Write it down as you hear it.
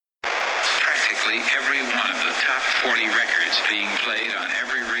virtually every one of the top 40 records being played on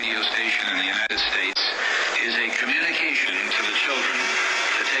every radio station in the United States is a communication to the children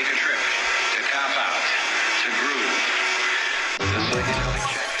to take a trip, to cop out, to groove. The psychedelic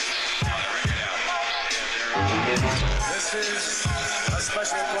jackets on the record albums have their own. This is a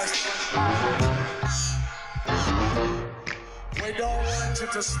special question. We don't want you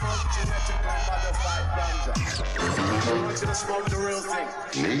to smoke genetically modified ganja. We want you to smoke the real thing.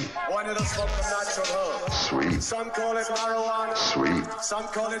 Me? We want you to smoke the natural herb. Sweet. Some call it marijuana. Sweet. Some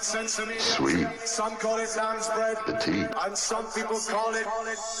call it sesame. Sweet. Some call it lamb's bread. The tea. And some people call it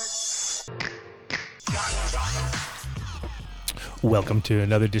Welcome to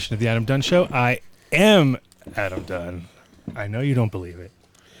another edition of the Adam Dunn Show. I am Adam Dunn. I know you don't believe it.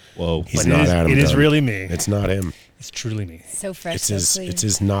 Whoa. He's but not Adam Dunn. It is really me. It's not him. It's truly me. So fresh, It's so his. clean. It's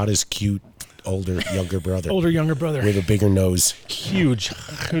his not as cute younger brother. Younger brother. with a bigger nose. Huge.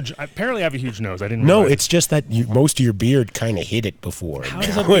 Apparently I have a huge nose. I didn't No, realize. it's just that most of your beard kind of hid it before. How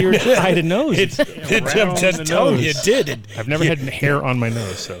does a beard hide a nose? I'm just telling you, it did. I've never had hair on my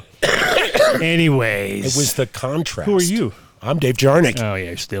nose, so. Anyways. It was the contrast. Who are you? I'm Dave Jarnick. Oh,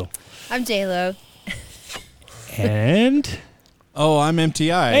 yeah, still. I'm J-Lo. And? Oh, I'm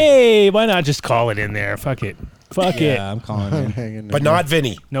MTI. Hey, why not just call it in there? Fuck it. Yeah, I'm calling in. But not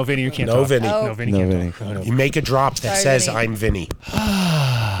Vinny. No, Vinny, you can't No, talk. Vinny. Oh. No, Vinny No, can't Vinny. talk. Oh, no. You make a drop that Sorry, says Vinny. I'm Vinny.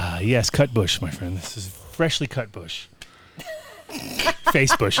 Yes, cut bush, my friend. This is freshly cut bush.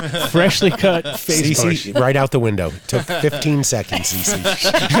 Face bush. Freshly cut face bush. CC, right out the window. Took 15 seconds,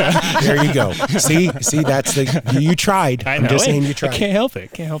 CC. There you go. See, that's you tried. I know. I'm just saying I you tried. can't help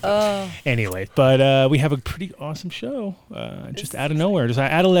it. Anyway, but we have a pretty awesome show. Just out of nowhere, just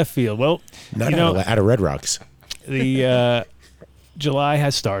out of left field. Well, Not out of Red Rocks. the July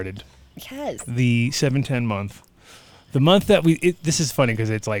has started. Yes. The 7/10 month. The month that this is funny because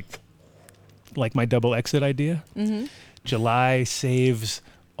it's like my double exit idea. Mm-hmm. July saves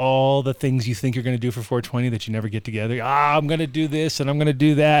all the things you think you're going to do for 420 that you never get together. I'm going to do this and I'm going to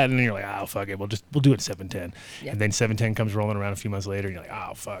do that. And then you're like, fuck it. We'll do it 7/10. Yep. And then 7/10 comes rolling around a few months later. And you're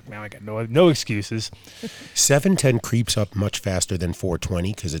like, fuck, now I got no excuses. 710 creeps up much faster than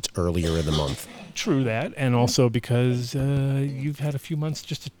 420 because it's earlier in the month. True that. And also because you've had a few months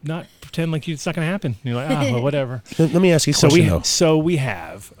just to not pretend like it's not going to happen. And you're like, well, whatever. Let me ask you a question, though. So we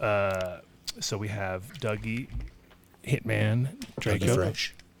have Dougie, Hitman, Draco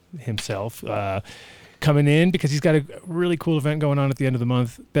Fresh. himself, coming in because he's got a really cool event going on at the end of the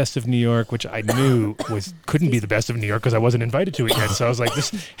month, Best of New York, which I knew couldn't be the Best of New York because I wasn't invited to it yet. So I was like, this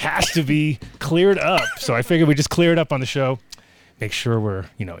has to be cleared up. So I figured we just clear it up on the show, make sure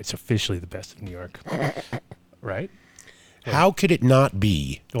it's officially the Best of New York, right? How could it not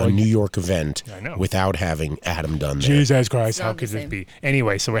be a New York event I know. without having Adam Dunn there? Jesus Christ, how Sound could the this same. be?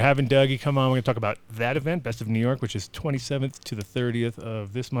 Anyway, so we're having Dougie come on. We're going to talk about that event, Best of New York, which is 27th to the 30th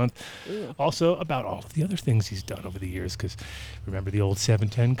of this month. Ooh. Also about all of the other things he's done over the years, because remember the old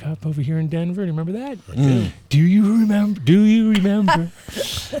 710 Cup over here in Denver? Remember that? Do you remember?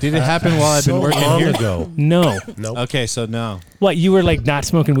 Did it happen while I've been working long here? ago. No. Nope. Okay, so no. What, you were like not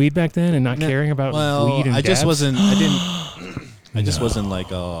smoking weed back then and not caring about weed and I just dabs? wasn't. I didn't. I just wasn't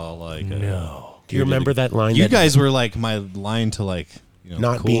like No. Do you remember that line? You that guys were like my line to like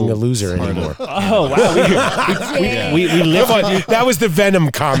not cool, being a loser smart- anymore. Oh, wow. We lifted you That was the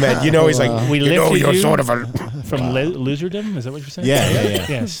Venom comment. He's like, we lifted you're you sort of a... from loserdom? Is that what you're saying? Yeah.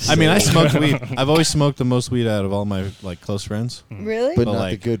 Yes. I mean, I smoked weed. I've always smoked the most weed out of all my like close friends. Really? But But not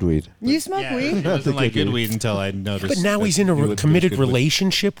like- the good weed. You smoke weed? It wasn't like good weed until I noticed. But now that he's in you a would committed do good weed.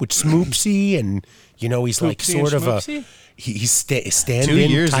 relationship with Smoopsy, and he's like Poopsie and sort of a Schmoopsie? he's 2 stand-in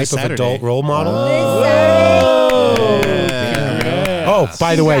years type this of Saturday. adult role model. Yeah. Oh,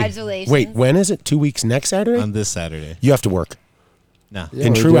 by the way, Congratulations. wait, when is it? 2 weeks next Saturday? On this Saturday. You have to work. No. Yeah,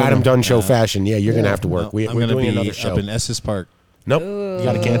 In we're true doing Adam a- Dunn show fashion, you're going to have to work. No, We're I'm gonna doing be another show. up in Estes Park. Nope, you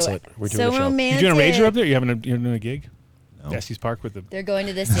got to cancel it. We're doing So a show. romantic. You doing a rager up there? You're doing a gig? No. Estes Park with the They're going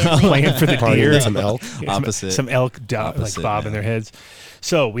to the Stanley. playing for the Party deer. with some elk. Opposite. Some elk like Opposite, bobbing their man. heads.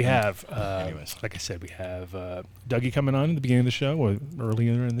 So we have, Anyways. like I said, we have Dougie coming on at the beginning of the show, or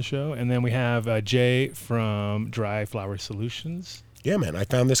earlier in the show, and then we have Jay from Dry Flower Solutions. Yeah, man, I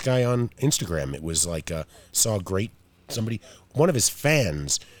found this guy on Instagram. It was like, one of his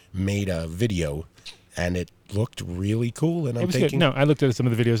fans made a video, and it looked really cool, and It I'm was thinking... good. No, I looked at some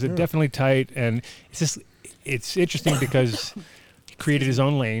of the videos. They're definitely tight, and it's interesting because he created his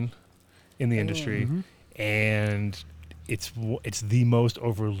own lane in the industry, and it's the most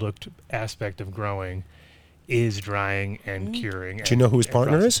overlooked aspect of growing is drying and curing. Do you know who his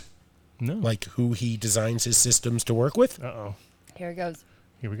partner is? No. Like who he designs his systems to work with? Uh-oh. Here it goes.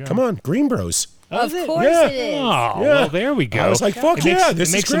 Here we go. Come on, Green Bros. Of course Yeah. it is. Oh, well, there we go. I was like, fuck It yeah, makes, this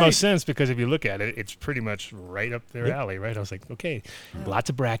it makes is the great. most sense because if you look at it, it's pretty much right up their alley, right? I was like, okay, lots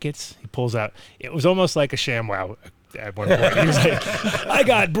of brackets. He pulls out. It was almost like a ShamWow at one point. He was like, I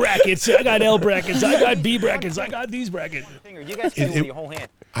got brackets. I got L brackets. I got B brackets. I got these brackets. You guys can with your whole hand.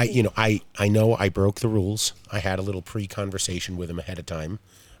 I know I broke the rules. I had a little pre-conversation with him ahead of time.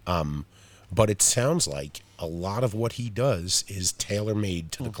 But it sounds like a lot of what he does is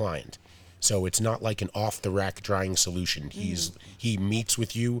tailor-made to the client. So it's not like an off-the-rack drying solution. He meets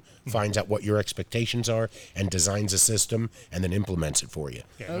with you, finds out what your expectations are, and designs a system, and then implements it for you.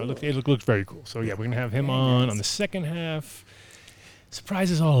 Yeah, no, it looked very cool. So yeah, we're gonna have him on the second half.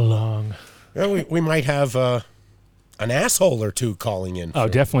 Surprises all along. Well, we might have an asshole or two calling in. Oh,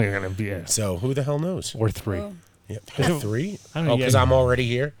 definitely gonna be So who the hell knows? or 3. Yeah. it- 3? I don't know, Oh, yeah. because I'm already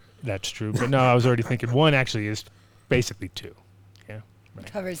here? That's true. But no, I was already thinking 1 actually is basically 2. Yeah. Right.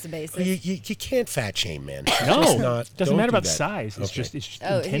 Covers the bases. You can't fat shame, man. No, Just not- doesn't don't matter do about that. size. It's Okay. just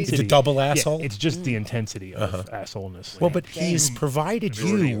Oh, he's- intensity. It's a double Yeah, asshole? it's just the intensity of assholeness. Well, but he's provided Very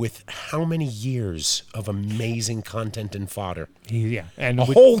you good. with how many years of amazing content and fodder? And A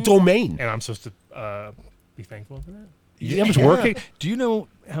with- whole domain. And I'm supposed to be thankful for that. You know how much work it? Do you know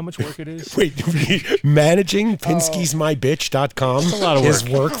how much work it is? Wait, managing pinskysmybitch.com a lot of is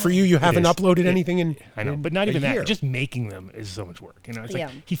work. work for you? You haven't is. uploaded anything in I know, but not a even year. that. Just making them is so much work. You know, it's like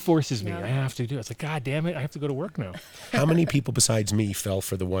Yeah. he forces me. No. I have to do it. It's like, God damn it, I have to go to work now. How many people besides me fell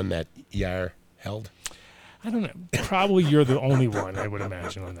for the one that Yair held? I don't know. Probably you're the only one, I would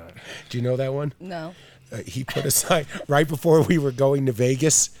imagine, on that. Do you know that one? No. He put a sign right before we were going to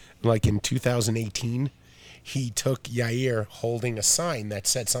Vegas, like in 2018. He took Yair holding a sign that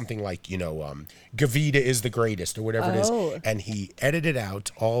said something like, Gavita is the greatest or whatever it Oh. is. And he edited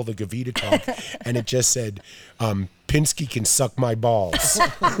out all the Gavita talk and it just said, Pinsky can suck my balls.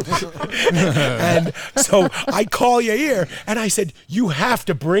 And so I call Yair and I said, you have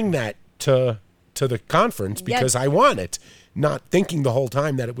to bring that to the conference because I want it. Not thinking the whole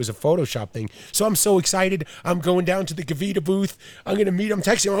time that it was a Photoshop thing. So I'm so excited. I'm going down to the Gavita booth. I'm going to meet him,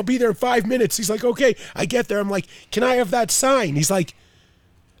 texting him. I'll be there in 5 minutes. He's like, okay. I get there. I'm like, can I have that sign? He's like,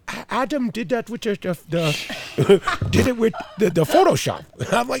 Adam did that with the did it with the Photoshop.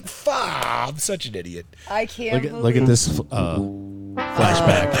 I'm like, fuck, I'm such an idiot. I can't Look at this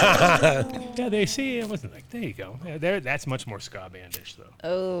flashback. Yeah, they see it wasn't like, there you go. Yeah, there, that's much more ska bandish, though.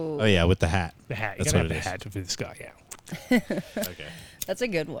 Oh yeah, with the hat. The hat. You That's gotta what have the it is. hat to be the ska, yeah. Okay. That's a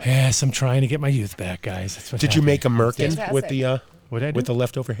good one. Yes, I'm trying to get my youth back, guys. That's what's Did you make a merkin Fantastic. with the What did I do? with the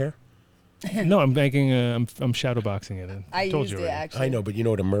leftover hair? No, I'm making. I'm shadowboxing it. I told used you it already. actually. I know, but you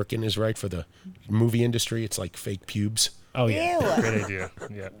know what a merkin is, right? For the movie industry, it's like fake pubes. Oh yeah, Ew. great idea.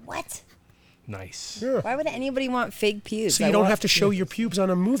 Yeah, What? nice. Why would anybody want fake pubes? So you don't have to show your pubes on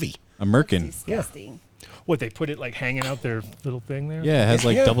a movie. A merkin. Disgusting. What, they put it like hanging out their little thing there? Yeah, it has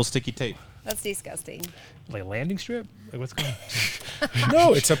like Yeah. double sticky tape. That's disgusting. Like a landing strip? Like what's going on?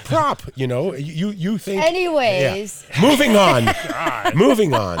 No, it's a prop. You think. Anyways, Moving on.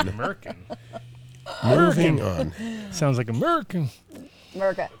 Moving on. Merkin. Moving on. Sounds like American.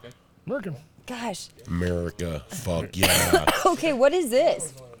 Merca. Merkin. Gosh. America. Fuck yeah. Okay, what is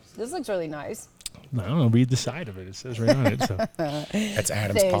this? This looks really nice. I don't know. Read the side of it. It says right on it. So That's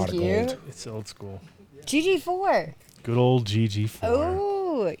Adam's Thank pot of you. gold. it's old school. GG4. Good old GG4.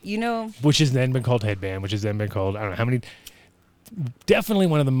 Oh, you know, Which has then been called Headband, which has then been called, I don't know how many. Definitely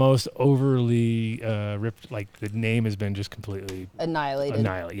one of the most overly ripped. Like the name has been just completely annihilated.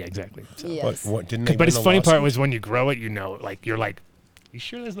 annihilated. Yeah, exactly. So. Yes. What didn't they But win it's a funny part lawsuit? was when you grow it, like you're like, you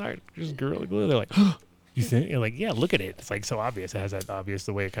sure that's not just Gorilla Glue? They're like, you think? You're like, yeah, look at it. It's like so obvious. It has that obvious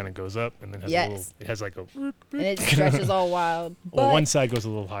the way it kind of goes up, and then has a Yes. little, it has like a. And it stretches all wild. Well, But- one side goes a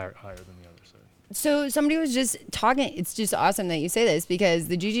little higher than the other side. So somebody was just talking. It's just awesome that you say this because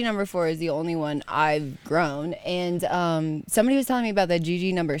the GG number 4 is the only one I've grown, and somebody was telling me about the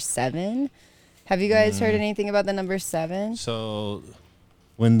GG number 7. Have you guys heard anything about the number 7? So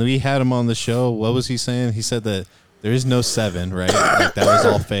when we had him on the show, what was he saying? He said that there is no 7, right? Like that was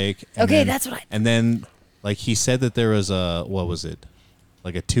all fake. And Okay, then- that's what I- And then like he said that there was a, what was it?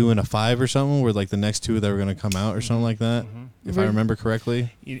 Like a 2 and a 5 or something, where like the next 2 that were going to come out or something like that, if I remember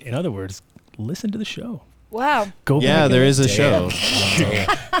correctly. In other words, listen to the show. Wow. Go. Yeah, back there and- is a show.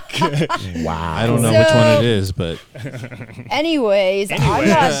 Wow. I don't know which one So- it is, but Anyways, I'm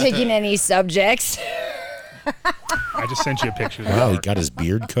not picking any subjects. I just sent you a picture. Wow, he got his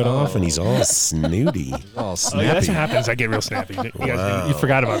beard cut off and he's all snooty. all Oh, yeah, that's snappy. what happens. I get real snappy. You, guys, you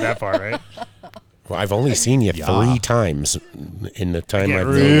forgot about that part, right? Well, I've only seen you 3 times in the time I've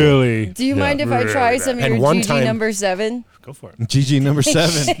known you. Really? Do you mind if I try some of And your one GG time- number 7? Go for it. GG number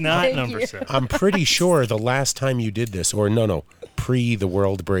 7. Not Thank number you. 7. I'm pretty sure the last time you did this, or no, pre the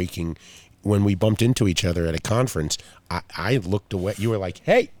world breaking, when we bumped into each other at a conference, I looked away. You were like,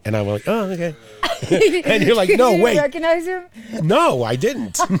 "Hey," and I was like, "Oh, okay." And you're like, "No, Did you wait, recognize him? no, I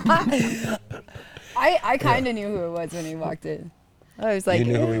didn't." I kind of knew who it was when he walked in. I was like, You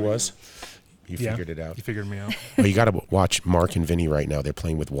knew who he was. You Yeah, figured it out. You figured me out. Well, you got to watch Mark and Vinny right now. They're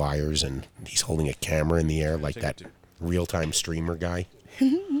playing with wires, and he's holding a camera in the air like that real-time streamer guy.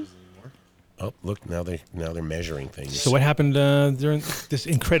 Oh, look! Now they're measuring things. So what happened during this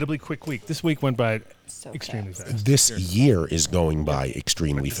incredibly quick week? This week went by So extremely fast. fast. This year is going by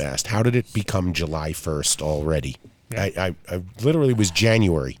extremely fast. How did it become July 1st already? Yeah. I literally was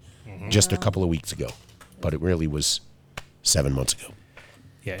January just a couple of weeks ago, but it really was 7 months ago.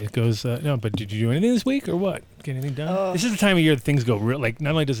 Yeah, it goes. No, but did you do anything this week or what? Get anything done? This is the time of year that things go real. Like,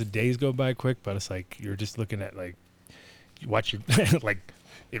 not only does the days go by quick, but it's like you're just looking at like, you watch your like.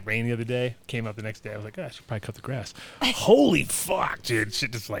 It rained the other day. Came out the next day. I was like, oh, I should probably cut the grass. Holy fuck, dude!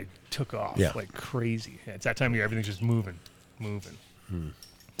 Shit just like took off like crazy. Yeah, it's that time of year. Everything's just moving.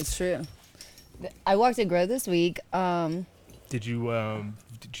 It's true. I walked a grow this week. Did you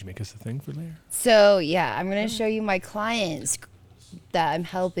make us a thing for later? So yeah, I'm gonna show you my clients that I'm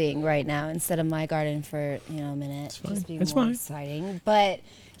helping right now instead of my garden for a minute. fine. Just be It's more fine. exciting. But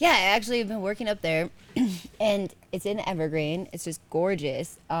yeah, I actually have been working up there, and it's in Evergreen. It's just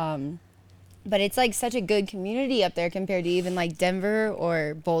gorgeous. But it's like such a good community up there compared to even like Denver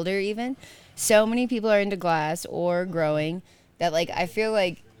or Boulder even. So many people are into glass or growing that like I feel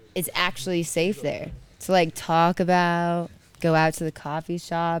like it's actually safe there to like talk about, go out to the coffee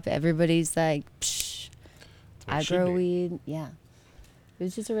shop. Everybody's like, psh, what it I should grow be. weed. Yeah. It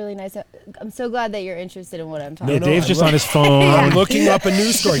was just a really nice. I'm so glad that you're interested in what I'm talking Yeah, about. Dave's I'm just on his phone. I'm looking up a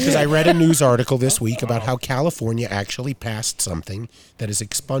news story because I read a news article this week about how California actually passed something that is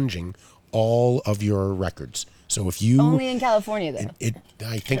expunging all of your records. So if you Only in California though.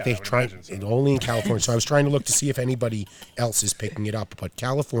 I think Yeah, I they've would tried imagine so. it only in California. So I was trying to look to see if anybody else is picking it up, but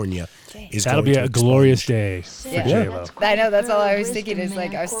California is That'll going be to a glorious expunge. day for Yeah. J-Lo. I know. That's all I was thinking. Is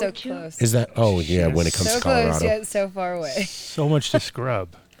like I was so close. Is that? Oh yeah, when it comes So to close Colorado, yet so far away. So much to scrub.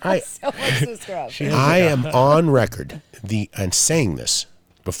 So much to scrub. I am on record and saying this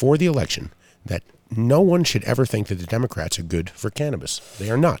before the election that no one should ever think that the Democrats are good for cannabis. They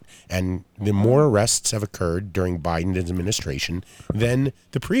are not. And the more arrests have occurred during Biden's administration than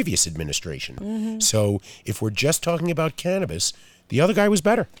the previous administration. So if we're just talking about cannabis, the other guy was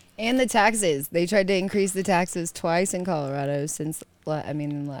better. And the taxes. They tried to increase the taxes twice in Colorado since,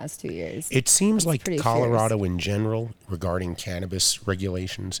 in the last 2 years. It seems like pretty Colorado in general regarding cannabis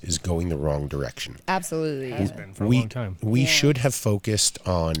regulations is going the wrong direction. Absolutely. It's been for a long time. We Yeah. should have focused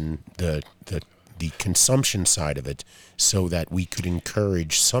on the consumption side of it so that we could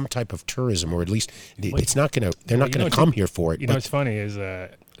encourage some type of tourism, or at least it's not going to, they're not going to come here for it. You know what's funny is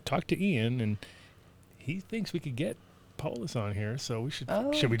talk to Ian, and he thinks we could get Paulus on here, so we should.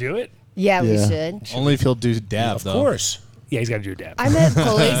 Should we do it? Yeah, we should. Only if he'll do dab, of though. course. Yeah, he's got to do a dab. I met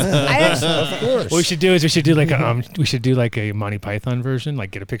police. I actually, Of course. What we should do is we should do like a Monty Python version, like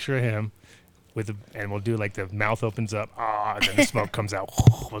get a picture of him and we'll do like the mouth opens up, and then the smoke comes out.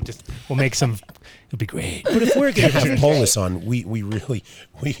 We'll make some. It'll be great. But if we're going to have Polis on, we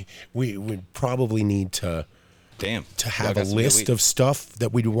would probably need to have a list of stuff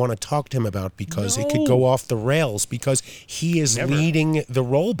that we'd want to talk to him about because it could go off the rails because he is leading the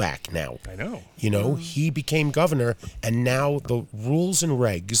rollback now. I know. You know, he became governor and now the rules and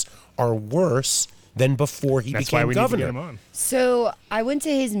regs are worse than before he That's why became we governor. need to get him on. So I went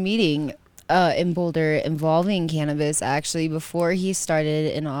to his meeting in Boulder involving cannabis actually before he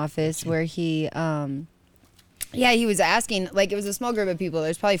started in office, where he he was asking, like, it was a small group of people.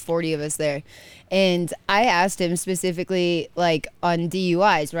 There's probably 40 of us there. And I asked him specifically, like, on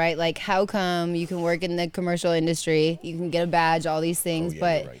DUIs, right? Like, how come you can work in the commercial industry, you can get a badge, all these things,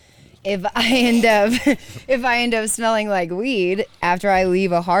 but you're right. if I end up smelling like weed after I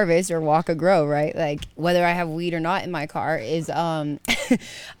leave a harvest or walk a grow, right? Like, whether I have weed or not in my car is,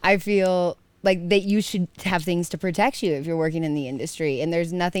 I feel like that you should have things to protect you if you're working in the industry, and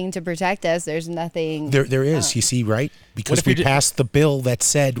there's nothing to protect us. There's nothing. There is, you see, right? Because if we we did- passed the bill that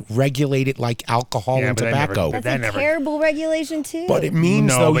said regulate it like alcohol and but that never- tobacco. That's that a never- terrible regulation too. But it means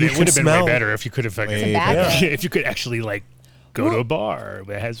No, though but you it can would have been smell. way better if you could have Tobacco. if you could actually like go to a bar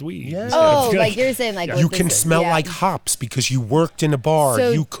that has weed. Yeah. instead Oh, of- like you're saying, like You what can this is. smell Yeah. like hops because you worked in a bar.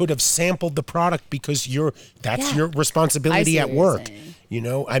 So- You could have sampled the product because that's Yeah. your I responsibility see at what you're work. saying.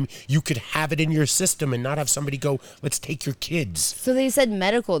 You could have it in your system and not have somebody go, let's take your kids. So they said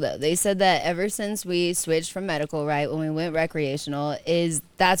medical, though. They said that ever since we switched from medical, right, when we went recreational,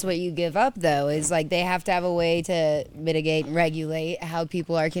 that's what you give up, though, is like they have to have a way to mitigate and regulate how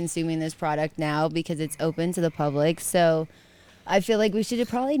people are consuming this product now because it's open to the public. So I feel like we should have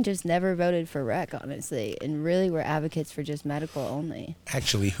probably just never voted for rec, honestly, and really we're advocates for just medical only.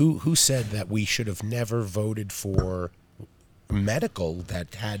 Actually, who said that we should have never voted for medical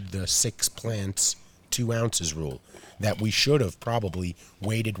that had the 6 plants, 2 ounces rule? That we should have probably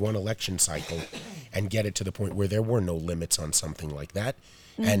waited one election cycle and get it to the point where there were no limits on something like that.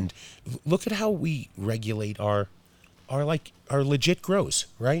 And look at how we regulate our legit grows,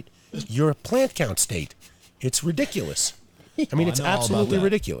 right? You're a plant count state. It's ridiculous. I mean, it's absolutely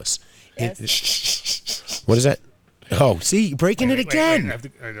ridiculous. Yes. What is that? Oh, see, you're breaking it again.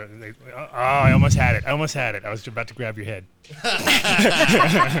 I almost had it. I was about to grab your head.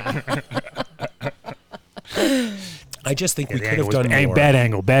 I just think we could have done more. Bad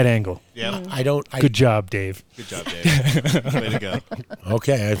angle. Yeah. Good job, Dave. Good job, Dave. Way to go.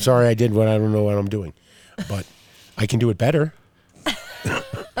 Okay, I'm sorry I did what I don't know what I'm doing, but I can do it better.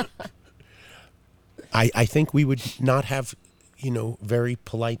 I think we would not have, very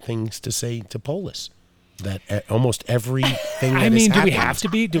polite things to say to Polis. That almost everything that do we have to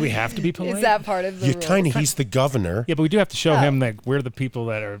be? Do we have to be polite? Is that part of the rules? He's the governor. Yeah, but we do have to show him that we're the people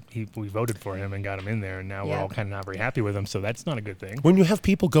that we voted for him and got him in there, and now we're all kind of not very happy with him, so that's not a good thing. When you have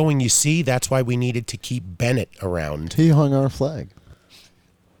people going, that's why we needed to keep Bennett around. He hung our flag.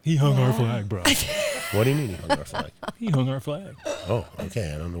 He hung our flag, bro. What do you mean he hung our flag? He hung our flag. Oh,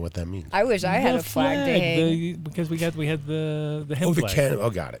 okay. I don't know what that means. I wish I had a flag to hang. Because we had the him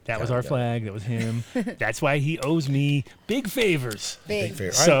flag. Got it. That was our flag. That was him. That's why he owes me big favors. Big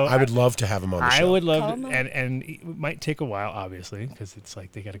favor. So I would love to have him on the show. I would love to, and it might take a while, obviously, because it's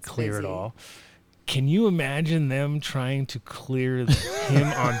like they got to clear it all. Can you imagine them trying to clear him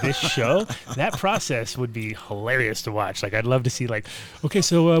on this show? That process would be hilarious to watch. Like, I'd love to see, okay,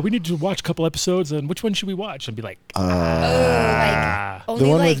 so we need to watch a couple episodes, and which one should we watch? And be like, the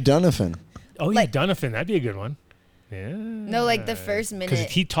one with Donovan. Oh, yeah, Donovan. That'd be a good one. Yeah. No, the first minute. Because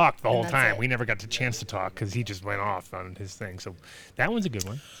he talked the whole time. It. We never got the chance to talk because he just went off on his thing. So that one's a good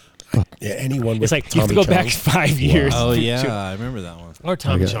one. Yeah, anyone with it's like you have to go back 5 years. Oh, yeah, I remember that one. Or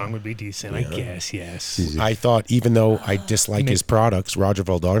Tommy Chong would be decent, I guess, yes. I thought, even though I dislike his products, Roger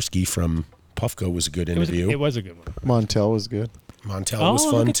Valdarski from Puffco was a good interview. It was a good one. Montel was good. Montel was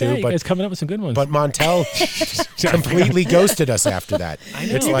fun too, but it's coming up with some good ones. But Montel completely ghosted us after that. I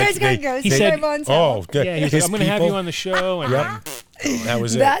know. It's You like guys got ghosted by Montel. Oh, yeah, he's like, I'm going to have you on the show. And that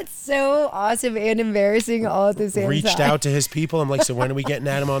was it. That's so awesome and embarrassing all at the same time. Reached out to his people. I'm like, so when are we getting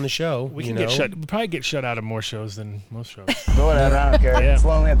Adam on the show? We can we'll probably get shut out of more shows than most shows. Whatever, I don't care. It's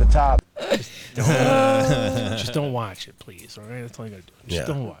lonely at the top. Just don't watch it, please. All right, that's all you got to do. Just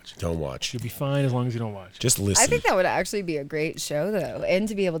don't watch it. Don't watch. You'll be fine as long as you don't watch. Just listen. I think that would actually be a great show, though, and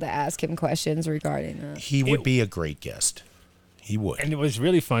to be able to ask him questions regarding that. He would be a great guest. He would. And it was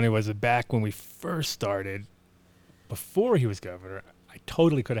really funny. Was back when we first started, before he was governor. I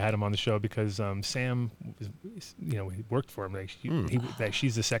totally could have had him on the show because Sam, he worked for him.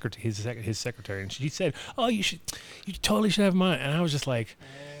 She's the secretary, his secretary, and she said, "Oh, you totally should have him on." And I was just like,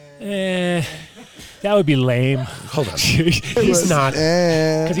 that would be lame. Hold on, he's not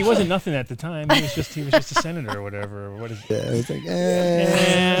because he wasn't nothing at the time. He was just a senator or whatever. Or what is? Yeah, it was like,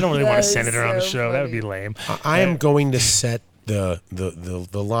 I don't really want a senator on the show. funny. That would be lame. I am going to set the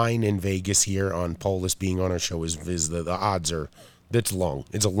line in Vegas here on Polis being on our show is the odds are. It's long.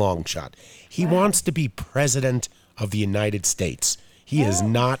 It's a long shot. He wants to be president of the United States. He is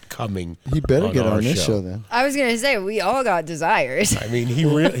not coming. He better on get our on this show then. I was gonna say we all got desires. I mean,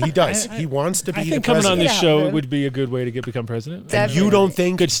 he does. He wants to be I the think coming on president. this show would be a good way to become president. And you don't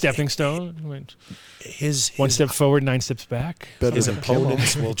think Good stepping stone. his One step forward, 9 steps back. his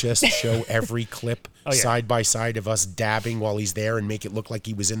opponents will just show every clip side by side of us dabbing while he's there and make it look like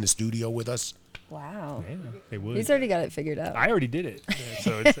he was in the studio with us? Wow. Yeah, they would. He's already got it figured out. I already did it,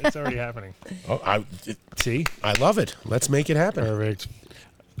 so it's already happening. Oh, See? I love it. Let's make it happen. Perfect.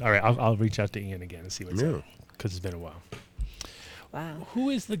 All right, I'll reach out to Ian again and see what's up because it's been a while. Wow.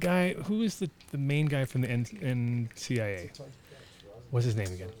 Who is the guy? Who is the main guy from the NCIA? What's his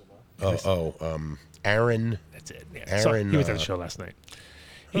name again? Aaron. That's it. Yeah. Aaron. He was at the show last night.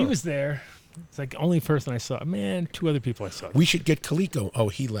 He was there. It's like the only person I saw. Man, 2 other people I saw. We should get Kaliko. Oh,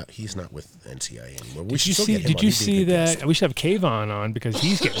 he left. He's not with NCIA anymore. Did you see that? We should have Kayvon on because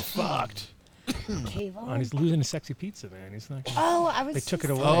he's getting fucked. He's losing a sexy pizza, man. He's not. I was. They took it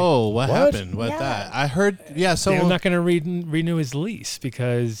just- away. Oh, what What? happened with Yeah. that? I heard. Yeah, They're someone. not going to renew his lease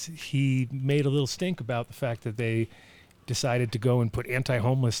because he made a little stink about the fact that they decided to go and put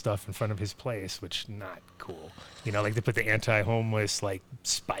anti-homeless stuff in front of his place, which not cool. You know, like they put the anti-homeless like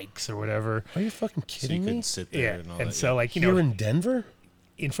spikes or whatever. Are you fucking so you kidding me? couldn't sit there Yeah, and all and that. so like you Here know, in Denver?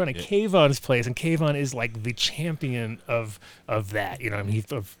 in front of Kayvon's place, and Kayvon is like the champion of that. You know, I mean,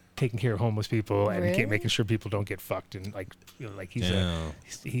 he's of taking care of homeless people and Really? making sure people don't get fucked and like you know, like Damn.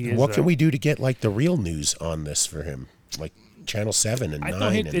 he is. What can we do to get like the real news on this for him? Like Channel 7 and I 9.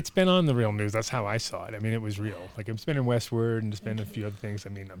 thought and it's been on the real news. That's how I saw it. I mean, it was real. Like it's been in Westward and it's been a few other things. I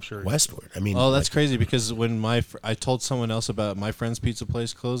mean, I'm sure. Westward. I mean, Oh, that's like, crazy because when I told someone else about my friend's pizza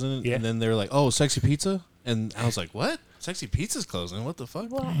place closing, Yeah. and then they were like, "Oh, Sexy Pizza," and I was like, "What? Sexy Pizza's closing? What the fuck?"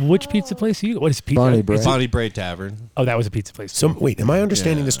 Which pizza place you? What is pizza? Bonnie is Bray. it- Bonnie Braid Tavern. Oh, that was a pizza place. So wait, am I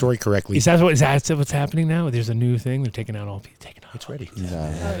understanding Yeah. the story correctly? Is that what's happening now? There's a new thing. They're taking out all pizza. It's ready.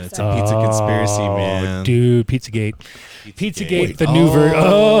 It's a pizza conspiracy, man. Dude, Pizzagate. Pizzagate, Wait, the new version.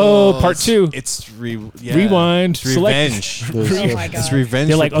 Oh, part two. It's Rewind, It's select- revenge. Oh my It's god. revenge.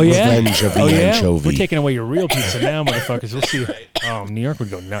 They're for like, oh yeah, Revenge of the oh yeah, anchovy. we're taking away your real pizza now, motherfuckers. We'll see. Oh, New York would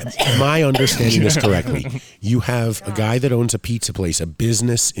go nuts. Am I understanding this correctly? You have a guy that owns a pizza place, a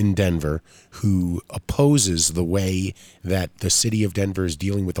business in Denver, who opposes the way that the city of Denver is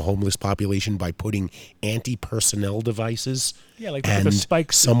dealing with the homeless population by putting anti-personnel devices. Yeah, like the and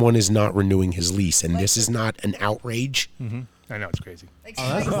spikes. someone is not renewing his lease, and this is not an outrage. I know it's crazy. Like,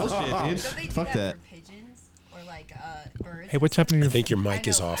 Oh, that's bullshit, dude. don't they do Fuck that. for pigeons or like birds? Hey, what's happening? I To think your mic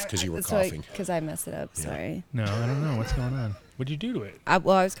is off because you were coughing. Because I messed it up. Sorry. No, I don't know what's going on. What'd you do to it? I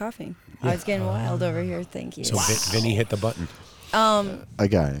was coughing. I was getting wild over here. Thank you. So Vinny hit the button. I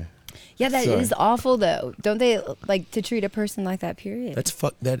got it. Yeah, that is Sorry. awful though. Don't they like to treat a person like that? Period. That's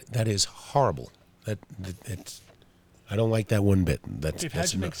that is horrible. That's I don't like that one bit. That's Dave,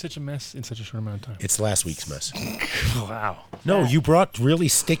 how'd you make enough. such a mess in such a short amount of time? It's last week's mess. Wow. No, you brought really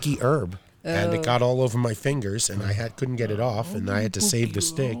sticky herb, and Oh. it got all over my fingers, and I couldn't get it off, and I had to save the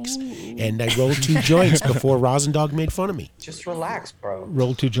sticks, and I rolled 2 joints before Rosendog made fun of me. Just relax, bro.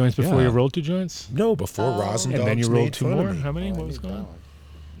 Rolled 2 joints before Yeah. you rolled 2 joints? No, before Rosendog And then you rolled made 2 fun more? of me. How many? What was going on?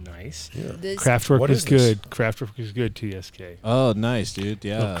 Nice. This- Kraftwerk What was is this? good. Kraftwerk was good, TSK. Oh, nice, dude. Little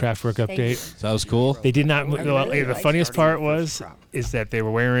Yeah. Kraftwerk Thank you. update. That was cool. They did not. Well, really the like funniest starting part with this was crop. is that they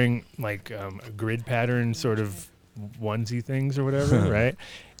were wearing like a grid pattern sort of onesie things or whatever, right?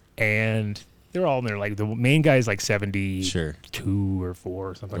 And they're all in there. Like the main guy is like 72 Sure. or 4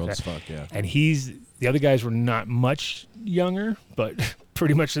 or something Old like as that. fuck, yeah. And the other guys were not much younger, but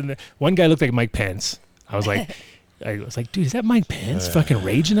pretty much in the. One guy looked like Mike Pence. I was like, dude, is that Mike Pence fucking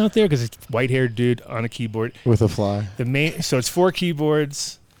raging out there? Because it's white-haired dude on a keyboard. With a fly. So it's 4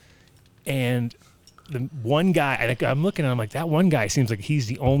 keyboards, and the one guy. I'm looking at him like that one guy seems like he's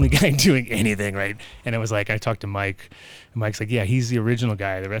the only guy doing anything right. And it was like I talked to Mike, and Mike's like, yeah, he's the original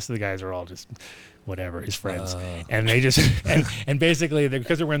guy. The rest of the guys are all just whatever, his friends. And they just and basically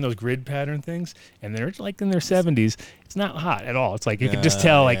because they're wearing those grid pattern things, and they're like in their 70s. It's not hot at all. It's like you could just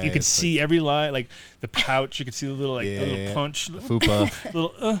tell, like yeah, you could it's see every line, like the pouch. You could see the little the little punch, Fupa.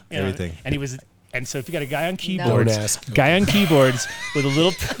 little you know, Everything. And he was. And so if you got a guy on keyboards, Don't ask. guy on keyboards with a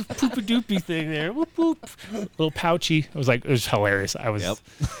little poopy doopy thing there, whoop whoop, little pouchy. It was hilarious. I was, Yep.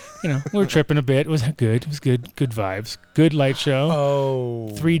 you know, we were tripping a bit. It was good. It was good. Good vibes. Good light show.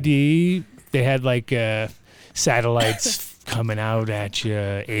 Oh. 3D. They had like satellites coming out at you,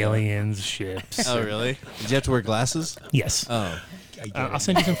 aliens, ships. Oh, really? Did you have to wear glasses? Yes. Oh. I'll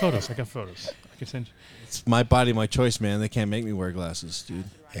send you some photos. I got photos. I can send you. It's my body, my choice, man. They can't make me wear glasses, dude.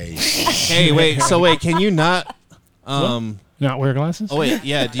 Hey, Hey, wait. Can you not? Not wear glasses? Oh wait,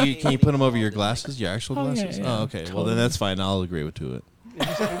 yeah. Can you put them over your glasses, your actual Oh, yeah, glasses? yeah, Oh, okay. Well, totally. then that's fine. I'll agree to it.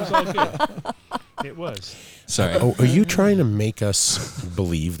 It was all good. It was. Sorry. oh, are you trying to make us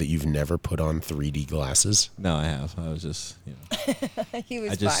believe that you've never put on 3D glasses? No, I have. I was just, he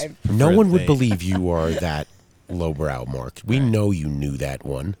was I just. fine. No prefer one would they. believe you are that lowbrow, Mark. We know you knew that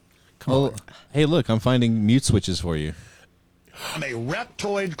one. Well, hey, look, I'm finding mute switches for you. I'm a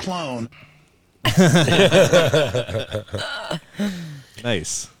reptoid clone.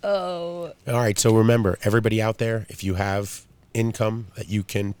 Nice. All right, so remember, everybody out there, if you have income that you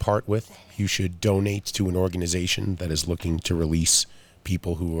can part with, you should donate to an organization that is looking to release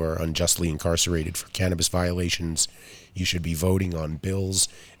people who are unjustly incarcerated for cannabis violations. You should be voting on bills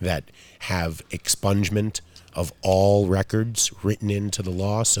that have expungement of all records written into the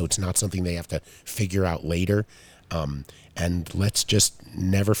law, so it's not something they have to figure out later. And let's just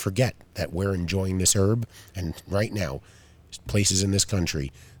never forget that we're enjoying this herb, and right now, places in this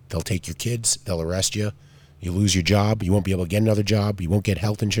country, They'll take your kids. They'll arrest you. You lose your job. You won't be able to get another job. You won't get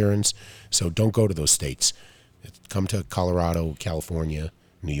health insurance. So don't go to those states. Come to Colorado, California,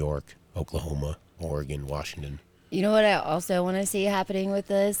 New York, Oklahoma, Oregon, Washington. You know what I also want to see happening with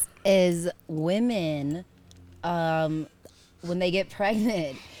this is women, when they get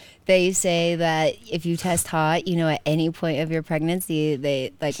pregnant, they say that if you test hot, at any point of your pregnancy,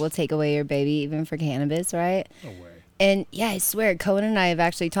 they will take away your baby, even for cannabis, right? No way. And yeah, I swear, Cohen and I have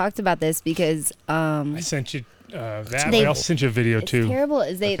actually talked about this because I sent you that. But I also sent you a video it's too. Terrible.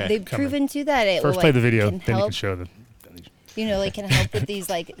 Is they've proven too that it First will, play the video, can then you help, can show them. can help with these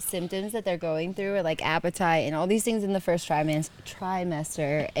symptoms that they're going through, or appetite and all these things in the first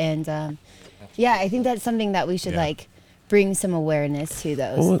trimester. And I think that's something that we should bring some awareness to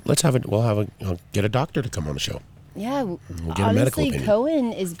those. Well, We'll get a doctor to come on the show. Yeah, We'll get a medical honestly, opinion.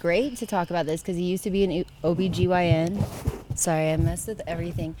 Cohen is great to talk about this because he used to be an OBGYN. Sorry, I messed with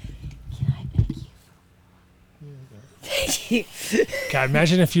everything. Can I beg you? Thank you. God,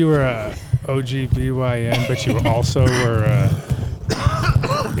 imagine if you were a OGBYN, but you also were.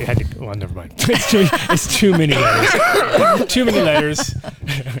 You had to. Well, never mind. It's too many letters. Too many letters.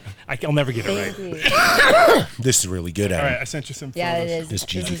 I'll never get it right. This is really good, Adam. All right, I sent you some photos. Yeah, it is. This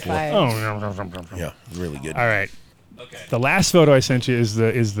This is GG4. fire. Oh, Yeah, really good. all right. Okay. The last photo I sent you is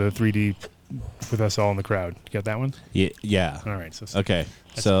the 3D with us all in the crowd. You got that one? Yeah. All right. So Okay.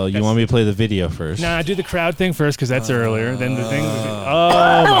 So you want me to play the video first? Nah, do the crowd thing first because that's earlier. Then the thing.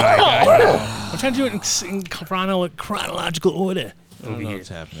 Oh my God! I'm trying to do it in chronological order. I don't know what's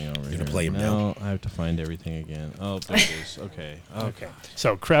happening over here. Gonna play him now. I have to find everything again. Oh, there it is. Okay. Okay.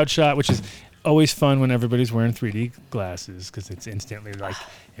 So crowd shot, which is always fun when everybody's wearing 3D glasses because it's instantly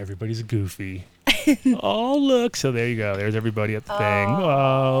everybody's goofy. Oh, look. So there you go. There's everybody at the thing.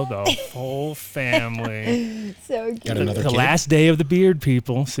 Oh, the whole family. So cute. Got another The kid? last day of the beard,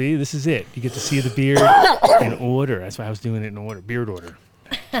 people. See, this is it. You get to see the beard in order. That's why I was doing it in order. Beard order.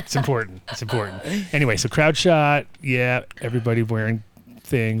 It's important. It's important. Anyway, so crowd shot. Yeah, everybody wearing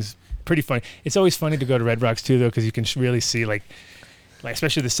things. Pretty funny. It's always funny to go to Red Rocks too, though, because you can really see like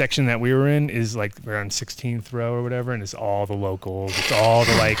especially the section that we were in is we're on 16th row or whatever, and it's all the locals. It's all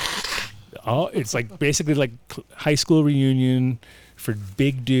the it's basically high school reunion for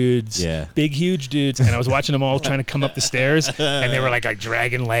big dudes, big huge dudes. And I was watching them all trying to come up the stairs, and they were like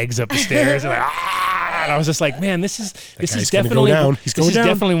dragging legs up the stairs, and and I was just like, man, this is definitely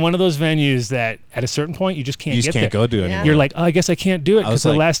definitely one of those venues that at a certain point you just can't You just can't go do it anymore. You're like, oh, I guess I can't do it because the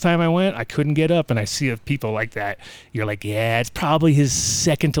like- last time I went, I couldn't get up, and I see people like that. You're like, yeah, it's probably his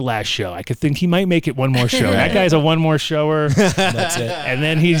second to last show. I could think he might make it one more show. That guy's a one more shower. That's it. And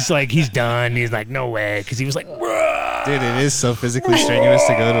then he's done. He's like, no way, because he was like, Dude, it is so physically strenuous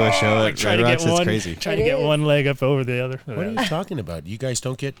to go to a show at trying Red to Rocks. get It's one, crazy. trying to get one leg up over the other. What are you talking about? You guys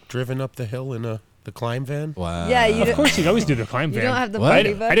don't get driven up the hill in the climb van? Wow. Yeah, you Of course, you'd always do the climb You van. don't have the What?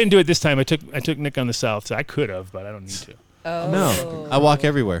 buddy bus? I didn't do it this time. I took Nick on the south, so I could have, but I don't need to. Oh. No, I walk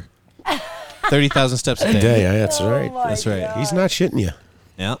everywhere. 30,000 steps a day. Day, yeah, that's right. That's right. He's not shitting you.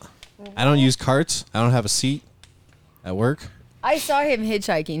 Yeah. I don't use carts. I don't have a seat at work. I saw him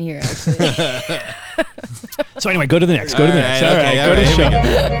hitchhiking here, actually. So anyway, go to the next. Go to the next. All right, go to the show.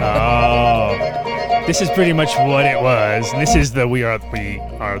 Oh, this is pretty much what it was. This is the We Are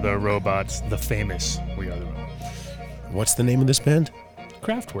the Robots, the famous We Are the Robots. What's the name of this band?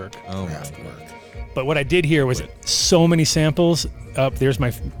 Kraftwerk. Oh, Kraftwerk. But what I did here was so many samples. There's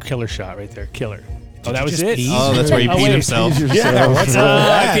my killer shot right there. Killer. Oh, that was it? Oh, that's where he beat himself. Yeah, what's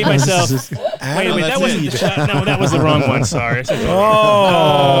I beat myself. Wait, that that's wasn't it. the shot. No, that was the wrong one. Sorry.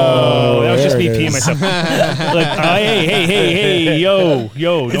 Oh, that was just there me it peeing is. myself. Look, hey, yo,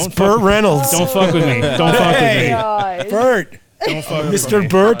 It's don't Burt fuck, Reynolds. don't fuck with me. Don't fuck with me. Gosh. Burt. Don't fuck with Mr. me.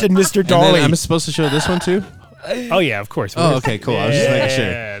 Burt and Mr. And Dolly. then I'm supposed to show this one too? Oh yeah, of course. Oh, okay, cool. I was just making sure.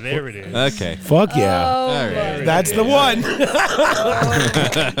 Yeah, there it is. Okay. Fuck yeah. Oh, All right. my That's the one.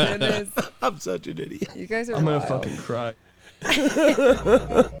 goodness. I'm such an idiot. You guys are wild. cry.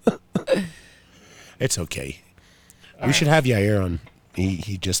 It's okay. We should have Yair on.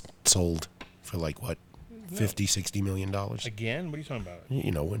 He just sold for what? 50, 60 million dollars. Again? What are you talking about?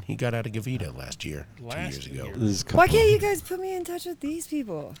 You know, when he got out of Gavita last year, 2 years ago. Why can't you guys put me in touch with these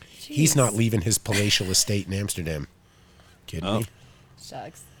people? He's Jeez. not leaving his palatial estate in Amsterdam. Kidding me?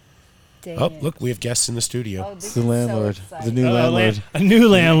 Shucks. Dang Oh, it. look, we have guests in the studio. Oh, this The is so landlord. exciting. The new landlord. A new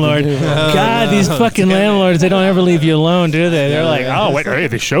landlord. God, these fucking landlords, they don't ever leave you alone, do they? They're like, oh, wait, hey,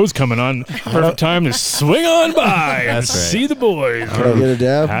 the show's coming on. Perfect time to swing on by and That's right. see the boys. Can I get a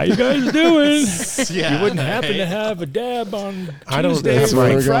dab? How you guys doing? Yeah, You wouldn't happen to have a dab on I don't Tuesday That's That's where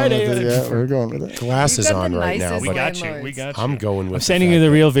right. or we're going Friday? with it. Yeah, we're going with it. Glasses You've got on the right now, nicest We but got you. landlords. We got you. I'm going with I'm sending the you the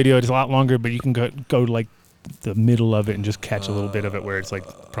fact real video. It's a lot longer, but you can go to like the middle of it and just catch a little bit of it where it's like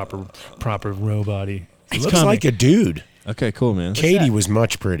proper robot-y. that It's looks coming. like a dude. Okay, cool, man. Katie was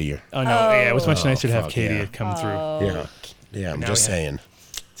much prettier. Oh no, yeah, it was much Oh, nicer to have fuck Katie yeah. come through. Yeah. Yeah, I'm Now just we have- saying.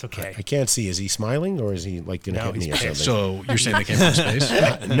 It's okay. I can't see. Is he smiling or is he like going to No, hit me he's or pissed. something? So you're saying they came from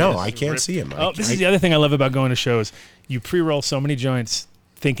space? No, I can't see him. Oh, this is the other thing I love about going to shows. You pre-roll so many joints,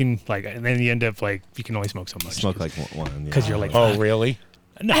 thinking like, and then you end up like you can only smoke so much. Smoke like one. because you're like, Oh, really?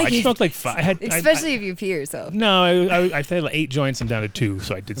 no, I smoked like 5. I had, Especially if you pee yourself. no, I had like 8 joints. I'm down to 2,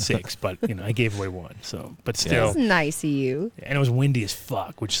 so I did 6. But I gave away 1. So, but still, That's nice of you. and it was windy as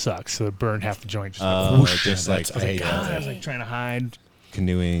fuck, which sucks. So it burned half the joint. Just Oh, like, whoosh. just Yeah, like that's- I hate God, that. I was like trying to hide.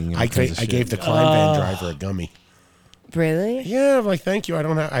 canoeing. And I kinds of I shit. gave the Klein van driver a gummy. Really? Yeah, I'm like, thank you.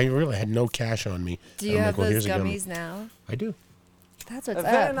 I really had no cash on me. Do you I'm have like, well, those here's a gummy. gummies now? I do. That's what's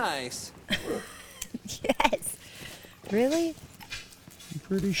Very up. nice. Yes. Really? I'm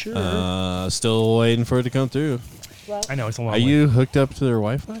pretty sure. Still waiting for it to come through. I know it's a long Are way. you hooked up to their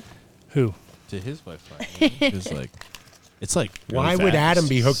Wi-Fi? Who? To his Wi-Fi? It's like. really Why would fast. Adam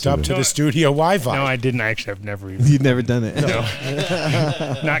be hooked up to the studio Wi-Fi? No, I didn't. Actually, I've never even. You've never done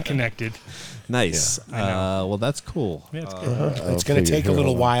it. Not connected. Nice. Well, that's cool. Yeah, it's good. It's going to take a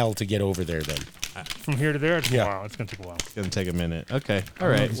little while to get over there then. From here to there, it's Yeah. a while. It's gonna take a while. It's gonna take a minute. Okay. I All don't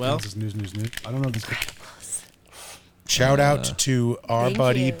know if right. this Well, counts as news. I don't know if this. Shout out to our Thank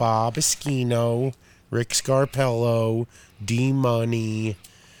buddy you. Bob Esquino, Rick Scarpello, D Money,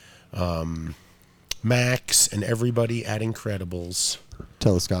 Max, and everybody at Incredibles.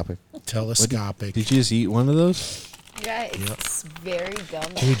 Telescopic. Telescopic. did you just eat one of those? Yeah, it's very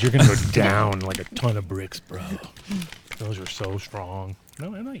gummy. Dude, you're gonna go down like a ton of bricks, bro. Those are so strong.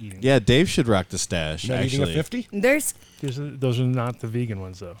 No, I'm not eating. Yeah, Dave should rock the stash. Not eating actually, a 50? There's Those are not the vegan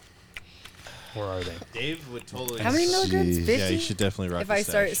ones, though. Or are they? Dave would totally. how many milligrams? 50? Yeah, you should definitely rock If the I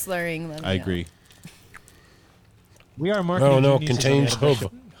start stash. slurring, let me I know. agree. We are marketing. No, geniuses contains on the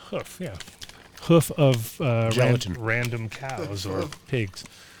hoof. Hoof, yeah. Hoof of Gelatin. random cows or pigs,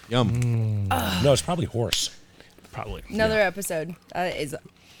 Yum. No, it's probably horse. probably. Another episode. Is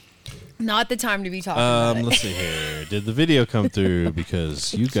not the time to be talking about it. Let's see here. Did the video come through?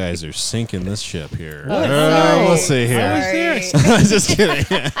 Because you guys are sinking this ship here. Sorry. Let's see here. Sorry. I'm just kidding.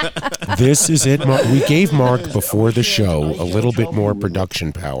 This is it. We gave Mark before the show a little bit more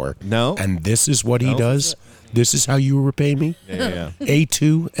production power. No. And this is what he does. This is how you repay me? Yeah.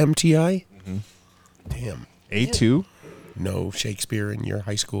 A2 MTI? Damn. A2? No Shakespeare in your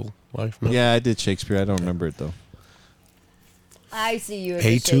high school life? No? Yeah, I did Shakespeare. I don't remember it though. I see you as A2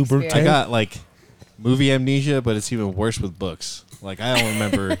 a Shakespeare. Brute. I got like movie amnesia, but it's even worse with books. Like I don't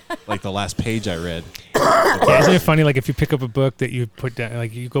remember like the last page I read. Yeah, isn't it funny? Like if you pick up a book that you put down,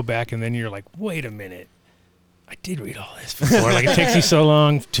 like you go back and then you're like, wait a minute, I did read all this before. Like it takes you so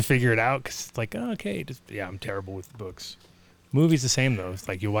long to figure it out because it's like, oh, okay, yeah, I'm terrible with books. Movies the same though. It's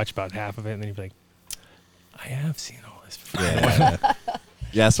like you watch about half of it and then you're like, I have seen all this before. Yeah,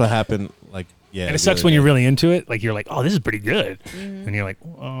 that's what happened. Like yeah, And the it sucks other when day. you're really into it. Like you're like, oh, this is pretty good, and you're like,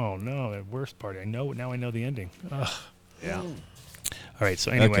 oh no, the worst part. I know now. I know the ending. Ugh. Yeah. All right.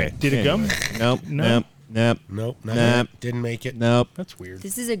 So anyway, Okay. did it Anyway. gum? Nope. No. Nope. Nope. Nope. Not Nah. yet. Didn't make it. Nope. That's weird.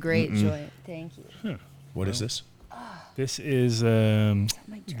 This is a great joint. Thank you. What is this? This is the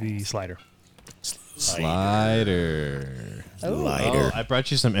slider. Slider. Lighter. Oh, I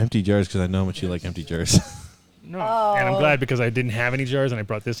brought you some empty jars because I know how much you like empty jars. No, and I'm glad because I didn't have any jars and I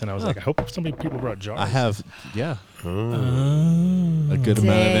brought this and I was like, I hope people brought jars. I have, yeah, a good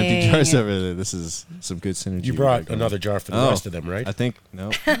amount of empty Dang. jars over there. This is some good synergy. You we brought got going. another jar for the Oh, rest of them, right? I think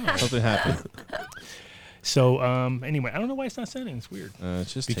no, something happened. So anyway, I don't know why it's not sending. It's weird.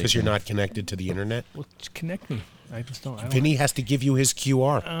 It's just Because you're not connected to the internet. Well, just connect me. I just don't. I don't Vinny has to give you his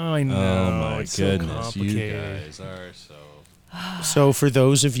QR. Oh, I know. Oh my it's so goodness, you complicated. guys are so. So for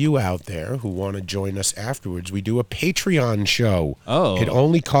those of you out there who want to join us afterwards, we do a Patreon show. Oh. It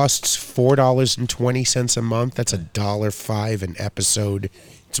only costs $4.20 a month. That's $1.05 an episode.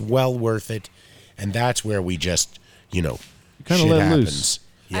 It's well worth it. And that's where we just, kinda shit let happens. loose.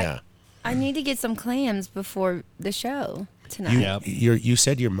 Yeah. I need to get some clams before the show tonight. You, Yep. you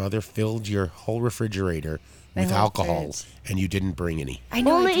said your mother filled your whole refrigerator My with whole alcohol fridge. and you didn't bring any. I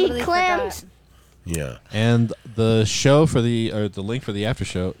know. Only I eat totally clams? forgot. Yeah. And the show for the link for the after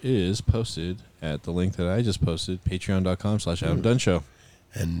show is posted at the link that I just posted, patreon.com/Adam Dunn Show.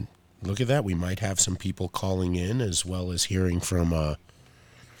 And look at that. We might have some people calling in as well as hearing from.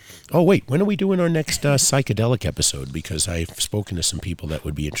 Oh, wait. When are we doing our next psychedelic episode? Because I've spoken to some people that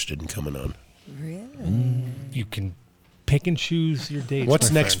would be interested in coming on. Really? You can pick and choose your dates. What's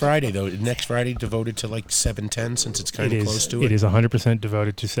my next friend. Friday, though? Next Friday devoted to like 7:10 since it's kind of close to it? It is 100%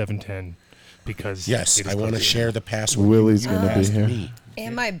 devoted to 710 because. Yes, it is I want to close. share the password. Willie's you going to be passed here. me.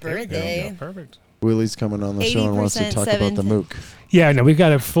 And my birthday. Perfect. Willie's coming on the show and wants to 80% talk about the 7. mook. Yeah, no, we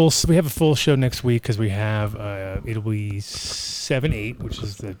have a full show next week because we have it'll be 7/8, which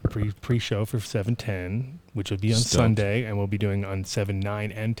is the pre-show for 7/10, which will be on Stoked. Sunday, and we'll be doing on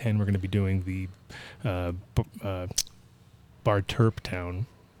 7/9 and 10. We're going to be doing the Bar Terp Town.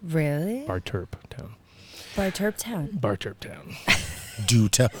 Really? Bar Terp Town. Bar Terp Town. Bar Terp Town. Due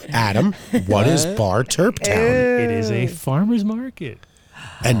to Adam, what is Bar Terp Town? It is a farmer's market.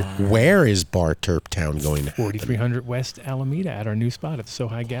 And where is Bar Terp Town going to happen? 4300 West Alameda at our new spot at the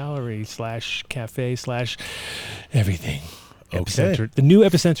Sohai Gallery /cafe/ everything. Okay. Epicenter, the new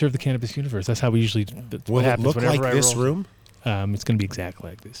epicenter of the cannabis universe. That's how we usually. That's Will what it happens look whenever like I this roll. room? It's going to be exactly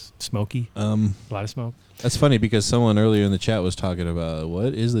like this. Smoky. A lot of smoke. That's funny because someone earlier in the chat was talking about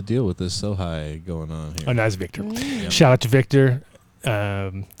what is the deal with this Sohai going on here. Oh, no, that's Victor. Shout out to Victor.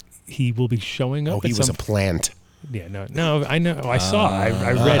 He will be showing up. Oh, he was a plant. Yeah, no, I know. I saw. I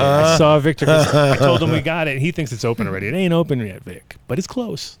read it. I saw Victor. 'Cause I told him we got it. He thinks it's open already. It ain't open yet, Vic, but it's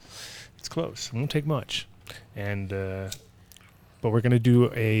close. It's close. It won't take much. And but we're gonna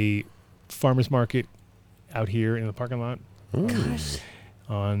do a farmers market out here in the parking lot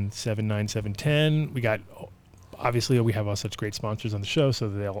on 7/9, 7/10. We got. Obviously, we have all such great sponsors on the show, so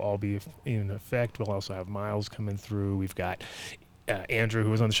they'll all be in effect. We'll also have Miles coming through. We've got Andrew,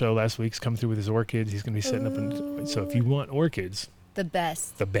 who was on the show last week, is coming through with his orchids. He's going to be setting up. So if you want orchids, The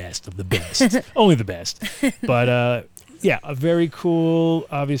best. the best of the best, only the best. But yeah, a very cool,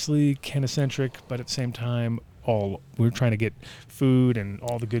 obviously cannacentric, but at the same time, we're trying to get food and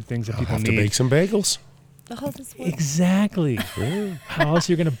all the good things that I'll people have need. to bake some bagels. Exactly. How else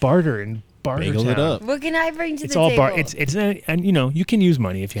are you going to barter and barter Bagel it town? up. What can I bring to It's the all table? it's and you know you can use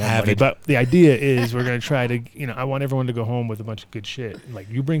money if you have money, Avid. but the idea is we're gonna try to I want everyone to go home with a bunch of good shit. Like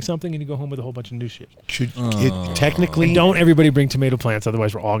you bring something and you go home with a whole bunch of new shit. Should it technically And don't everybody bring tomato plants,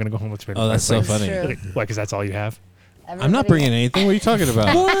 otherwise we're all gonna go home with tomato Oh, plants. that's so funny. True. Why? Because that's all you have. I'm not bringing anything. What are you talking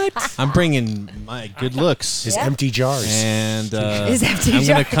about? What? I'm bringing my good looks. his Yeah. empty jars. And His empty I'm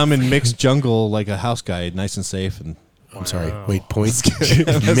going to jars. come and mix jungle like a house guy, nice and safe. And I'm sorry. Wow. Wait, points. Mixed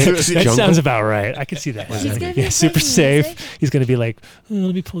That jungle? sounds about right. I can see that. He's gonna be Yeah, super playing safe. music? He's gonna be like, "Oh,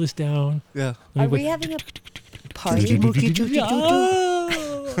 let me pull this down. yeah. Are we having a party? Oh,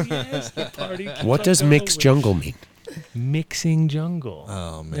 yes, the party. What does mixed jungle mean? Mixing jungle.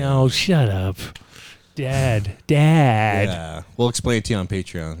 Oh, man. No, shut up. Dad. Yeah. We'll explain it to you on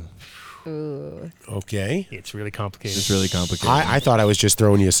Patreon. Ooh. Okay. It's really complicated. It's really complicated. I thought I was just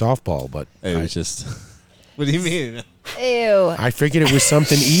throwing you a softball, but it was just. What do you mean? Ew. I figured it was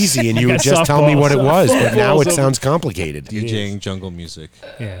something easy and you would got just tell me softballs. what it was, but now Softballs it over- sounds complicated. DJing jungle music.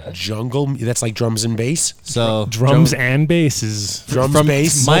 Yeah. Jungle, that's like drums and bass? So Drums and basses. Drums, From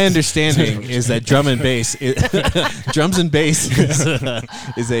bass? my understanding is that drum and bass, drums and bass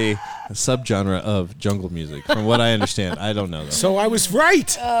is a subgenre of jungle music. From what I understand, I don't know though. So I was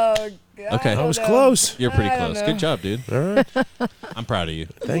right. Oh, God. Okay, I was close. you're pretty I don't close. know. Good job, dude. All right. I'm proud of you.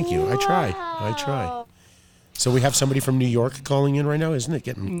 Thank you. I try. So we have somebody from New York calling in right now, isn't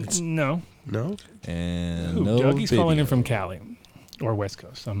it? No. No? And Ooh, no Dougie's calling in video. from Cali or West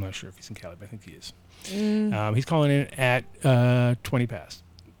Coast. I'm not sure if he's in Cali, but I think he is. He's calling in at 20 past.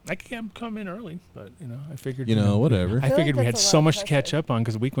 I can come in early, but I figured. Whatever. I feel figured like we had that's a so lot of much to catch pressure. up on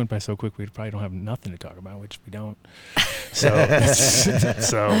because the week went by so quick. We probably don't have nothing to talk about, which we don't. So,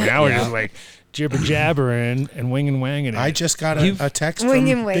 so now we're just like jibber jabbering and wing and wanging. I just got a text Wing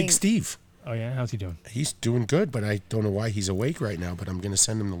from and wing. Big Steve. Oh yeah, how's he doing? He's doing good, but I don't know why he's awake right now, but I'm going to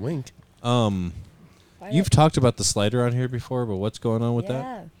send him the link. You've talked about the slider on here before, but what's going on with that?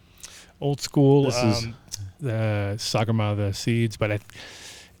 Yeah. Old school. This is- The Sagarma, the seeds, but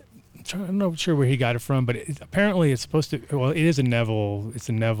I'm not sure where he got it from, but apparently it's supposed to. Well, it is a Neville. It's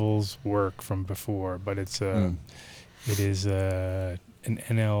a Neville's work from before, but it is an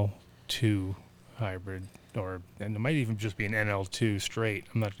NL2 hybrid, and it might even just be an NL2 straight.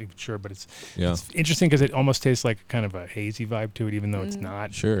 I'm not even sure, but it's interesting because it almost tastes like kind of a hazy vibe to it, even though it's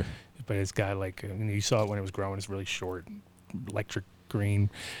not. Sure. But it's got like you saw it when it was growing. It's really short, electric green.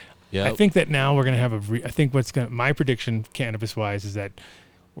 Yeah. I think that now we're gonna have I think my prediction cannabis wise is that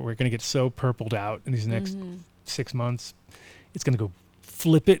We're going to get so purpled out in these next 6 months. It's going to go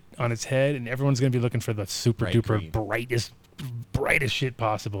flip it on its head, and everyone's going to be looking for the super duper brightest shit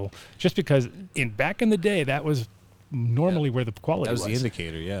possible. Just because back in the day, that was normally where the quality was. That was the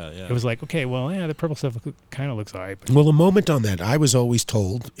indicator, yeah. It was like, okay, well, the purple stuff kind of looks all right. But Well, a moment on that. I was always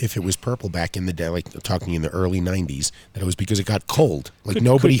told if it was purple back in the day, like talking in the early 90s, that it was because it got cold. Like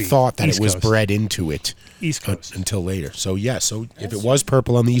nobody could be. thought that East it was Coast. bred into it East Coast. until later. So, if it was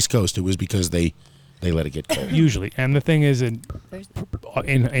purple on the East Coast, it was because they let it get cold. Usually. And the thing is, in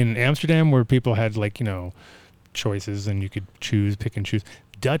Amsterdam, where people had, like, choices and you could pick and choose,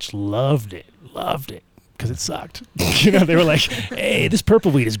 Dutch loved it. Because it sucked. They were like, hey, this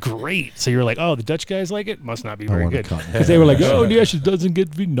purple weed is great. So you're like, oh, the Dutch guys like it? Must not be very good. Because they were like, oh, yes, it doesn't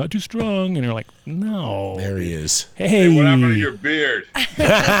get not too strong. And you're like, no. There he is. Hey. What happened to your beard?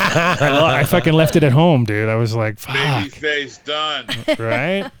 I fucking left it at home, dude. I was like, fuck. Baby face done.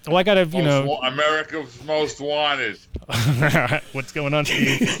 Right? Well, I got to, America's Most Wanted. What's going on,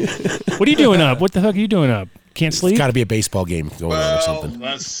 Steve? What are you doing up? What the fuck are you doing up? Can't sleep? It's got to be a baseball game going on or something.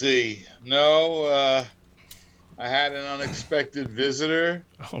 Let's see. No, I had an unexpected visitor.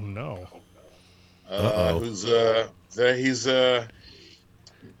 Oh no! Who's he's a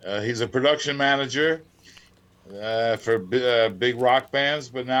production manager for big rock bands,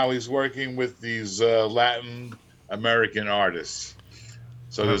 but now he's working with these Latin American artists.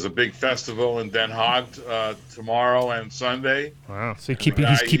 So there's a big festival in Den Haag tomorrow and Sunday. Wow! So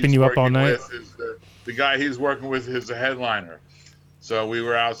he's keeping you up all night. The guy he's working with is a headliner. So we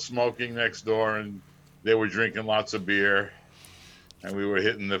were out smoking next door, and they were drinking lots of beer, and we were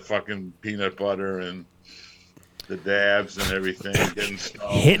hitting the fucking peanut butter and the dabs and everything, getting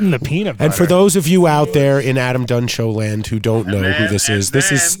stoned. Hitting the peanut butter. And for those of you out there in Adam Dunn Show land who don't know who this is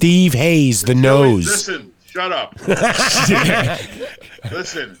Steve Hayes, the nose. Listen, shut up.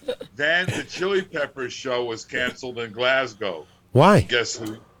 Listen, then the Chili Peppers show was canceled in Glasgow. Why? Guess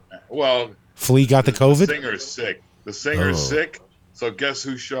who? Well, Flea got the COVID? The singer's sick. The singer's sick, so guess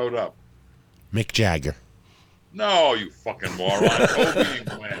who showed up? Mick Jagger. No, you fucking moron. Toby and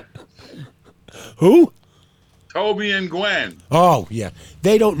Gwen. Who? Toby and Gwen. Oh, yeah.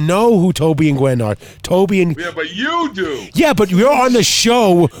 They don't know who Toby and Gwen are. Toby and... Yeah, but you do. Yeah, but you're on the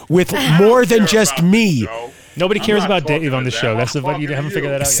show with more than just me. Nobody cares about Dave on the show. That's the you haven't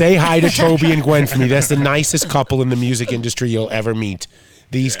figured that out yet. Say hi to Toby and Gwen for me. That's the nicest couple in the music industry you'll ever meet.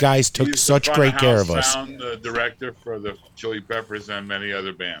 These guys took such great care of us. Sound director for the Chili Peppers and many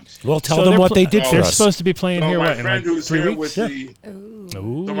other bands. Well, tell them what they did for They're us. supposed to be playing here, my in friend like who's 3 here weeks? with so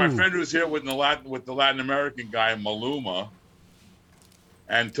my friend who's here with the Latin American guy, Maluma,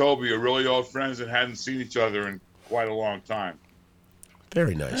 and Toby are really old friends and hadn't seen each other in quite a long time.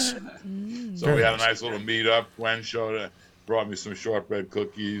 Very nice. So we had a nice little meet up. Gwen brought me some shortbread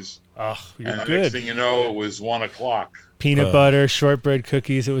cookies. Oh, you're and the good. next thing you know, it was 1:00. Peanut butter, shortbread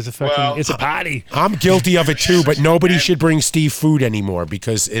cookies. It was a fucking. It's a party. I'm guilty of it too, but nobody should bring Steve food anymore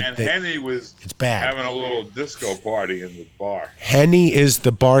because Henny was bad. having a little disco party in the bar. Henny is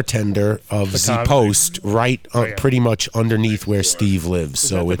the bartender of the Post, right pretty much underneath where Steve lives.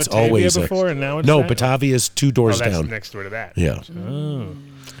 So it's Batavia always before, and now it's no. that? Batavia's 2 doors that's down. next door to that. Yeah. Oh.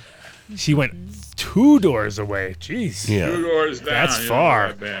 She went 2 doors away. Jeez. Yeah. 2 doors down. That's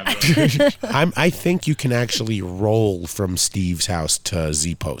far. I think you can actually roll from Steve's house to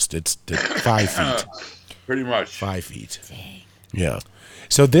Z Post. It's 5 feet. Pretty much. 5 feet. Yeah.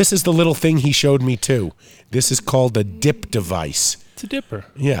 So this is the little thing he showed me too. This is called a dip device. It's a dipper.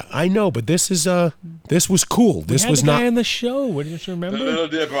 Yeah, I know, but this was cool. This was the not guy in the show. What do you remember? The little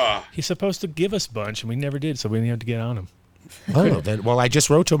dipper. He's supposed to give us a bunch, and we never did, so we didn't have to get on him. Oh, then I just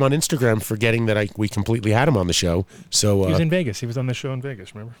wrote to him on Instagram forgetting that we completely had him on the show. So he was in Vegas. He was on the show in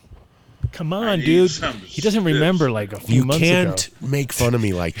Vegas. Remember? Come on, dude. He doesn't remember like a few months ago. You can't make fun of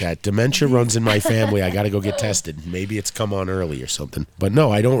me like that. Dementia runs in my family. I got to go get tested. Maybe it's come on early or something. But no,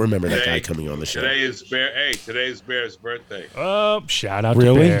 I don't remember that guy coming on the show. Today's Bear's birthday. Oh, shout out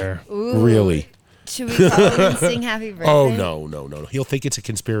to Bear. Ooh. Really? Should we call him and sing happy birthday? Oh, no. He'll think it's a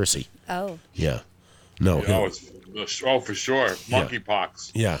conspiracy. Oh. Yeah. No. For sure.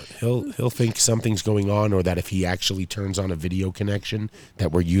 Monkeypox. Yeah, he'll think something's going on, or that if he actually turns on a video connection,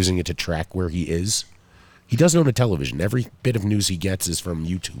 that we're using it to track where he is. He doesn't own a television. Every bit of news he gets is from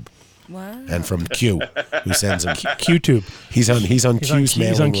YouTube. Wow. And from Q, who sends him QTube. He's on Q's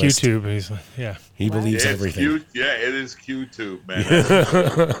mailing list. He's on QTube. Yeah. He believes everything. It is QTube,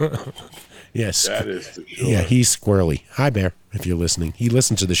 man. Yes. That is for sure. Yeah, he's squirrely. Hi, Bear, if you're listening. He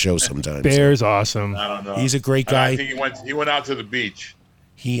listens to the show sometimes. Bear's awesome. I don't know. He's a great guy. I think he went out to the beach.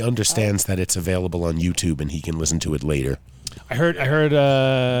 He understands that it's available on YouTube and he can listen to it later. I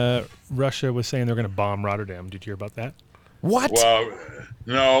heard Russia was saying they're going to bomb Rotterdam. Did you hear about that? What? Well,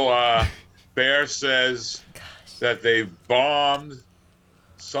 no. Bear says that they bombed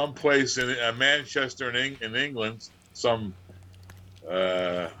someplace in Manchester in England, some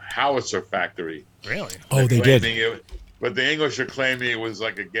howitzer factory. Really? Oh, they did. But the English are claiming it was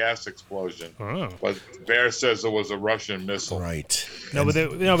like a gas explosion. Oh. But Bear says it was a Russian missile. Right. No,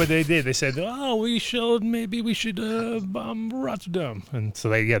 but they did. They said, we should bomb Rotterdam, and so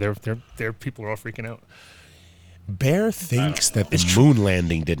their people are all freaking out. Bear thinks that the moon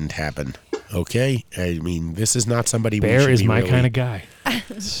landing didn't happen. Okay, I mean, this is not somebody. Bear is my kind of guy.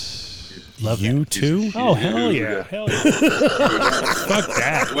 Love you too? Oh hell yeah! Hell yeah! Fuck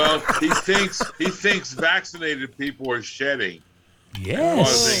that. Well, he thinks vaccinated people are shedding.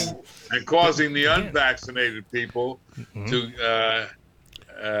 Yes. And causing the unvaccinated people to.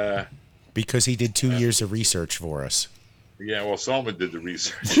 Because he did 2 years of research for us. Yeah, well, Soma did the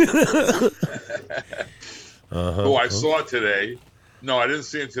research. Who I saw today. No, I didn't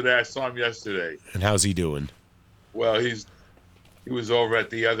see him today. I saw him yesterday. And how's he doing? Well, he was over at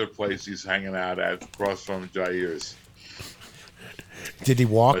the other place he's hanging out at, across from Jair's. Did he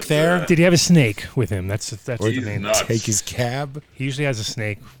walk there? Did he have a snake with him? That's the main. Nuts. Take his cab? He usually has a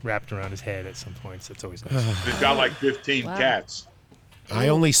snake wrapped around his head at some points. That's always nice. He's got like 15 cats. I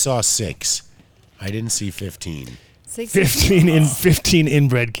only saw 6. I didn't see 15. 15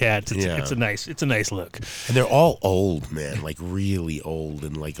 inbred cats. It's a nice look. And they're all old, man, like really old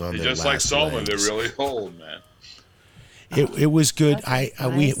and like on their Just last like Soma, legs. they're really old, man. It was good. Nice.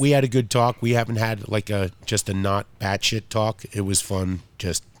 We had a good talk. We haven't had like just a not batshit talk. It was fun,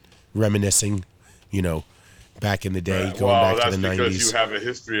 just reminiscing, back in the day, going back to the 90s. Well, that's because you have a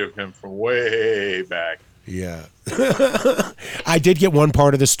history of him from way back. Yeah. I did get one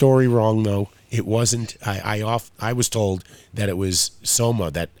part of the story wrong though. It wasn't. I was told that it was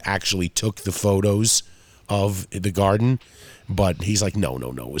Soma that actually took the photos of the garden, but he's like, no,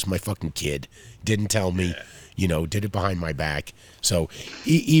 it was my fucking kid. Didn't tell me. Did it behind my back. So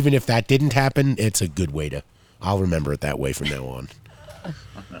even if that didn't happen, it's a good way to. I'll remember it that way from now on.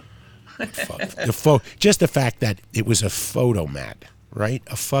 Fuck. Just the fact that it was a photo mat, right?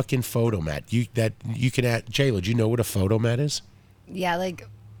 A fucking photo mat. You can add. Jayla, do you know what a photo mat is? Yeah,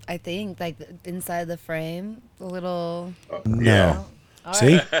 I think inside the frame, the little. No. All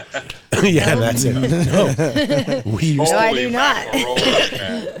See? right. Yeah, that's it. No, No, I do not.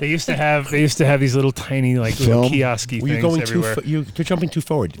 They used to have these little tiny little kiosky You're things going everywhere. you're jumping too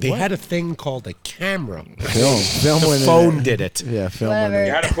forward. They had a thing called a camera. Film. The phone did it. Yeah, film. Whatever.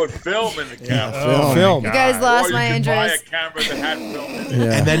 You had to put film in the camera. Film. You guys lost Or my you could buy a interest. camera that had film in it.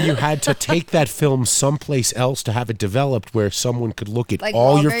 Yeah. And then you had to take that film someplace else to have it developed where someone could look at Like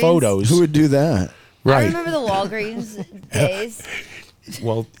all your Walgreens? photos. Who would do that? I Right. remember the Walgreens days.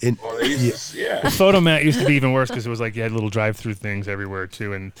 Well, Yeah. The photo mat used to be even worse because it was like you had little drive-through things everywhere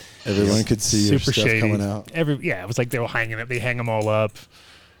too, and Everyone could see your super stuff shady. coming out. It was like they were hanging it. They hang them all up,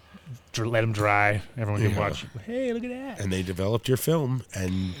 let them dry. Everyone can watch. Hey, look at that! and they developed your film,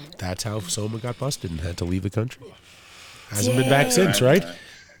 and that's how Soma got busted and had to leave the country. Hasn't been back since, right?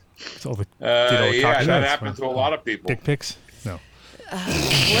 It's all the, did all the Yeah, cock that shots, happened to man. a lot of people. Dick pics? No.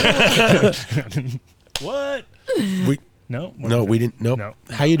 What? No. No, we didn't. Nope. No.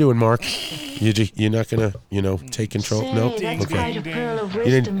 How you doing, Mark? You're not gonna, take control. Nope. That's Okay. quite a pearl of You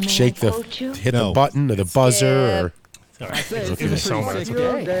wisdom didn't there, shake the quote you. hit the button or the buzzer or. All right. It was so much.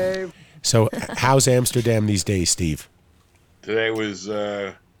 Okay. So, how's Amsterdam these days, Steve? Today was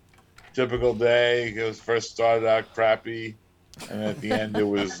a typical day. It was first started out crappy, and at the end it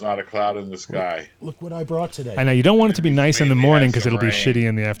was not a cloud in the sky. Look what I brought today. I know you don't want it to be nice in the Maybe morning have because some it'll be rain. shitty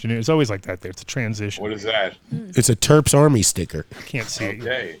in the afternoon. It's always like that there. It's a transition. What is that? It's a Terps Army sticker. Can't see it.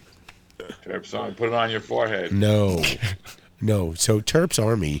 Okay. Terps on, put it on your forehead. No. So Terps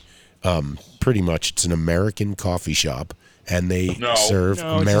Army, pretty much it's an American coffee shop, and they No. serve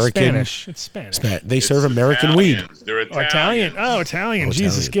No, it's American. Spanish. It's Spanish. They It's serve American weed. Italians. They're Oh, Italian. Oh, Italian. Oh,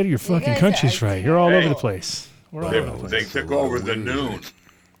 Jesus, Italian. get your fucking guys countries are right. You're all over Hey. the place. We're all over the They place. took over the noon.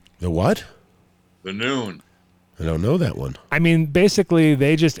 The what? The noon. I don't know that one. I mean, basically,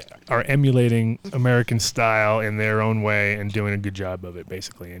 they just are emulating American style in their own way and doing a good job of it,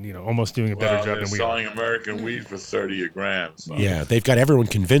 basically, and almost doing a better Well, job they're than we are. selling American weed for 30 a gram. So. Yeah, they've got everyone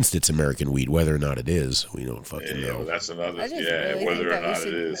convinced it's American weed. Whether or not it is, we don't fucking Yeah, know. well, that's another. I just Yeah, really whether think or that we not it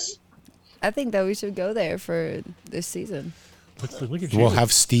should- is. I think that we should go there for this season. Look at you. We'll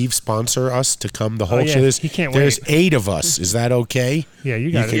have Steve sponsor us to come the whole yeah, show. he can't There's wait. 8 of us. Is that okay? Yeah,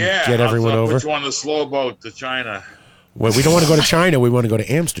 you got can it. Yeah, get everyone I'll over. put you on the slow boat to China. Well, we don't want to go to China. We want to go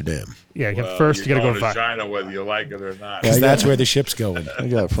to Amsterdam. Yeah, first you got to go to China, whether you like it or not. Because that's where the ship's going. I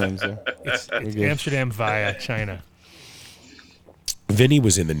got friends there. It's Amsterdam via China. Vinny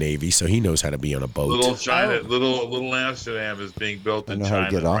was in the Navy, so he knows how to be on a boat. Little China, little Amsterdam is being built I in know China how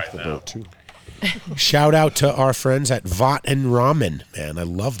to get off right the now. boat too. Shout out to our friends at Vot and Ramen. Man, I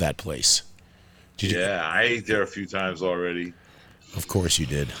love that place. Yeah, I ate there a few times already. Of course you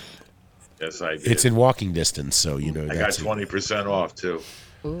did. Yes, I did. It's in walking distance, so you know. I got 20% off too.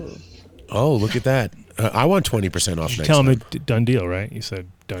 Ooh. Oh, look at that! I want 20% off. You next tell time. him a done deal, right? You said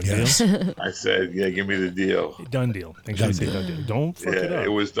done Yes. deal. I said, yeah, give me the deal. Done deal. Make sure you say done deal. Don't fuck it Yeah, up. it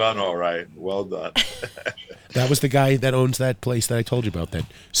was done all right. Well done. That was the guy that owns that place that I told you about. That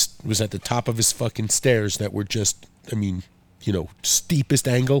was at the top of his fucking stairs that were just, I mean, you know, steepest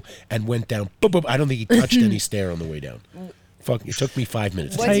angle and went down. Boop, boop. I don't think he touched any stair on the way down. Fuck, it took me 5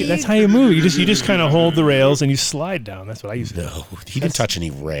 minutes. That's how you move. You just kind of hold the rails and you slide down. That's what I used to do. No, he didn't touch any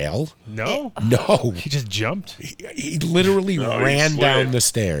rail. No? No. He just jumped? He literally ran down the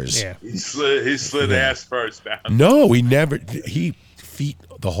stairs. Yeah. He slid ass first down. No, he never. He feet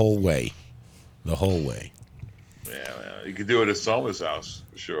the whole way. The whole way. Yeah, man. You could do it at Soma's house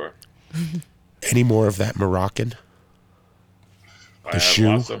for sure. Any more of that Moroccan? I The have shoe?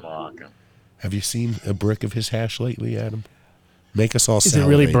 lots of Moroccan. Have you seen a brick of his hash lately, Adam? Make us all Is it salivate.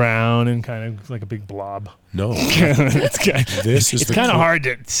 really brown and kind of like a big blob? No. It's kind of hard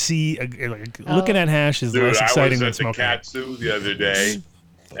to see. Looking at hash is Dude, less exciting I than was at the smoking. Katsu the other day.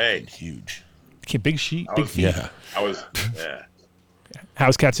 Hey. Huge. Okay, big sheet, I big was- feet. Yeah. I was, yeah.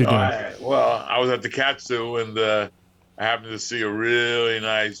 How's Katsu doing? I was at the Katsu and I happened to see a really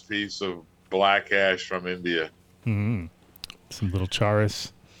nice piece of black hash from India. Mm-hmm. Some little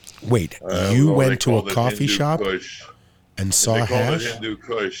charis. Wait, you They went to called a it coffee Hindu shop Kush. and saw They called hash? it Hindu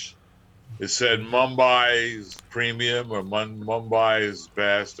Kush. It said Mumbai's premium or Mumbai's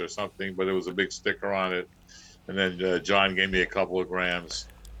best or something, but it was a big sticker on it. And then John gave me a couple of grams.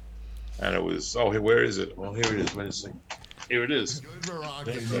 And it was, where is it? Well, here it is. Wait a second. Here it is.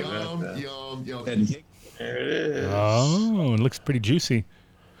 There it is. Oh, it looks pretty juicy.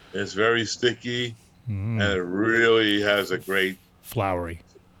 It's very sticky, and it really has a great flowery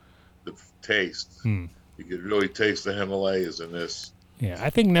taste. Hmm. You could really taste the Himalayas in this. Yeah,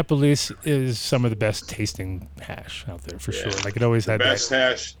 I think Nepalese is some of the best tasting hash out there for sure. Like it always had Best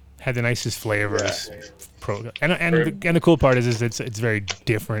hash. Had the nicest flavors. And the cool part is it's very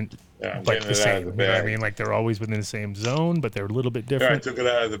different, Yeah, I'm but getting the it out same. of the You know what I bag. mean? Like they're always within the same zone, but they're a little bit Here, I different. took it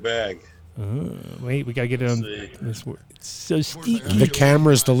out of the bag. Wait, we gotta get it on this. It's so sticky. The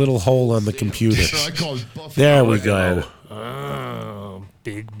camera's the little hole on the computer. There we go. Oh,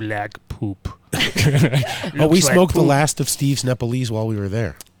 big black poop. Oh, we Looks like smoked the poop. last of Steve's Nepalese while we were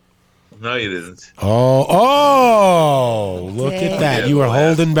there. No, you didn't. Oh, look at that. Yeah, You the were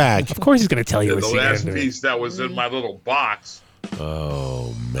last- holding back. Of course he's gonna tell you The what's the last end. piece that was in my little box,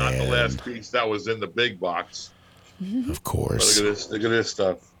 Oh, not the man. last piece that was in the big box. Of But course. look at this. Look at this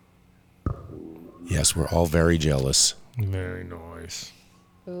stuff. Yes, we're all very jealous. Very nice.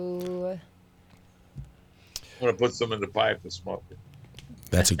 Ooh. I'm gonna put some in the pipe and smoke it.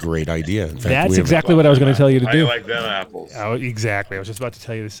 That's a great idea. In fact, That's we have- exactly what I was going to tell you to How do. you like them apples? Oh, exactly. I was just about to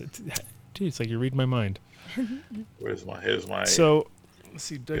tell you this. Dude, it's like you're reading my mind. Here's my. So, let's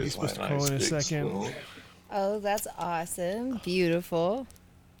see. Dougie's here's my supposed to call in a nice big second. spoon. Oh, that's awesome. Beautiful.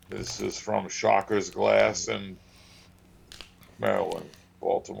 This is from Shocker's Glass in Maryland,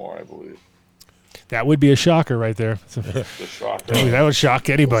 Baltimore, I believe. That would be a shocker right there. The Shocker. That would shock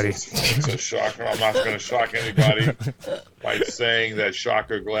anybody. It's a shocker. I'm not going to shock anybody by saying that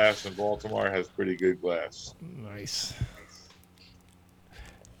Shocker Glass in Baltimore has pretty good glass. Nice.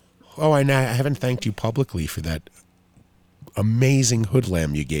 Oh, I haven't thanked you publicly for that amazing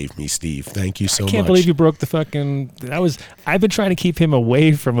hoodlam you gave me, Steve. Thank you so much. Can't believe you broke the fucking. I've been trying to keep him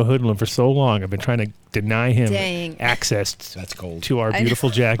away from a hoodlum for so long. I've been trying to deny him Dang. access That's gold. to our I beautiful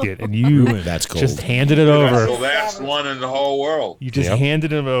jacket, and you That's gold. just handed it That's over. the last one in the whole world. You just Yep.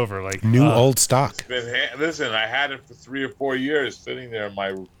 handed him over like New old stock. Listen, I had it for 3 or 4 years sitting there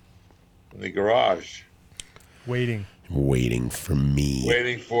in the garage, waiting. Waiting for me.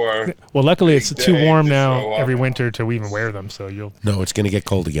 waiting for. Well, luckily it's Big too day warm to now show up. every winter to even wear them. So you'll. No, it's going to get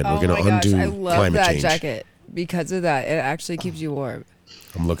cold again. Oh We're going my to gosh, undo I love climate that change. jacket. Because of that, it actually keeps you warm.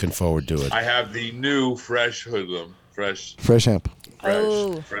 I'm looking forward to it. I have the new fresh hoodlum, fresh, hemp.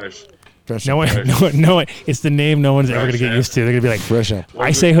 Oh. fresh. Fresh No hemp. one. It's the name no one's ever Fresh gonna get hemp. used to. They're gonna be like, Fresh hemp. What I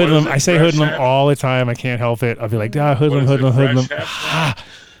is say it? What hoodlum. is it? I say Fresh hoodlum hemp? all the time. I can't help it. I'll be like, What hoodlum, is it? hoodlum, hoodlum. Fresh hemp?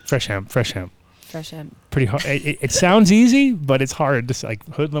 Fresh hemp, fresh hemp. Fresh hemp. Pretty hard. It sounds easy, but it's hard. Just like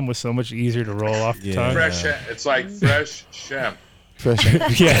Hoodlum was so much easier to roll off the tongue. It's like fresh shemp.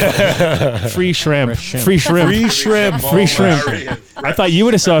 Yeah. Free shrimp. Free shrimp. Free shrimp. Free shrimp. I thought you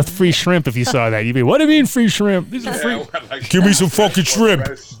would have saw free shrimp if you saw that. You'd be, what do you mean free shrimp? These are free. Give me some fucking shrimp.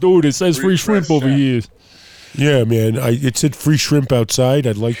 Dude, it says free shrimp over here. Yeah, man. It said free shrimp outside.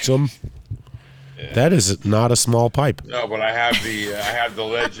 I'd like some. Yeah. That is not a small pipe. No, but I have the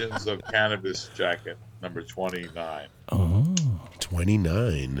Legends of Cannabis jacket, number 29. Oh.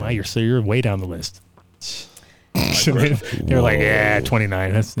 29. Wow, you're way down the list. They're like, yeah,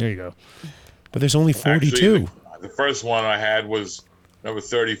 29. There you go. But there's only 42. Actually, the first one I had was number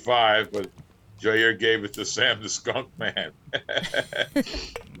 35, but Jair gave it to Sam the Skunk Man.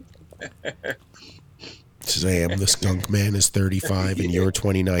 Sam the Skunk Man is 35 and you're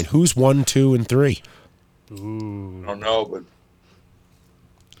 29. Who's 1, 2, and 3? Ooh. I don't know, but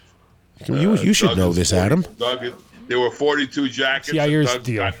you should know this, Adam. There were 42 jackets. Doug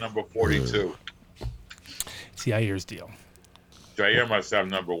got number 42. Jair's deal. Jair must have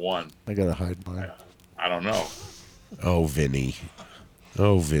number 1. I gotta hide mine. I don't know. Oh, Vinny.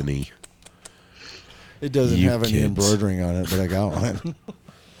 It doesn't have any embroidering on it, but I got one.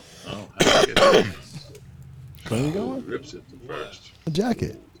 Where are you going? Rips it first. A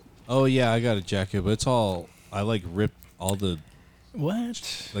jacket. Oh yeah, I got a jacket, but it's all I like rip all the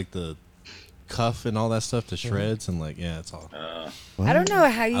like the cuff and all that stuff to shreds and like it's all. I don't know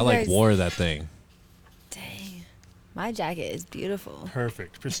how you guys wore that thing. Dang, my jacket is beautiful.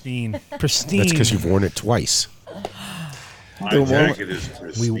 Perfect, pristine. That's because you've worn it twice. My jacket is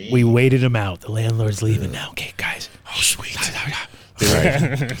pristine. We waited him out. The landlord's leaving now. Okay, guys. Oh, sweet.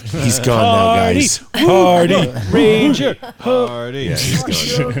 Right. He's gone now, guys. Party. Ranger. Party. Yeah, he's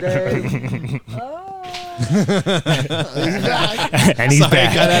gone. And he's back.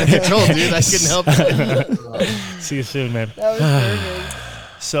 I got out of control, dude. I couldn't help it. See you soon, man. That was perfect.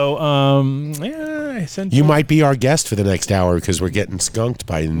 So, I sent you might be our guest for the next hour because we're getting skunked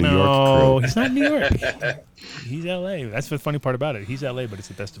by the New York crew. No, he's not New York. He's LA. That's the funny part about it. He's LA, but it's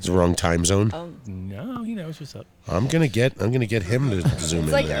the best of. It's the wrong time zone. No, he knows what's up. I'm gonna get him to zoom in.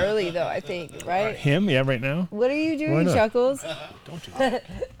 It's like there. early though, I think, right? Him? Yeah, right now. What are you Why doing, not? Chuckles? Don't do that.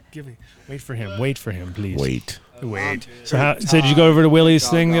 Wait for him. Wait for him, please. Wait. So did you go over to Willie's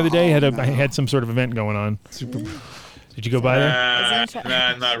thing the other day? I had some sort of event going on. Did you go by there?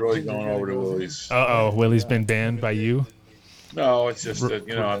 Nah, not really going over to Willie's. Willie's been banned by you? No, it's just that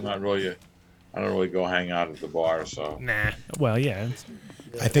I don't really go hang out at the bar, so. Nah. Well, yeah.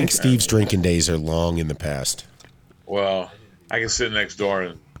 I think Steve's drinking days are long in the past. Well, I can sit next door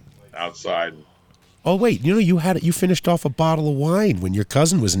and outside. Oh wait, you finished off a bottle of wine when your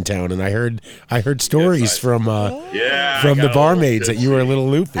cousin was in town, and I heard stories from the barmaids that you were a little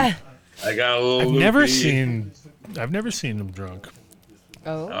loopy. I got a little. I've never seen him drunk.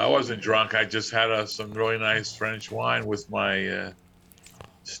 Oh. I wasn't drunk. I just had some really nice French wine with my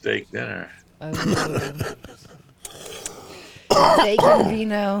steak dinner. Steak and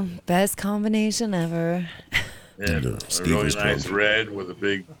vino, best combination ever. Yeah, a really nice red with a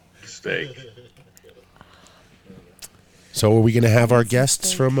big steak. So are we going to have our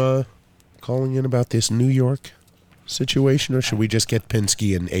guests from calling in about this New York situation, or should we just get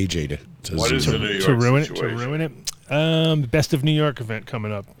Pinsky and AJ to what is the New York to ruin situation? it? To ruin it? The Best of New York event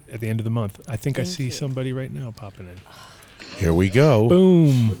coming up at the end of the month. I think I see somebody right now popping in. Here we go.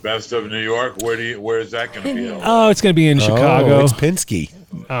 Boom. The Best of New York. Where is that going to be? Oh, it's going to be in Chicago. Oh, it's Pinsky.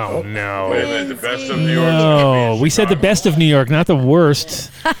 Oh no. Wait a minute. The Best of New York. No, we said the best of New York, not the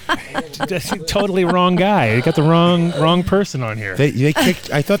worst. Totally wrong guy. You got the wrong person on here. They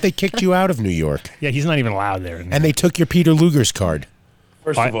kicked. I thought they kicked you out of New York. Yeah, he's not even allowed there. And they took your Peter Luger's card.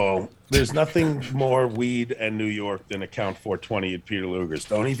 First of all, there's nothing more weed and New York than account 420 at Peter Luger's.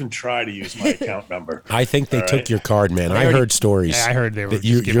 Don't even try to use my account number. I think they took your card, man. I heard stories. Yeah, I heard they were.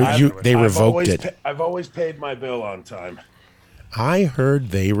 They revoked it. I've always paid my bill on time. I heard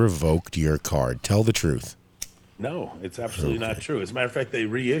they revoked your card. Tell the truth. No, it's absolutely not true. As a matter of fact, they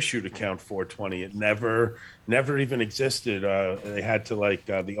reissued account 420. It never even existed. They had to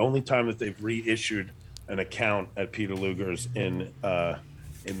the only time that they've reissued an account at Peter Luger's in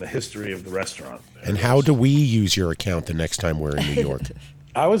the history of the restaurant. And how do we use your account the next time we're in New York?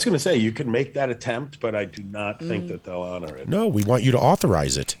 I was going to say you can make that attempt, but I do not think that they'll honor it. No, we want you to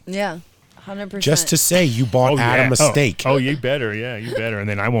authorize it. Yeah, 100%. Just to say you bought Adam a steak. Oh, you better. Yeah, you better. And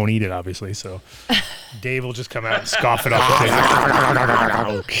then I won't eat it, obviously. So Dave will just come out and scoff it up.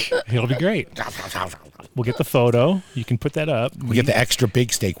 It'll be great. We'll get the photo. You can put that up. We get the extra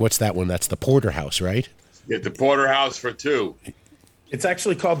big steak. What's that one? That's the porterhouse, right? Get the porterhouse for 2. It's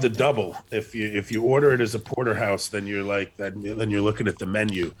actually called the double. If you order it as a porterhouse, then you're like that. Then you're looking at the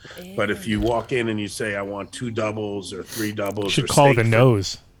menu. But if you walk in and you say, "I want 2 doubles or 3 doubles," should call it the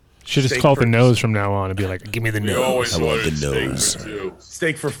nose. Should just call it the nose from now on and be like, "Give me the nose." I want the nose.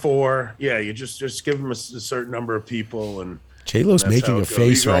 Steak for 4. Yeah, you just give them a certain number of people, and J-Lo's making a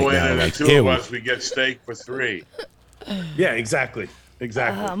face right now, like, two ew. of us, we get steak for 3. Yeah, exactly.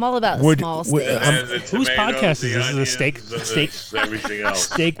 I'm all about small steaks. Whose podcast is this? Is a steak everything else.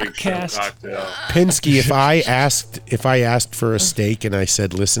 Steak cast. Pinsky, if I asked for a steak and I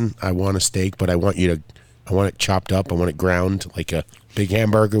said, "Listen, I want a steak, but I want it chopped up. I want it ground like a big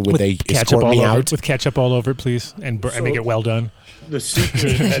hamburger." Would they escort me out with ketchup all over it, please, and make it well done? The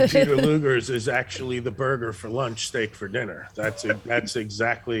secret at Peter Luger's is actually the burger for lunch, steak for dinner. That's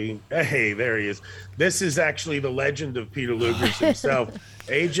exactly. Hey, there he is. This is actually the legend of Peter Luger's himself.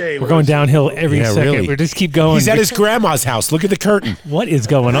 AJ, we're going downhill every second. Really. We just keep going. He's at his grandma's house. Look at the curtain. What is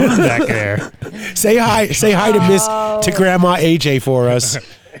going on back there? Say hi to Grandma AJ for us.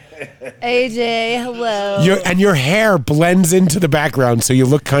 AJ, hello. Your hair blends into the background, so you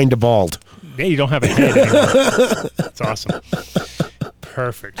look kind of bald. Yeah, you don't have a head anymore. That's awesome.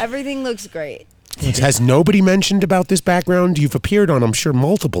 Perfect. Everything looks great. Has nobody mentioned about this background? You've appeared on, I'm sure,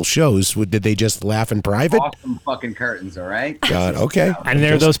 multiple shows. Did they just laugh in private? Awesome fucking curtains, all right? God, okay. And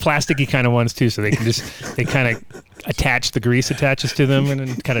they're those plasticky kind of ones too, so they can they kind of attach, the grease attaches to them, and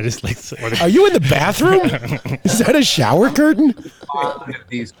then kind of just like. Are you in the bathroom? Is that a shower curtain?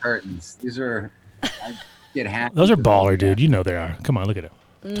 These curtains. These are. I get happy. Those are baller, dude. You know they are. Come on, look at it.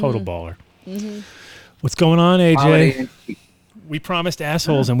 Total baller. Mm-hmm. What's going on, AJ? Quality. We promised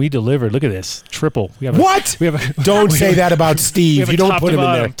assholes and we delivered. Look at this. Triple. We have what? Don't say that about Steve. You don't put him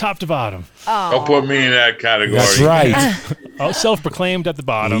in there. Top to bottom. Don't put me in that category. That's right. Self-proclaimed at the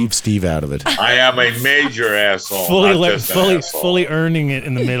bottom. Leave Steve out of it. I am a major asshole. Fully earning it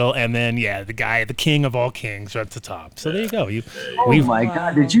in the middle, and then the king of all kings, right at the top. So there you go. Oh my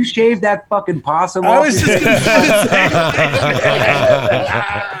God! Did you shave that fucking possum? I was just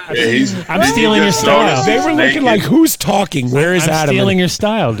I'm stealing your style. They were looking like, who's talking? Where is Adam? I'm stealing your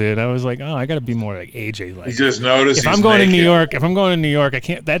style, dude. I was like, I got to be more like AJ. Like, you just noticed. If I'm going to New York, I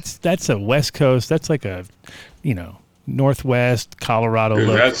can't. That's a West Coast. That's like a, Northwest Colorado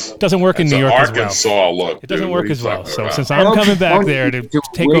look. Doesn't work in New York as well. Arkansas look. It doesn't work as well. So since I'm coming back there to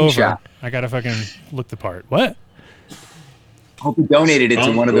take over, I got to fucking look the part. What? Hope you donated it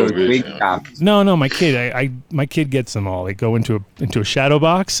to one of those wig shops. No, my kid. My kid gets them all. They go into a shadow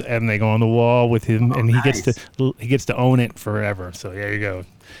box and they go on the wall with him, and he gets to own it forever. So there you go.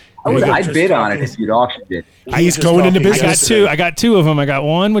 I'd bid on it if you'd auctioned it. He's going into business. I got two of them. I got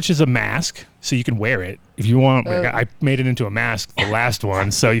one which is a mask, so you can wear it if you want. I made it into a mask, the last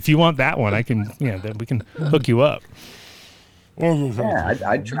one. So if you want that one, I can. Then we can hook you up. Yeah,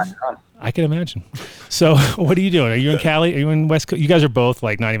 I'd try it on. I can imagine. So what are you doing? Are you in Cali? Are you in West Coast? You guys are both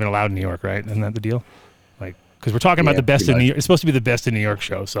like not even allowed in New York, right? Isn't that the deal? Like, because we're talking about the best in New York. It's supposed to be the best in New York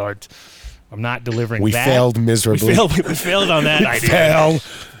show. So I'm not delivering. We failed miserably. We failed on that idea.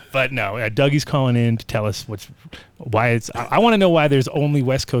 But no, Dougie's calling in to tell us why it's. I want to know why there's only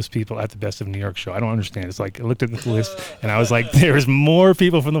West Coast people at the Best of New York show. I don't understand. It's like I looked at the list and I was like, there's more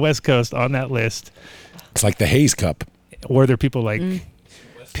people from the West Coast on that list. It's like the Hayes Cup. Or there are people like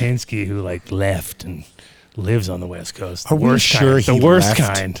Pinsky who like left and lives on the West Coast. Are we sure he left? The worst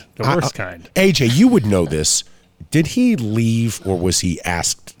kind. The worst kind. AJ, you would know this. Did he leave or was he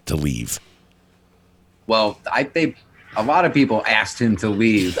asked to leave? Well, I think a lot of people asked him to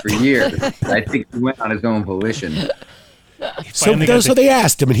leave for years. I think he went on his own volition. So they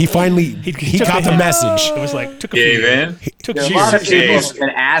asked him, and he finally he got the message. It was like took a Gave few. in. A lot of people have been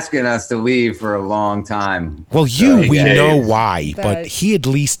asking us to leave for a long time. Well, we know why, but he at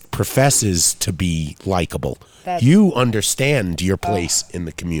least professes to be likable. You understand your place in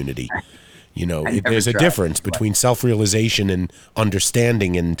the community. There's a difference between self-realization and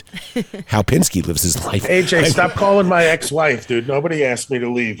understanding and how Pinsky lives his life. AJ, stop calling my ex-wife, dude. Nobody asked me to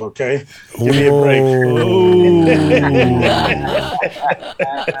leave, okay? Give me a break.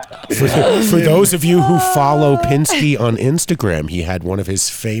 For those of you who follow Pinsky on Instagram, he had one of his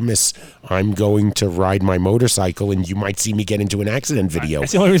famous "I'm going to ride my motorcycle and you might see me get into an accident" video.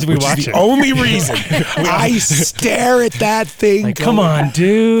 That's the only reason we watch it. The only reason. I stare at that thing. Like, come on,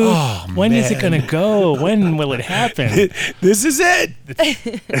 dude. Oh, when is it gonna go? When will it happen? This is it.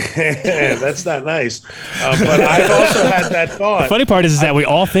 That's not nice. But I've also had that thought. The funny part is that we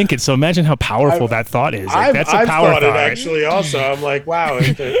all think it. So imagine how powerful that thought is. Like, that's a I've power thought thought. it actually. Also, I'm like, wow.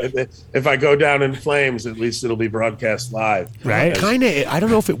 If I go down in flames, at least it'll be broadcast live. Right. Kind of. I don't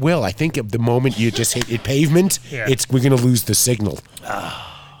know if it will. I think the moment you just hit pavement, we're gonna lose the signal.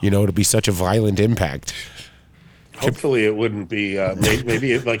 It'll be such a violent impact. Hopefully it wouldn't be.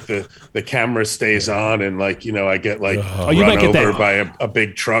 Maybe it, like the camera stays on and like I get like you might run get over that by a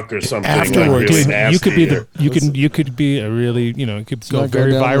big truck or something. Afterwards, like really Dude, you could be nasty you could be a really it could go not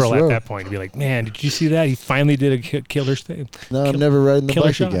very going down this viral at road. that point. Be like, man, did you see that? He finally did a killer thing. No, I'm never riding the killer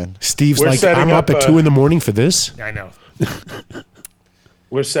bike shot. again. Steve's We're like, setting I'm up up at a- 2 a.m. for this. I know.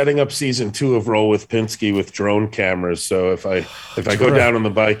 We're setting up season 2 of Roll with Pinsky with drone cameras. So if I go down on the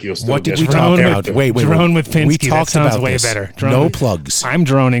bike, you'll still What get did we drone talk about? Wait. Drone with Pinsky. We That talked sounds about way this. better. Drone No with- plugs. I'm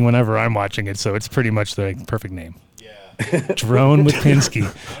droning whenever I'm watching it, so it's pretty much the perfect name. Drone with Pinsky.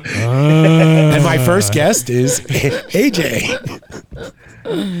 And my first guest is AJ.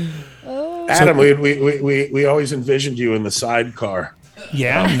 Adam, we always envisioned you in the sidecar.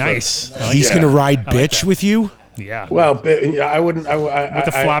 Yeah, nice. He's gonna ride bitch with you. Yeah. Well, I wouldn't. With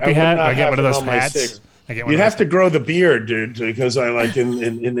the floppy hat, I get one of those hats. You'd have to grow the beard, dude, because I like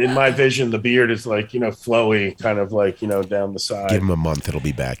in my vision the beard is like flowy, kind of like down the side. Give him a month; it'll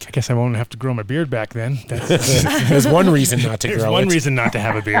be back. I guess I won't have to grow my beard back then. There's one reason not to There's grow one it. reason not to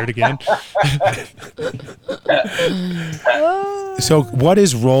have a beard again. So, what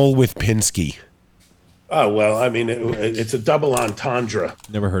is Roll with Pinsky? Oh well, I mean it's a double entendre,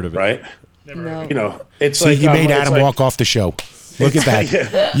 Never heard of it. right? No. It's See, like you made it's Adam like- walk off the show. Look at that.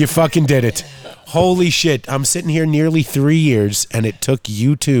 Yeah. You fucking did it. Holy shit. I'm sitting here nearly 3 years, and it took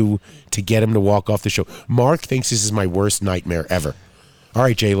you two to get him to walk off the show. Mark thinks this is my worst nightmare ever. All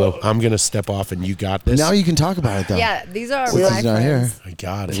right, J-Lo, I'm going to step off, and you got this. Now you can talk about it, though. Yeah, these are Since my he's not here. friends. I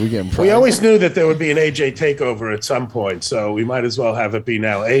got it. We're getting We always knew that there would be an AJ takeover at some point, so we might as well have it be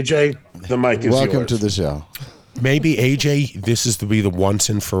now. AJ, the mic is Welcome yours. to the show. Maybe, AJ, this is to be the once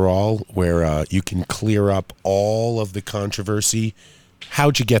and for all where you can clear up all of the controversy.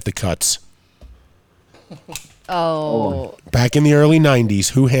 How'd you get the cuts? Oh. Back in the early 90s,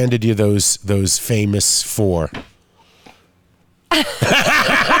 who handed you those famous 4?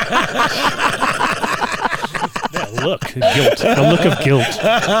 That look, guilt. The look of guilt.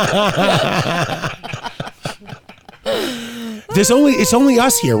 It's only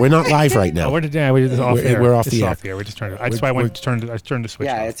us here. We're not live right now. Oh, we're just off the air. We're off It's the air. off the air. We're just trying to. That's why I turned the switch.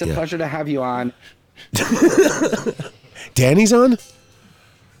 Yeah, off. it's a pleasure to have you on. Danny's on?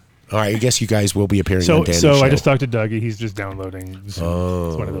 All right, I guess you guys will be appearing on Danny's show. I just talked to Dougie. He's just downloading. It's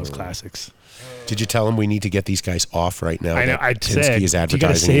one of those classics. Did you tell him we need to get these guys off right now? I know. that I Pinsky said is you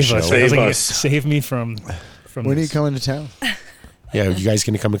gotta advertising the save show. us. I was like, us. Save me from. When are you this. coming to town? Yeah, you guys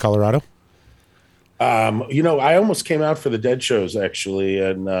going to come to Colorado? I almost came out for the Dead shows actually,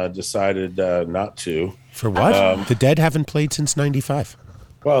 and decided not to. For what? The Dead haven't played since '95.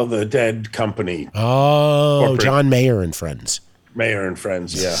 Well, the Dead company, Oh, Corporate. John Mayer and friends. Mayor and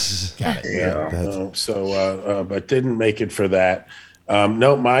Friends, yeah. Got it. Yeah. But didn't make it for that.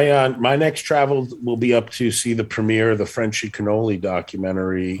 No, my next travel will be up to see the premiere of the Frenchy Cannoli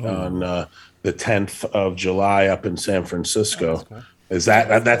documentary on the 10th of July up in San Francisco. Is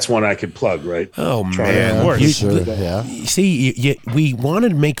that's one I could plug, right? Oh Try man, to- For sure, yeah. See, we wanted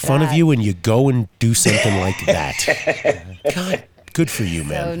to make fun of you, and you go and do something like that. God, good for you,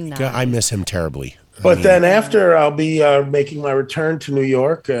 man. nice. God, I miss him terribly. But then after, I'll be making my return to New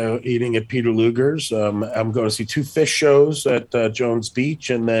York, eating at Peter Luger's. I'm going to see 2 Fish shows at Jones Beach,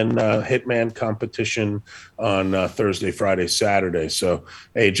 and then Hitman competition on Thursday, Friday, Saturday. So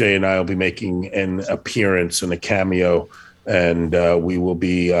AJ and I will be making an appearance and a cameo, and we will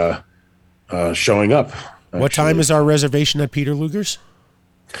be showing up. What time is our reservation at Peter Luger's?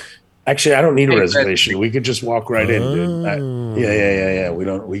 Actually, I don't need a reservation. We could just walk right in, dude. Yeah. We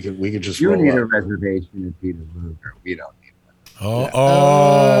don't. We could just. You roll need up. a reservation at Peter Luger. We don't need one.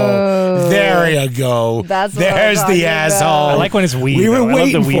 Oh, there you go. That's what I'm There's talking the about. asshole. I like when it's we. We were though.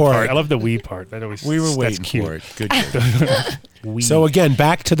 waiting I love the we for part. it. I love the we part. That always. We were that's waiting cute. for it. Good. We. So again,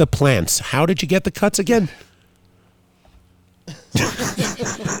 back to the plants. How did you get the cuts again?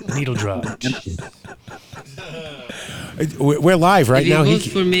 Needle drop. We're live right If you now. vote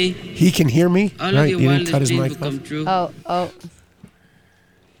for me, He can hear me. all Right? of your He didn't wildest cut his dreams mic will off. come true. Oh.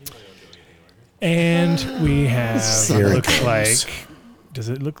 And we have. Here it looks comes. like. Does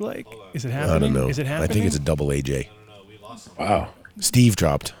it look like? Is it happening? I don't know. Is it happening? I think it's a double AJ. Wow. Steve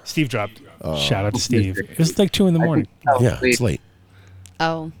dropped. Steve dropped. Shout out to Steve. It was like 2 a.m. Yeah, it's late.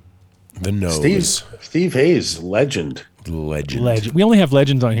 Oh. The nose. Steve Hayes, legend. Legend. We only have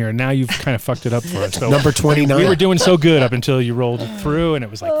legends on here, and now you've kind of fucked it up for us. So Number 29. We were doing so good up until you rolled through, and it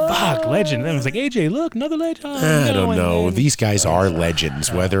was like, fuck, legend. And then it was like, AJ, look, another legend. I don't know. These guys are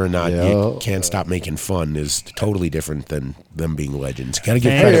legends. Whether or not you can't stop making fun is totally different than them being legends. Got to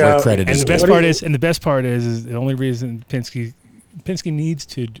give credit where credit is due. And the best part is the only reason Pinsky needs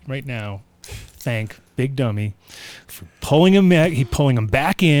to right now thank Big Dummy for pulling him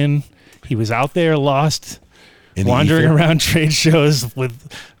back in. He was out there lost, wandering around trade shows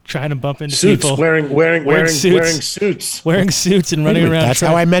with trying to bump into people. Wearing suits and running around. That's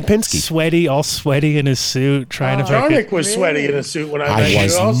how I met Pinsky. All sweaty in his suit, trying to. Jarnick was sweaty in a suit when I met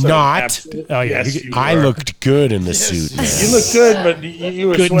was you also. not. Oh yeah, yes, I looked good in the suit. You looked good, but you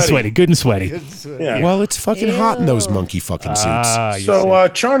were good and sweaty. Yeah. Well, it's fucking hot in those monkey fucking suits. So,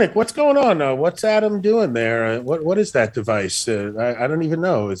 Charnick, what's going on? What's Adam doing there? What is that device? I don't even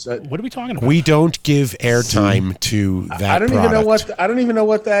know. What are we talking about? We don't give airtime to that. I don't even know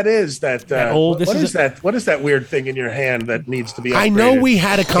what that is. What is that weird thing in your hand that needs to be upgraded? I know we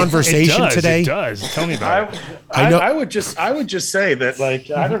had a conversation today. It does. Tell me about it. I would just say that, like,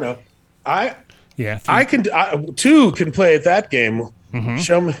 I don't know. Two can play at that game. Mm-hmm.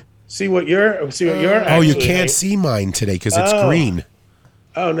 Show me. See what you're. Oh, you can't see mine today because it's green.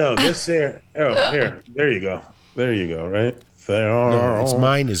 Oh no, this here. Oh, here. There you go. Right there. No,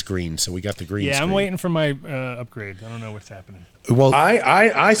 mine is green, so we got the green. Yeah, screen. I'm waiting for my upgrade. I don't know what's happening. Well,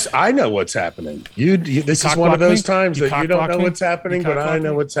 I know what's happening. This is one of those times that you don't know what's happening, but I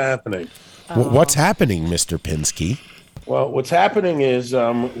know what's happening. What's happening, Mr. Pinsky? Well, what's happening is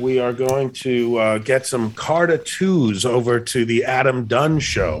we are going to get some Carta 2s over to the Adam Dunn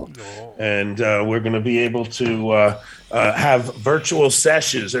show. And we're going to be able to have virtual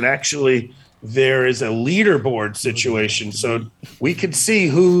sessions. And actually, there is a leaderboard situation. So we can see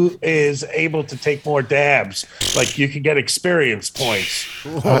who is able to take more dabs. Like, you can get experience points.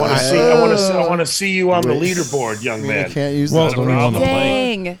 I want to see you on the leaderboard, young man. You can't use that when you're on the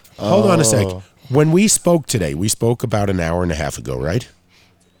plane. Dang. Hold on a sec. When we spoke today, we spoke about an hour and a half ago, right?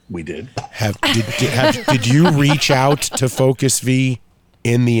 We did. Did you reach out to Focus V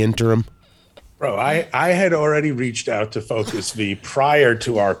in the interim? Bro, I had already reached out to Focus V prior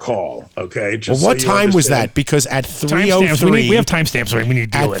to our call. Okay. Just what time was that? Because at 3:03, we have timestamps. We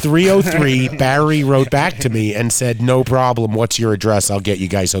need to deal at 3:03, Barry wrote back to me and said, "No problem. What's your address? I'll get you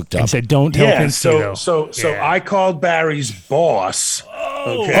guys hooked up." And said, "Don't tell Pinsky." So I called Barry's boss.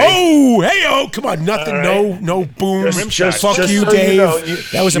 Okay. Oh, hey, come on, nothing, right. no boom. Just fuck you, so Dave. You know,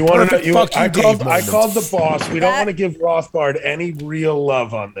 that was a perfect fuck you, Dave. I called the boss. We don't want to give Rothbard any real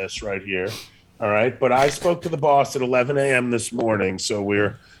love on this right here. All right, but I spoke to the boss at 11 a.m. this morning, so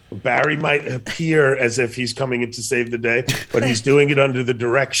Barry might appear as if he's coming in to save the day, but he's doing it under the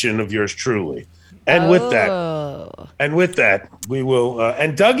direction of yours truly. And with that, we will.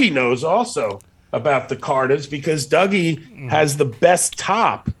 And Dougie knows also about the Cartas because Dougie has the best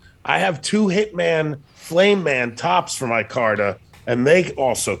top. I have 2 Hitman Flame Man tops for my Carta, and they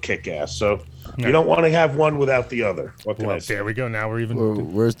also kick ass. So. You don't want to have one without the other. What can I say? There we go. Now we're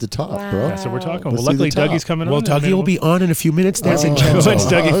even. Where's the top, bro? That's what we're talking. Well, luckily Dougie's coming on. Well, Dougie will be on in a few minutes. That's once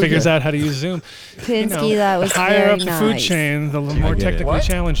Dougie figures out how to use Zoom. Pinsky, that was higher very up the food chain, the more technically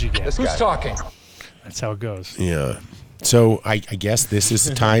challenged you get. Who's talking? That's how it goes. Yeah. So I guess this is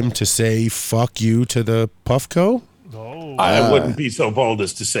time to say fuck you to the Puffco. I wouldn't be so bold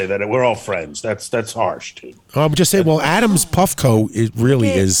as to say that. We're all friends. That's harsh, too. I'm just saying. Well, Adam's Puffco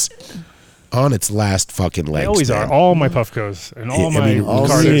is on its last fucking legs. They always are. All my Puffcos and all my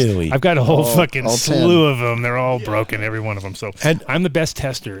Cartas. Really? I've got a whole fucking slew of them. They're all broken, every one of them. So I'm the best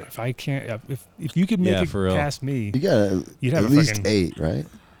tester. If I can't, if you could make it past me, you got you'd have at least 8, right?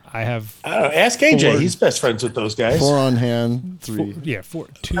 I have. Ask AJ. He's best friends with those guys. 4 on hand, 3.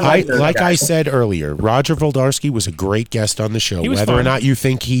 2. Like I said earlier, Roger Voldarski was a great guest on the show. Whether or not you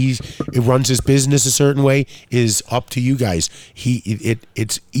think it runs his business a certain way is up to you guys.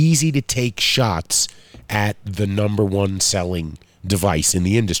 It's easy to take shots at the #1 selling device in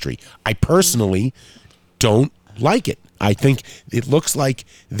the industry. I personally don't like it. I think it looks like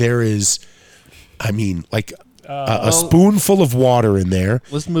there is, a spoonful of water in there.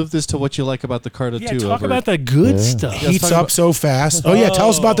 Let's move this to what you like about the Carta 2. Talk about the good stuff. Heats up so fast. Oh, yeah, tell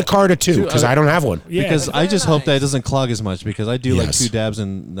us about the Carta 2, because I don't have one. Yeah, because I just hope that it doesn't clog as much, because I do like 2 dabs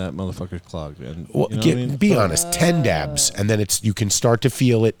and that motherfucker's clogged. And, well, be honest, 10 dabs, and then you can start to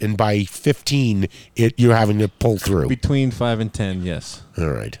feel it, and by 15, you're having to pull through. Between 5 and 10, yes.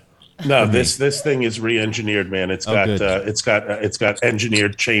 All right. No, this thing is re-engineered, man. It's got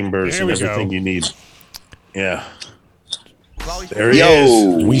engineered chambers and everything you need. Yeah. There he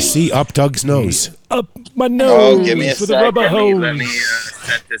is. We see up Doug's nose. Up my nose. Oh, give me a with sec. a rubber hose. Let me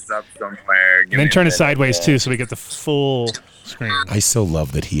set this up somewhere. And then turn it sideways too, so we get the full screen. I so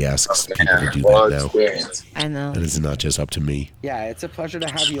love that he asks people to do Full that now. experience. I know. That is not just up to me. Yeah, it's a pleasure to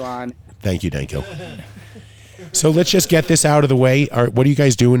have you on. Thank you, Danko. So let's just get this out of the way. What are you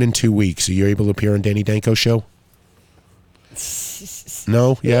guys doing in 2 weeks? Are you able to appear on Danny Danko show?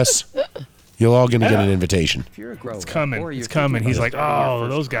 No? Yes? You're all going to get an invitation. It's coming. It's coming. He's like, oh,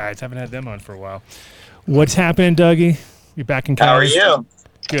 those guys. Haven't had them on for a while. What's happening, Dougie? You're back in How are Cali? you?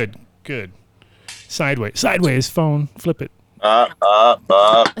 Good. Good. Sideways. Phone. Flip it. Up.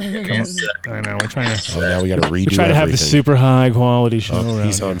 Give me a sec. I know. We're trying to. Oh, now we got to redo We're trying to have the everything. super high quality show. Oh,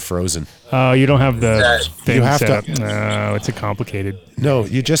 he's around on Frozen. Oh, you don't have the thing You have set to- up. No, it's a complicated. No,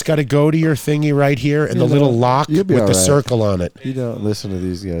 you just got to go to your thingy right here and the You little know, lock you'll with be the all right. circle on it. You don't listen to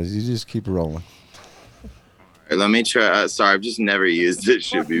these guys. You just keep rolling. Let me try. Sorry, I've just never used this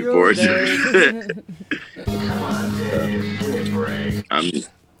shit before.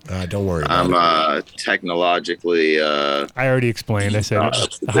 Don't worry. I'm technologically. I already explained. I said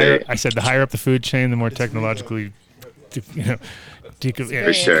the higher up the food chain, the more technologically,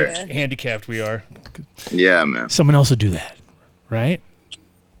 For sure. handicapped we are. Yeah, man. Someone else would do that, right?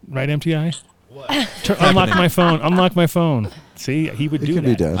 Right, MTI? Unlock my phone. Unlock my phone. See, he would do can that.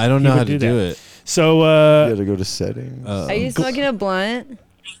 be done. I don't He know would how to do that. it. So, You got to go to settings. Are you smoking a blunt?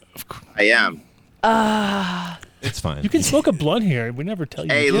 I am. It's fine. you can smoke a blunt here. We never tell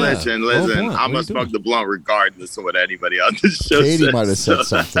you. Hey, to. listen. blunt. I'm What are gonna you smoke doing? the blunt regardless of what anybody on the show Katie says. might have said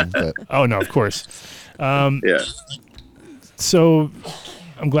something, but Oh no, of course. Yeah. So,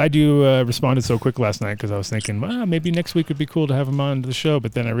 I'm glad you responded so quick last night because I was thinking, well, maybe next week would be cool to have him on the show.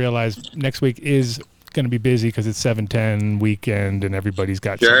 But then I realized next week is going to be busy because it's 7/10 weekend and everybody's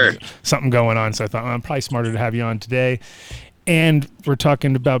got Sure. something going on. So I thought, I'm probably smarter to have you on today. And we're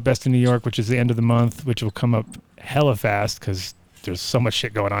talking about Best in New York, which is the end of the month, which will come up hella fast because there's so much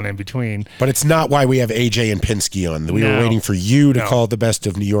shit going on in between. But it's not why we have AJ and Pinsky on. We were No. waiting for you to No. call the Best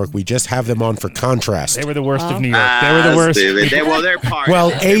of New York. We just have them on for contrast. They were the worst of New York. They were the worst. Stupid. They're part Well,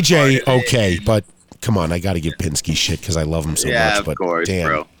 of it. They're AJ, part of it. okay, but come on, I got to give Pinsky shit because I love him so Yeah, much. of But course, damn,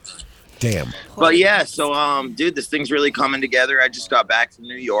 bro. damn. But yeah, so dude, this thing's really coming together. I just got back from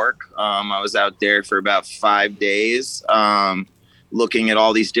New York. I was out there for about 5 days, looking at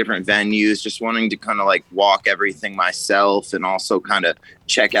all these different venues, just wanting to kind of like walk everything myself and also kind of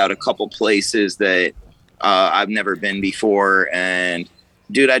check out a couple places that I've never been before. And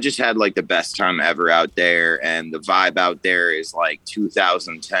dude, I just had like the best time ever out there. And the vibe out there is like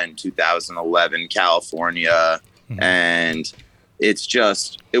 2010, 2011 California. And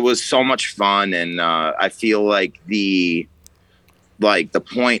it was so much fun. And I feel like the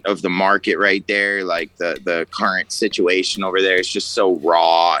point of the market right there, like the current situation over there is just so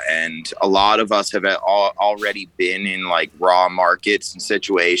raw. And a lot of us have already been in like raw markets and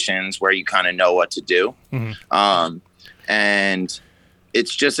situations where you kind of know what to do. And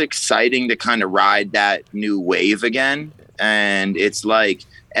it's just exciting to kind of ride that new wave again. And it's like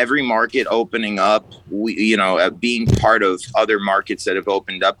every market opening up, being part of other markets that have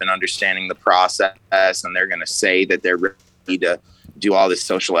opened up and understanding the process, and they're going to say that they're ready to do all this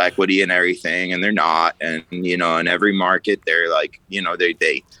social equity and everything, and they're not. And in every market they're like,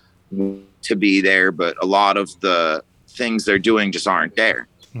 they want to be there, but a lot of the things they're doing just aren't there.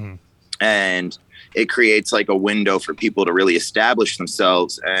 And it creates like a window for people to really establish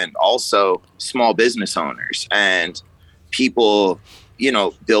themselves, and also small business owners and people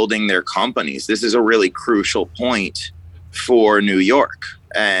building their companies. This is a really crucial point for New York.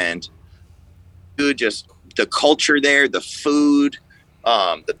 And just the culture there, the food,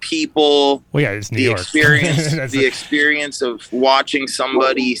 the people, Well, yeah, it's New the York. experience, That's the experience of watching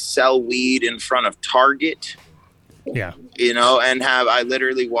somebody sell weed in front of Target, Yeah. and I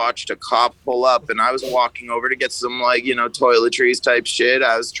literally watched a cop pull up, and I was walking over to get some toiletries type shit.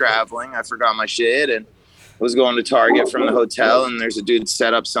 I was traveling. I forgot my shit and was going to Target from the hotel, and there's a dude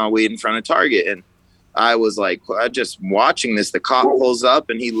set up selling weed in front of Target. And I was like, just watching this, the cop pulls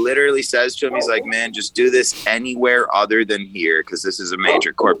up and he literally says to him, he's like, man, just do this anywhere other than here, because this is a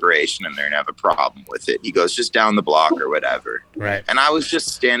major corporation and they're gonna have a problem with it. He goes, just down the block or whatever. Right. And I was just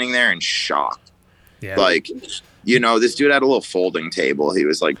standing there in shock. Yeah. Like, this dude had a little folding table. He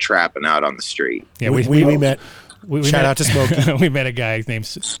was like trapping out on the street. Yeah, we met. We Shout out to Smokey. We met a guy named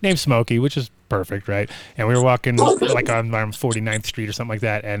Smokey, which is perfect, right? And we were walking like on 49th Street or something like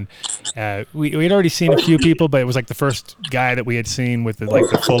that, and we had already seen a few people, but it was like the first guy that we had seen with the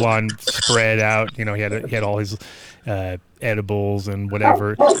full on spread out. He had all his edibles and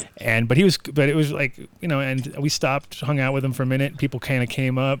whatever. But it was like, you know, and we stopped, hung out with him for a minute. People kind of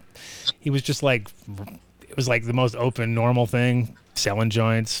came up. He was just like, it was like the most open, normal thing, selling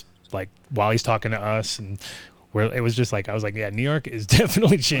joints, like while he's talking to us. And it was just like, I was like, yeah, New York is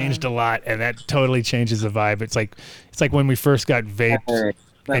definitely changed a lot. And that totally changes the vibe. It's like when we first got vaped.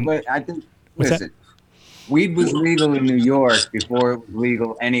 But I think, listen, weed was legal in New York before it was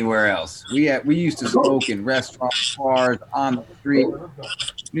legal anywhere else. We used to smoke in restaurants, bars, on the street.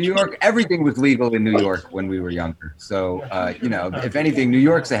 New York, everything was legal in New York when we were younger. So, you know, if anything, New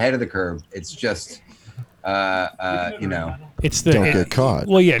York's ahead of the curve. It's just, you know. Don't get caught.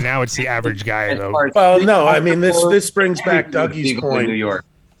 Well, yeah, now it's the average guy, though. Well, no, I mean, this brings back Dougie's point. New York.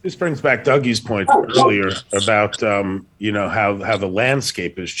 This brings back Dougie's point earlier about, you know, how the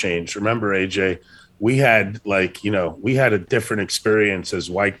landscape has changed. Remember, AJ, we had a different experience as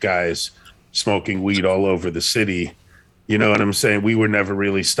white guys smoking weed all over the city. You know what I'm saying? We were never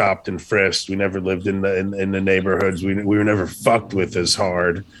really stopped and frisked. We never lived in the neighborhoods. We were never fucked with as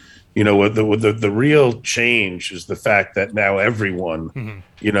hard. You know, the real change is the fact that now everyone,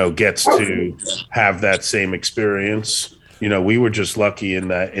 you know, gets to have that same experience. You know, we were just lucky in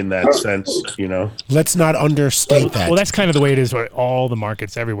that sense, you know. Let's not understate that. Well, that's kind of the way it is for all the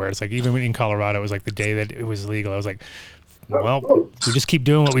markets everywhere. It's like, even in Colorado, it was like the day that it was legal, I was like, well, we just keep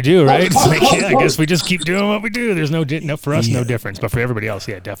doing what we do, right? It's like, yeah, I guess we just keep doing what we do. There's no for us, no difference. But for everybody else,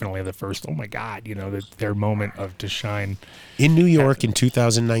 yeah, definitely the first, oh my God, you know, their moment to shine. In New York in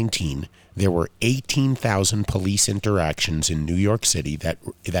 2019, there were 18,000 police interactions in New York City that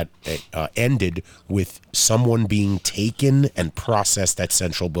ended with someone being taken and processed at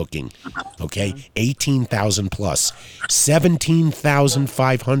central booking. Okay, 18,000 plus.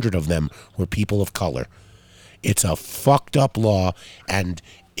 17,500 of them were people of color. It's a fucked up law, and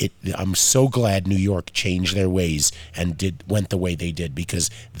I'm so glad New York changed their ways and went the way they did, because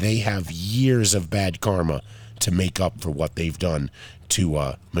they have years of bad karma to make up for what they've done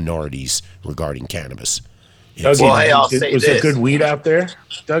to minorities regarding cannabis. Dougie, was there good weed out there,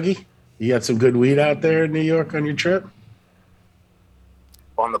 Dougie? You got some good weed out there in New York on your trip?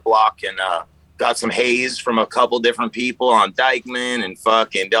 On the block, and got some haze from a couple different people on Dykeman and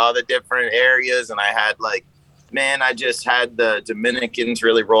fucking all the different areas. And I had I just had the Dominicans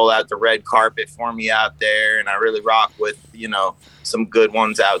really roll out the red carpet for me out there. And I really rock with, you know, some good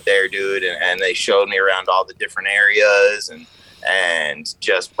ones out there, dude. And they showed me around all the different areas and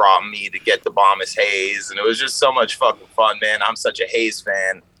just brought me to get the bombest haze. And it was just so much fucking fun, man. I'm such a haze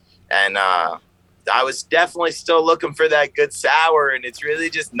fan. And I was definitely still looking for that good sour, and it's really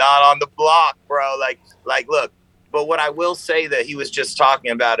just not on the block, bro. Like, look, but what I will say that he was just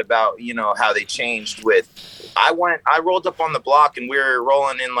talking about, you know, how they changed with, I rolled up on the block and we were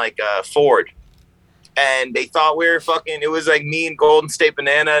rolling in like a Ford, and they thought we were fucking, it was like me and Golden State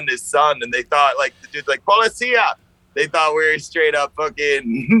Banana and his son. And they thought like, the dude's like, Policia. They thought we were straight up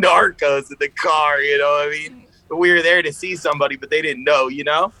fucking narcos in the car, you know what I mean? But we were there to see somebody, but they didn't know, you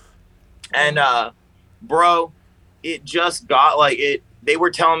know? And, bro, it just got like it. They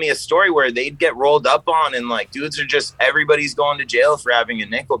were telling me a story where they'd get rolled up on, and like dudes are just, everybody's going to jail for having a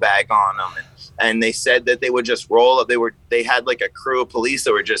nickel bag on them. And they said that they would just roll up. They had like a crew of police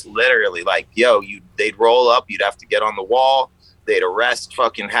that were just literally like, yo, they'd roll up. You'd have to get on the wall. They'd arrest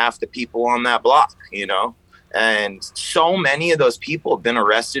fucking half the people on that block, you know? And so many of those people have been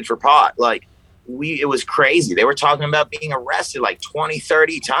arrested for pot. Like, it was crazy. They were talking about being arrested like 20,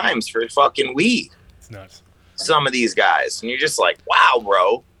 30 times for fucking weed. It's nuts. Some of these guys. And you're just like, wow,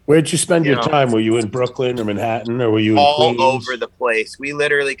 bro. Where'd you spend your time? Were you in Brooklyn or Manhattan, or were you in all Queens? over the place? We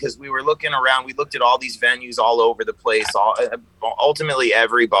literally, because we were looking around, we looked at all these venues all over the place, ultimately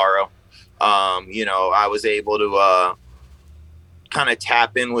every borough. You know, I was able to kind of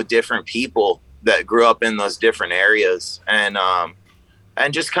tap in with different people that grew up in those different areas, and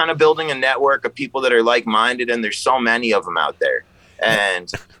just kind of building a network of people that are like-minded, and there's so many of them out there.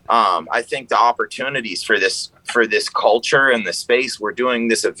 And I think the opportunities for this culture and the space, we're doing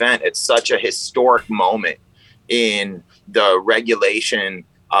this event, it's such a historic moment in the regulation,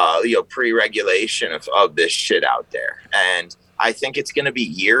 pre-regulation of this shit out there. And I think it's going to be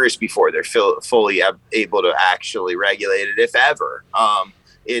years before they're fully able to actually regulate it, if ever.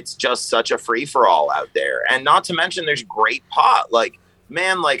 It's just such a free-for-all out there. And not to mention there's great pot. Like,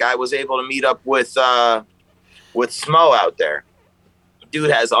 man, like I was able to meet up with Smo out there.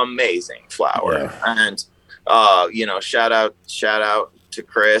 Dude has amazing flower. Yeah. And, you know, shout out to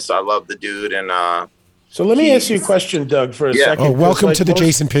Chris. I love the dude. And So let me ask you a question, Doug, for a second. Oh, welcome like to the most-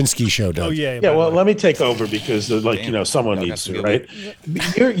 Jason Pinsky show, Doug. Oh yeah. Yeah, well, let me take over because, someone needs to, right?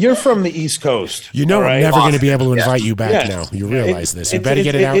 You're from the East Coast. You know, all I'm right? never going to be able to invite you back Yeah. now. You realize this. You better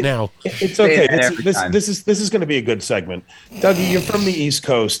get it out now. It's okay. This is going to be a good segment. Dougie, you're from the East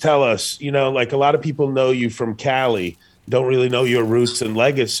Coast. Tell us, like a lot of people know you from Cali, don't really know your roots and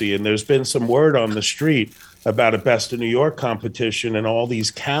legacy. And there's been some word on the street about a Best of New York competition and all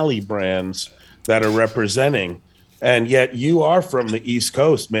these Cali brands that are representing. And yet you are from the East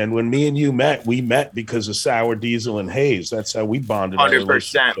Coast, man. When me and you met, we met because of Sour Diesel and Haze. That's how we bonded.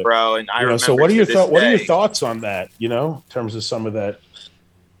 100%, bro. And I remember. So what are your What are your thoughts on that? In terms of some of that.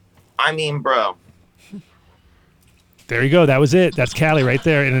 I mean, bro. There you go. That was it. That's Cali right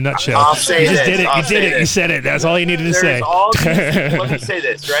there in a nutshell. I'll say you just this. did it. I'll You say did it. You this. said it. That's all you needed to say. Let me say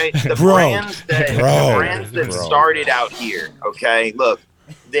this, right? The brands that started out here, okay? Look,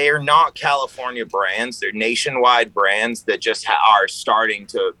 they're not California brands. They're nationwide brands that just are starting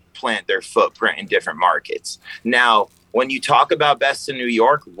to plant their footprint in different markets. Now, when you talk about Best in New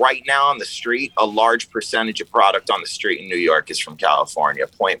York, right now on the street, a large percentage of product on the street in New York is from California,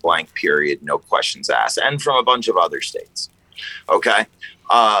 point blank, period, no questions asked, and from a bunch of other states. Okay?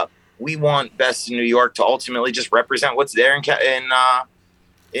 We want Best in New York to ultimately just represent what's there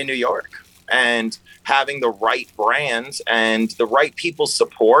in New York. And having the right brands and the right people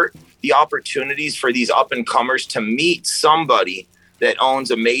support the opportunities for these up-and-comers to meet somebody that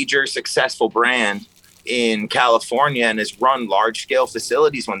owns a major successful brand in California and has run large-scale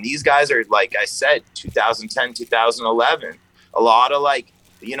facilities. When these guys are, like I said, 2010, 2011, a lot of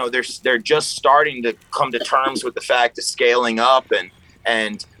they're just starting to come to terms with the fact of scaling up,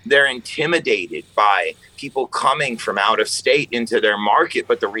 and they're intimidated by people coming from out of state into their market.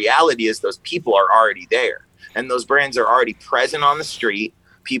 But the reality is those people are already there, and those brands are already present on the street.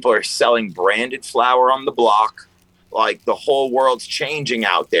 People are selling branded flour on the block. Like, the whole world's changing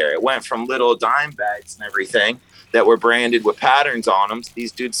out there. It went from little dime bags and everything that were branded with patterns on them to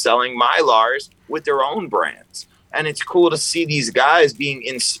these dudes selling Mylars with their own brands. And it's cool to see these guys being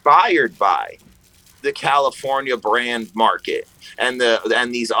inspired by the California brand market and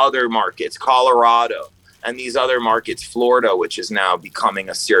these other markets, Colorado, and these other markets, Florida, which is now becoming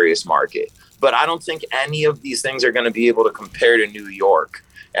a serious market. But I don't think any of these things are going to be able to compare to New York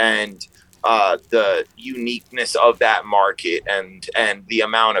and the uniqueness of that market and the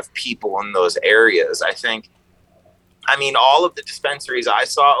amount of people in those areas. I mean, all of the dispensaries I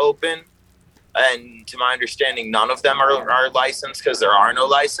saw open, and to my understanding, none of them are licensed because there are no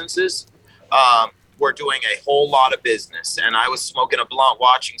licenses. We're doing a whole lot of business. And I was smoking a blunt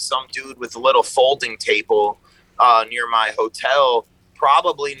watching some dude with a little folding table near my hotel,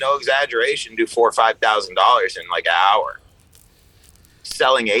 probably, no exaggeration, do $4,000 or $5,000 in like an hour.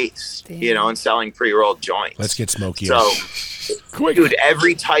 Selling eighths, and selling pre-rolled joints. Let's get smoky. So, dude,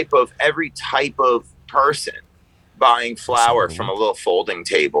 every type of person buying flour from a little folding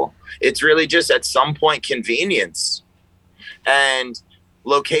table. It's really just at some point convenience and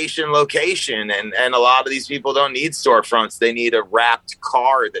location. And a lot of these people don't need storefronts. They need a wrapped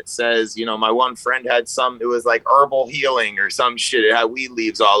car that says, my one friend had it was like herbal healing or some shit. It had weed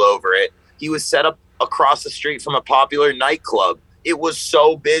leaves all over it. He was set up across the street from a popular nightclub. It was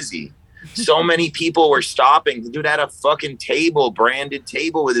so busy. So many people were stopping. The dude had a fucking branded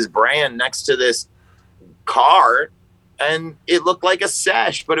table with his brand next to this car, and it looked like a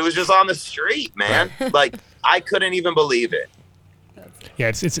sesh, but it was just on the street, man. Like, I couldn't even believe it. Yeah,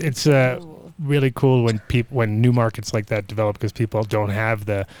 it's really cool when new markets like that develop, because people don't have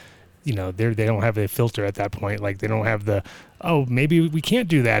the, they don't have a filter at that point. Like, they don't have the, oh, maybe we can't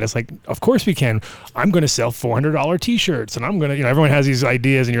do that. It's like, of course we can. I'm going to sell $400 T-shirts, and I'm going to, everyone has these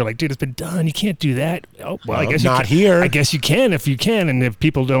ideas, and you're like, dude, it's been done. You can't do that. Oh, well, I guess not here. I guess you can if you can, and if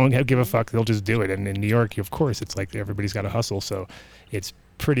people don't give a fuck, they'll just do it. And in New York, of course, it's like everybody's got to hustle. So it's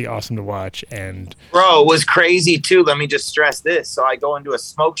pretty awesome to watch. And bro, it was crazy too. Let me just stress this. So I go into a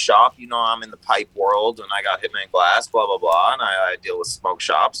smoke shop. I'm in the pipe world, and I got Hitman Glass, blah blah blah, and I deal with smoke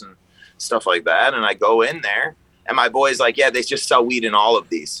shops and stuff like that. And I go in there, and my boy's like, yeah, they just sell weed in all of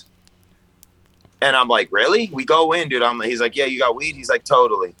these. And I'm like, really? We go in, dude. He's like, yeah, you got weed? He's like,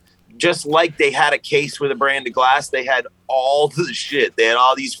 totally. Just like they had a case with a branded glass, they had all the shit. They had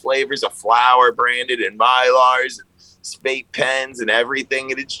all these flavors of flour branded and Mylars and vape pens and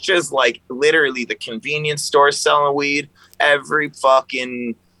everything. And it's just like literally the convenience store selling weed. Everybody's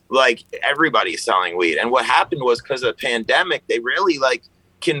selling weed. And what happened was, because of the pandemic, they really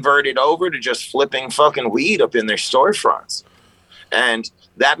converted over to just flipping fucking weed up in their storefronts. And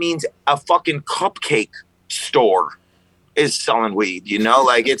that means a fucking cupcake store is selling weed, you know?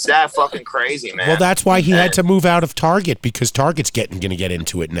 Like, it's that fucking crazy, man. Well, that's why he had to move out of Target, because Target's going to get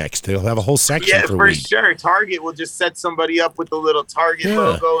into it next. They'll have a whole section for weed. Sure. Target will just set somebody up with the little Target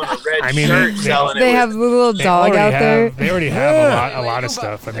logo and a red shirt selling they it. have a little dog out there. They already have a lot of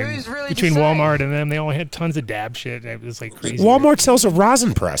stuff. I mean, between Walmart and them, they only had tons of dab shit. It was like crazy. Walmart sells a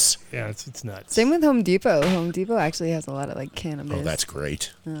rosin press. Yeah, it's nuts. Same with Home Depot. Home Depot actually has a lot of like cannabis. Oh, that's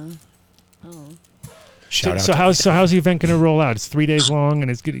great. Oh. So how's the event going to roll out? It's 3 days long,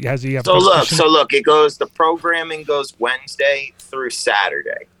 and it's good. Has you have So look, it goes. The programming goes Wednesday through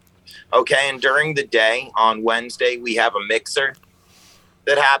Saturday. Okay, and during the day on Wednesday we have a mixer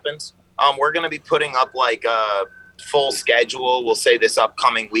that happens. We're going to be putting up like a full schedule. We'll say this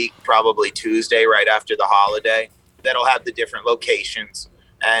upcoming week, probably Tuesday, right after the holiday. That'll have the different locations,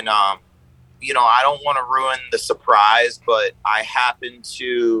 and you know, I don't want to ruin the surprise, but I happen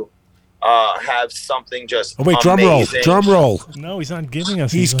to have something just amazing. drum roll. No, he's not giving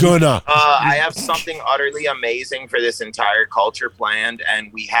us. He's gonna. I have something utterly amazing for this entire culture planned,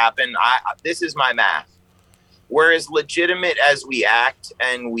 and this is my math. We're as legitimate as we act,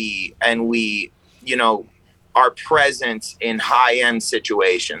 and we, you know, are present in high-end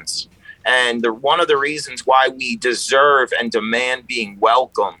situations. And one of the reasons why we deserve and demand being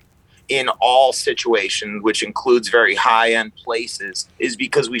welcome in all situations, which includes very high-end places, is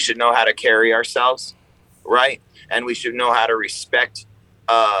because we should know how to carry ourselves, right? And we should know how to respect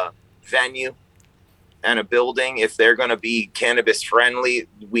a venue and a building. If they're going to be cannabis friendly,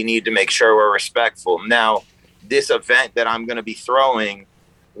 we need to make sure we're respectful. Now, this event that I'm going to be throwing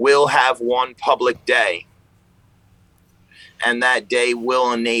will have one public day, and that day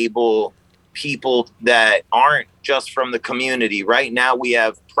will enable people that aren't just from the community. Right now we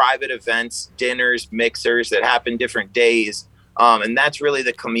have private events, dinners, mixers that happen different days, and that's really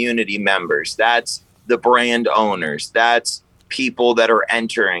the community members. That's the brand owners. That's people that are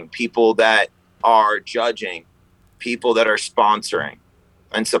entering, people that are judging, people that are sponsoring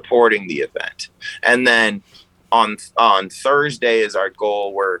and supporting the event. And then on Thursday is our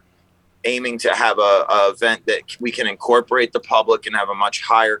goal. We're aiming to have a event that we can incorporate the public and have a much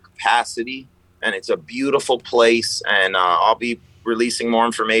higher capacity. And it's a beautiful place. And I'll be releasing more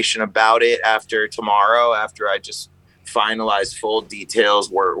information about it after tomorrow, after I just finalize full details.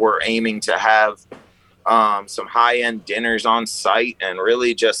 We're aiming to have some high-end dinners on site and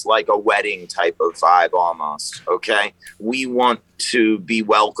really just like a wedding type of vibe almost. Okay. We want to be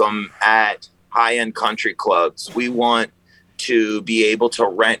welcome at high-end country clubs. We want to be able to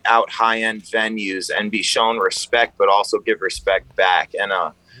rent out high-end venues and be shown respect, but also give respect back.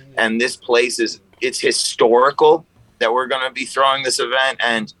 And this place it's historical that we're going to be throwing this event.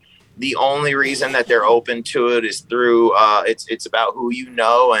 And the only reason that they're open to it is through, it's about who you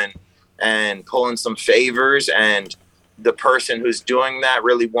know and pulling some favors. And the person who's doing that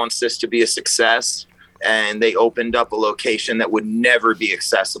really wants this to be a success. And they opened up a location that would never be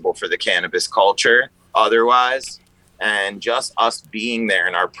accessible for the cannabis culture otherwise. And just us being there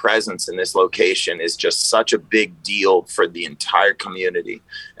and our presence in this location is just such a big deal for the entire community.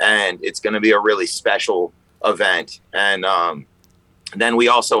 And it's going to be a really special event. And then we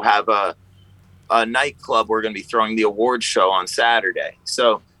also have a nightclub. We're going to be throwing the award show on Saturday.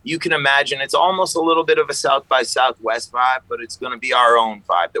 So you can imagine it's almost a little bit of a South by Southwest vibe, but it's going to be our own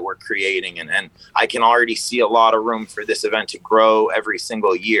vibe that we're creating. And I can already see a lot of room for this event to grow every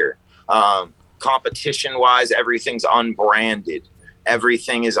single year. Competition wise, everything's unbranded.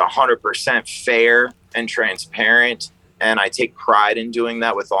 Everything is 100% fair and transparent. And I take pride in doing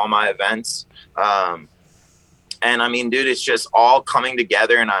that with all my events. And I mean, dude, it's just all coming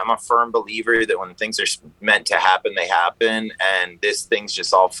together. And I'm a firm believer that when things are meant to happen, they happen. And this thing's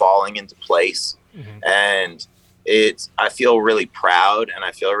just all falling into place. Mm-hmm. And I feel really proud and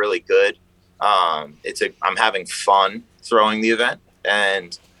I feel really good. I'm having fun throwing the event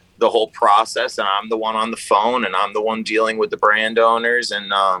and the whole process, and I'm the one on the phone and I'm the one dealing with the brand owners,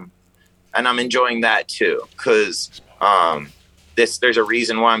 and I'm enjoying that too, because there's a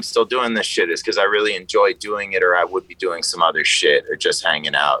reason why I'm still doing this shit, is because I really enjoy doing it, or I would be doing some other shit, or just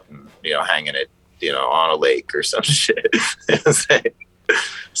hanging out and hanging it on a lake or some shit.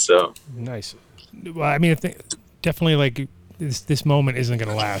 So nice. Well, I mean, I think definitely like this moment isn't going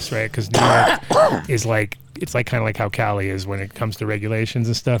to last, right? Because New York is like, it's like kind of like how Cali is when it comes to regulations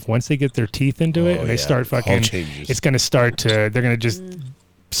and stuff. Once they get their teeth into it and they start fucking, it's going to start to, they're going to just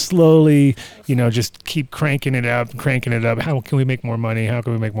slowly, just keep cranking it up. How can we make more money? How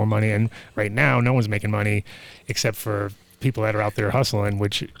can we make more money? And right now, no one's making money except for people that are out there hustling,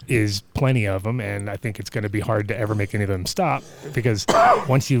 which is plenty of them, and I think it's going to be hard to ever make any of them stop, because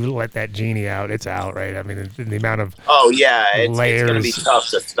once you let that genie out, it's out, right? I mean, the amount of it's layers. going to be tough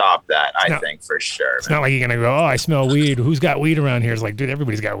to stop that. I think for sure. It's not like you're going to go, oh, I smell weed. Who's got weed around here? It's like, dude,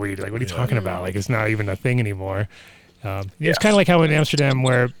 everybody's got weed. Like, what are you talking about? Like, it's not even a thing anymore. It's kind of like how in Amsterdam,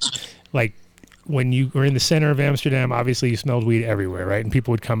 where like when you were in the center of Amsterdam, obviously you smelled weed everywhere, right? And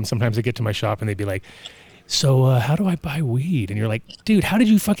people would come, sometimes they get to my shop and they'd be like, so how do I buy weed? And you're like, dude, how did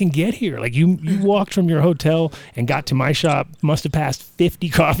you fucking get here? Like you walked from your hotel and got to my shop, must have passed 50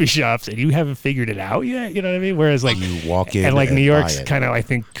 coffee shops, and you haven't figured it out yet. You know what I mean? Whereas like you walk in and like and New York's buy it. kind of, I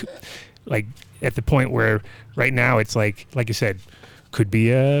think, like at the point where right now it's like you said, could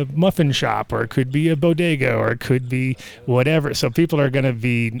be a muffin shop, or it could be a bodega, or it could be whatever. So people are going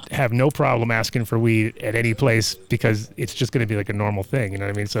to have no problem asking for weed at any place, because it's just going to be like a normal thing. You know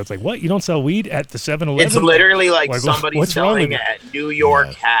what I mean? So it's like, what? You don't sell weed at the 7-Eleven? It's literally like somebody what's wrong with selling at New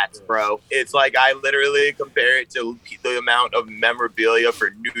York hats, bro. It's like I literally compare it to the amount of memorabilia for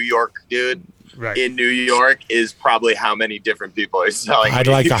New York, dude. Right. In New York is probably how many different people are selling. I'd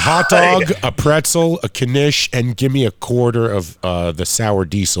like a hot dog, a pretzel, a knish, and give me a quarter of the sour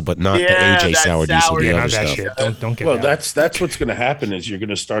diesel, but not the AJ sour diesel. The other stuff. Don't get well, that. that's what's going to happen is you're going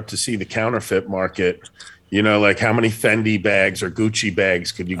to start to see the counterfeit market. You know, like how many Fendi bags or Gucci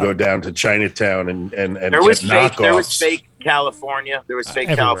bags could you go down to Chinatown and there was get fake. knockoffs? There was fake California. There was fake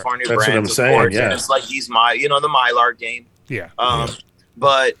Everywhere. California That's brands. what I'm of saying. course, Yeah, and it's like the Mylar game. Yeah.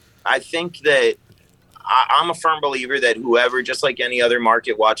 But I think that I'm a firm believer that whoever, just like any other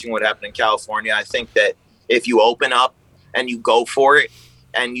market, watching what happened in California, I think that if you open up and you go for it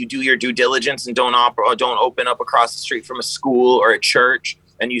and you do your due diligence and don't open up across the street from a school or a church,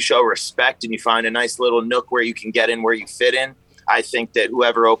 and you show respect and you find a nice little nook where you can get in where you fit in, I think that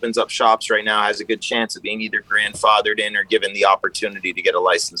whoever opens up shops right now has a good chance of being either grandfathered in or given the opportunity to get a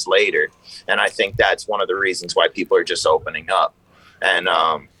license later. And I think that's one of the reasons why people are just opening up. And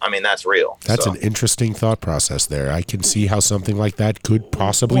I mean, that's real. That's an interesting thought process there. I can see how something like that could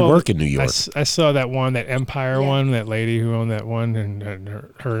possibly work in New York. I saw that Empire one, that lady who owned that one, and her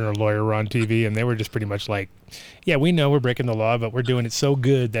and her lawyer were on TV, and they were just pretty much like, yeah, we know we're breaking the law, but we're doing it so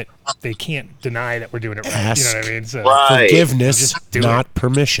good that they can't deny that we're doing it right. You know what I mean? So forgiveness, not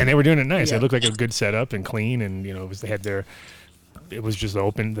permission. And they were doing it nice. It looked like a good setup and clean, and they had it was just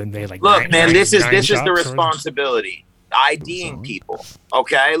open. Then they like look, man, this is the shops responsibility. IDing people,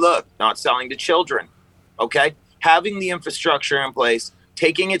 okay? Look, not selling to children, okay? Having the infrastructure in place,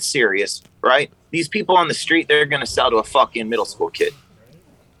 taking it serious, right? These people on the street, they're going to sell to a fucking middle school kid.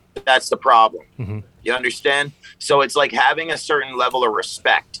 That's the problem. Mm-hmm. You understand? So it's like having a certain level of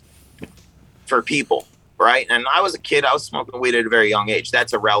respect for people, right? And I was a kid. I was smoking weed at a very young age.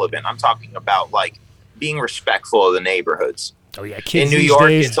 That's irrelevant. I'm talking about like being respectful of the neighborhoods. Oh yeah, kids in New these York,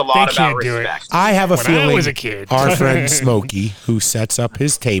 days, it's a lot they about can't do respect. it. I have a When feeling I was a kid. our friend Smokey, who sets up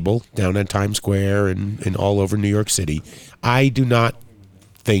his table down in Times Square and all over New York City, I do not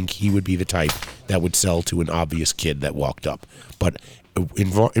think he would be the type that would sell to an obvious kid that walked up. But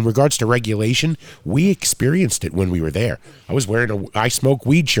in regards to regulation, we experienced it when we were there. I was wearing a I Smoke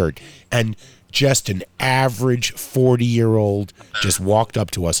Weed shirt, and just an average 40-year-old just walked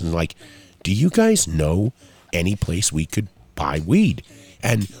up to us and like, do you guys know any place we could buy weed?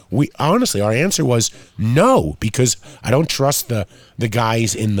 And we honestly, our answer was no, because I don't trust the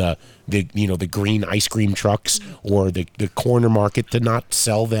guys in the green ice cream trucks or the corner market to not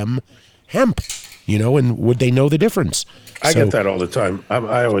sell them hemp, and would they know the difference? I get that all the time.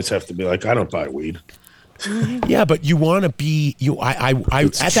 I always have to be like, I don't buy weed. Yeah, but you want to be I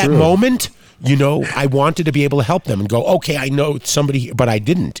It's at true. that moment, I wanted to be able to help them and go, okay, I know somebody, but I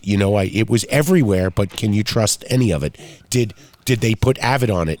didn't. It was everywhere. But can you trust any of it? Did they put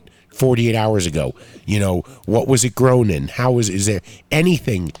Avid on it 48 hours ago? What was it grown in? Is there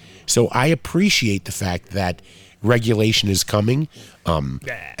anything? So I appreciate the fact that regulation is coming.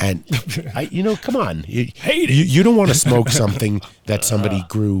 And come on, you don't want to smoke something that somebody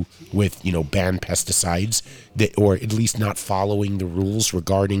grew with, banned pesticides, or at least not following the rules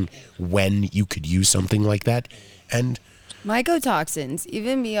regarding when you could use something like that. And mycotoxins,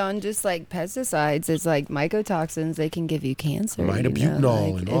 even beyond just like pesticides, it's like mycotoxins. They can give you cancer.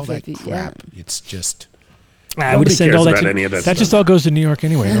 Mitabutanol and all that crap. It's just. We just send all that. Any of that that just all goes to New York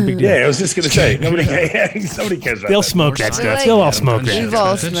anyway. No big deal. Yeah, I was just gonna say nobody cares about They'll that. smoke that stuff. They'll all smoke that. We've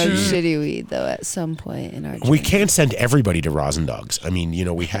all smoked shitty weed though at some point in our. We can't send everybody to Rosendogs. I mean, you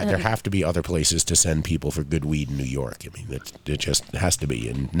know, there have to be other places to send people for good weed in New York. I mean, it just has to be.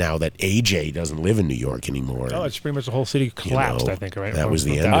 And now that AJ doesn't live in New York anymore, Oh, it's pretty much the whole city collapsed. I think, right? That was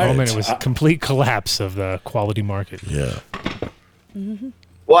the end. That of moment, it it was a complete collapse of the quality market. Yeah.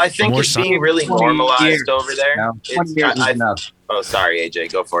 Well, I think it's being really normalized over there. No, 20 years is enough. Oh, sorry,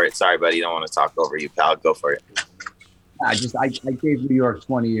 AJ. Go for it. Sorry, buddy. Don't want to talk over you, pal. Go for it. I gave New York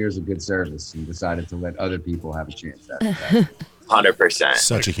 20 years of good service and decided to let other people have a chance at that. 100%.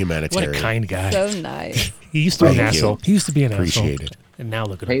 Such a humanitarian. What a kind guy. So nice. He used to be an Thank you. asshole. He used to be an asshole. Appreciate it. And now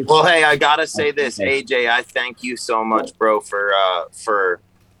look at him. Well, hey, I gotta say this, AJ. I thank you so much, bro, for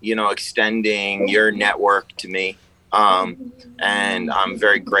extending your network to me. And I'm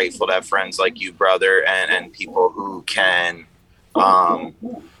very grateful to have friends like you, brother, and people who can look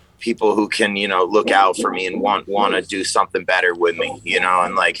out for me and want to do something better with me,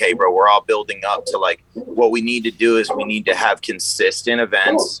 and like, hey, bro, we're all building up to like what we need to do is we need to have consistent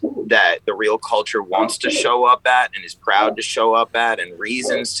events that the real culture wants to show up at and is proud to show up at, and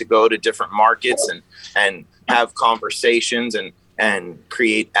reasons to go to different markets and have conversations and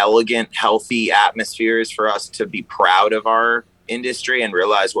create elegant, healthy atmospheres for us to be proud of our industry and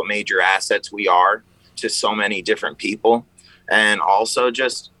realize what major assets we are to so many different people. And also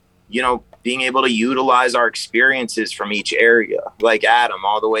just, being able to utilize our experiences from each area, like Adam,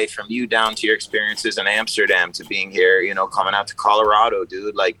 all the way from you down to your experiences in Amsterdam to being here, coming out to Colorado,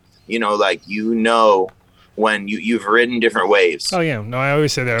 dude, when you've ridden different waves. Oh yeah, no, I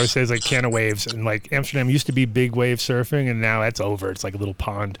always say that. I always say it's like can of waves, and like Amsterdam used to be big wave surfing, and now that's over. It's like a little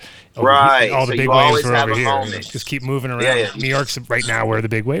pond. Right. All the So big you waves always are have over a here. moment. Just keep moving around. Yeah. New York's right now where the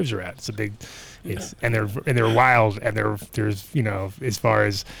big waves are at. It's a big, and they're wild, and there's as far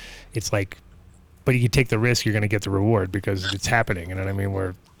as it's like, but you take the risk, you're going to get the reward because it's happening. You know what I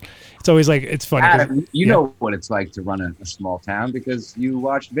mean? It's always like, it's funny. Adam, you know what it's like to run a small town because you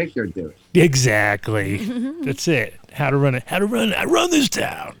watched Victor do it. Exactly. That's it. How to run it. I run this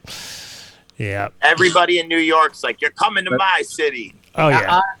town. Yeah. Everybody in New York's like, you're coming to my city. Oh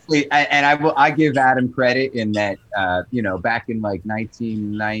yeah. Honestly, I give Adam credit in that, back in like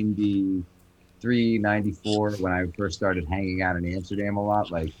 1993, 94, when I first started hanging out in Amsterdam a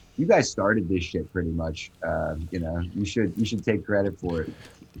lot, like you guys started this shit pretty much. You should take credit for it.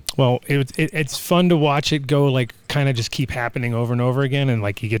 Well, it's fun to watch it go, like, kind of just keep happening over and over again, and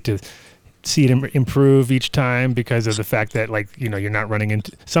like you get to see it improve each time because of the fact that, like, you're not running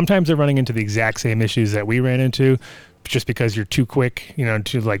into. Sometimes they're running into the exact same issues that we ran into, just because you're too quick,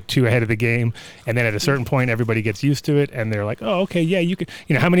 too ahead of the game, and then at a certain point everybody gets used to it, and they're like, oh, okay, yeah, you could.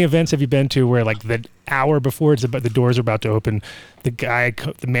 How many events have you been to where like the hour before the doors are about to open,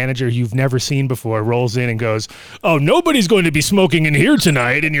 the manager you've never seen before rolls in and goes, oh, nobody's going to be smoking in here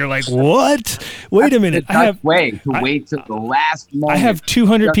tonight, and you're like, what? Wait a minute, wait till the last moment. I have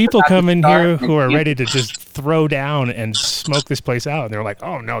 200 people come in here who are ready to just throw down and smoke this place out, and they're like,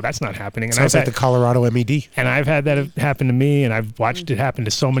 oh no, that's not happening. And Sounds like the Colorado MED. And I've had that happen to me, and I've watched it happen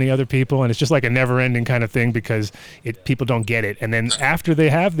to so many other people, and it's just like a never-ending kind of thing because people don't get it. And then after they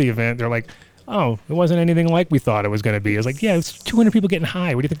have the event, they're like, oh, it wasn't anything like we thought it was going to be. It was like, yeah, it's 200 people getting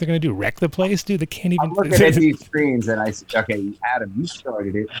high. What do you think they're going to do? Wreck the place? Dude, they can't even. I'm looking at these screens and I said, okay, Adam, you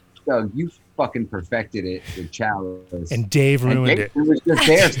started it. Doug, you fucking perfected it with Chalice. And Dave ruined it. He was just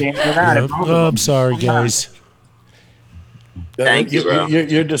there standing around. Oh, I'm sorry, guys. Thank you, bro.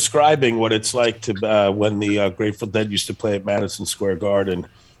 You're describing what it's like to when the Grateful Dead used to play at Madison Square Garden.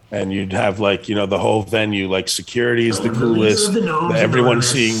 And you'd have like, the whole venue, like security is the coolest. Everyone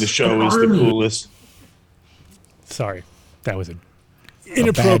seeing the show is the coolest. Sorry, that was an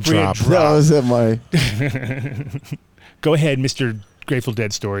inappropriate drop. That was at my. Go ahead, Mr. Grateful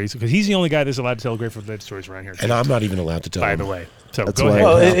Dead stories, because he's the only guy that's allowed to tell Grateful Dead stories around here. And I'm not even allowed to tell. By the way, so That's go ahead.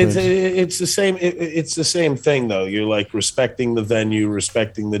 Well, it's the same. It's the same thing though. You're like respecting the venue,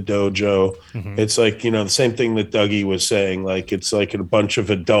 respecting the dojo. Mm-hmm. It's like the same thing that Dougie was saying. Like it's like a bunch of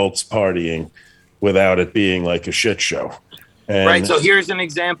adults partying, without it being like a shit show. And Right. So here's an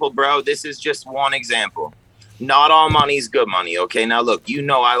example, bro. This is just one example. Not all money is good money. Okay. Now look,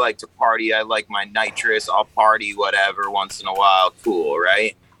 I like to party. I like my nitrous. I'll party whatever once in a while. Cool,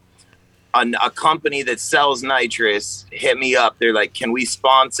 right? A company that sells nitrous hit me up. They're like, can we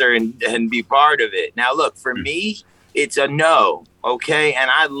sponsor and be part of it? Now, look, for me, it's a no, okay? And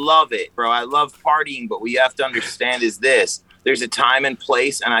I love it, bro. I love partying, but what you have to understand is this. There's a time and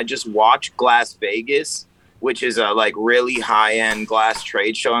place, and I just watched Glass Vegas, which is a like really high-end glass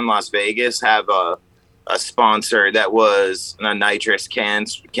trade show in Las Vegas, have a sponsor that was a nitrous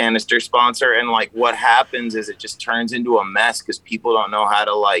canister sponsor, and like what happens is it just turns into a mess because people don't know how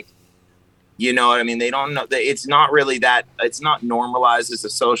to, like, you know what I mean? They don't know. It's not really that. It's not normalized as a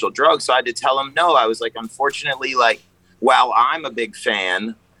social drug. So I had to tell them no. I was like, unfortunately, like, while I'm a big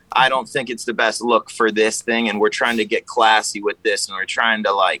fan, I don't think it's the best look for this thing. And we're trying to get classy with this, and we're trying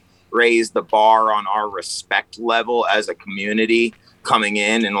to like raise the bar on our respect level as a community coming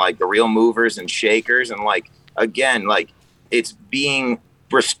in, and like the real movers and shakers. And like, again, like, it's being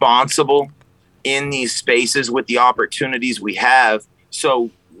responsible in these spaces with the opportunities we have.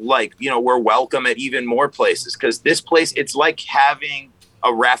 So, like, you know, we're welcome at even more places, because this place, it's like having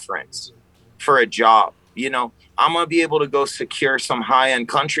a reference for a job. You know, I'm going to be able to go secure some high-end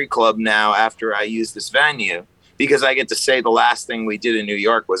country club now after I use this venue, because I get to say the last thing we did in New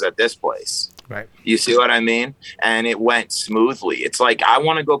York was at this place. Right. You see what I mean? And it went smoothly. It's like, I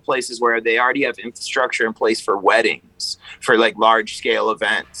want to go places where they already have infrastructure in place for weddings, for like large scale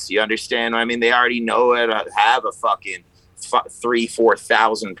events. You understand what I mean? They already know how to have a fucking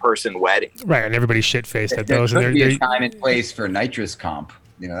 3,000-4,000 person wedding. Right, and everybody's shit faced at those. There And could be a time and place for nitrous comp.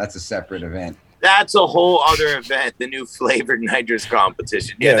 You know, that's a separate event. That's a whole other event, the new flavored nitrous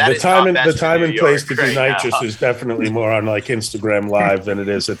competition. Yeah, that the is time not and best in New place York to do right nitrous now. is definitely more on like Instagram Live than it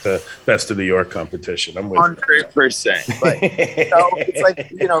is at the Best of New York competition. I'm with you. 100%. But so it's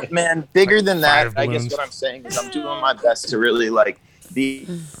like, you know, man, bigger than that, I guess what I'm saying is I'm doing my best to really like be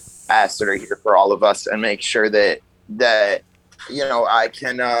ambassador here for all of us and make sure that you know, I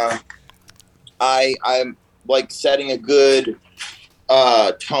can I'm like setting a good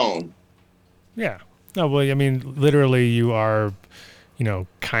tone. Yeah. No, well, I mean, literally, you are, you know,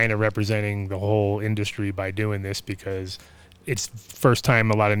 kind of representing the whole industry by doing this, because it's first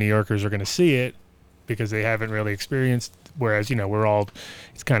time a lot of New Yorkers are going to see it because they haven't really experienced. Whereas, you know, we're all,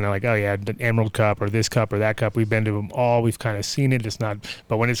 it's kind of like, oh yeah, the Emerald Cup or this cup or that cup. We've been to them all. We've kind of seen it. It's not,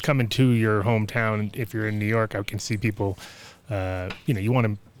 but when it's coming to your hometown, if you're in New York, I can see people, you know, you want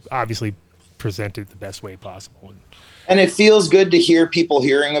to obviously present it the best way possible. And it feels good to hear people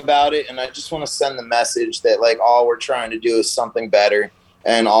hearing about it. And I just want to send the message that like all we're trying to do is something better.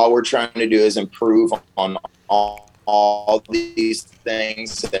 And all we're trying to do is improve on all these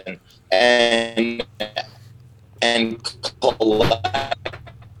things and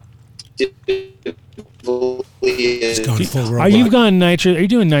Are you going nitrous? Are you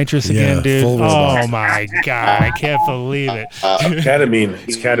doing nitrous again, dude? full Oh robot. my god, I can't believe it. Ketamine.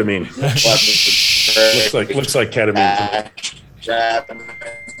 It's ketamine. looks like ketamine.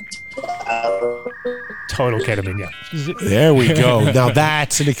 Total ketamine, yeah. There we go. Now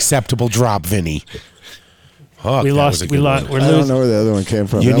that's an acceptable drop, Vinny. Fuck, We that lost. was a We good lost. one. We're I don't losing. know where the other one came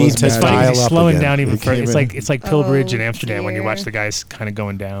from. You That need was to mad. dial He's up slowing again. down even It further. came It's in. like Pilbridge in Oh, Amsterdam when you watch dear. the guys kind of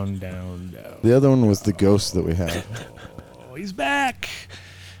going down. The other one was the ghost that we had. Oh, he's back.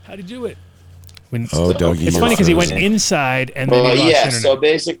 How'd he do it? When, Oh, Dougie, it's you're funny because he went frozen. inside and then he lost yeah, internet. so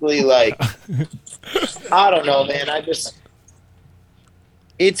basically like I don't know, man.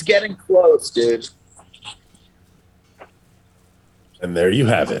 It's getting close, dude. And there you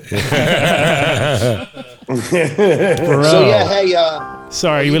have it. So yeah, hey,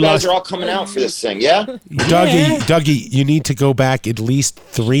 sorry, you we guys lost. are all coming out for this thing, yeah? Dougie, you need to go back at least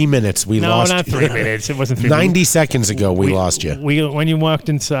 3 minutes. We No, lost not 3 minutes. It wasn't 3 90 minutes. seconds ago, we lost you. When you walked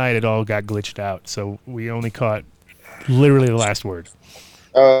inside, it all got glitched out. So we only caught literally the last word.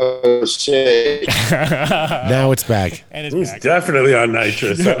 Oh shit! Now it's back. And it's He's back. definitely on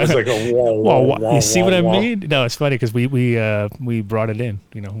nitrous. That was like a whoa. You see what I mean? No, it's funny because we brought it in.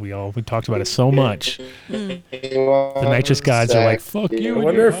 You know, we talked about it so much. The nitrous gods are like, fuck you.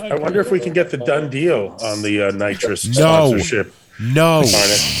 I wonder if we can get the Dunn deal on the nitrous No. sponsorship. No.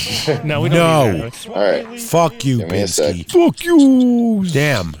 No, we don't No. need that. All right, Fuck you, Give me a sec. Binsky. Fuck you.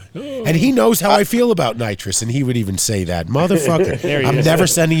 Damn. And he knows how I feel about nitrous, and he would even say that. Motherfucker. There he I'm is. never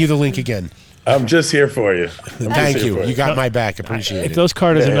sending you the link again. I'm just here for you. Thank you. You got my back. Appreciate If it. those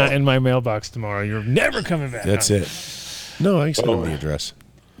cards are not in my mailbox tomorrow, you're never coming back. That's it. No, I sent him the address.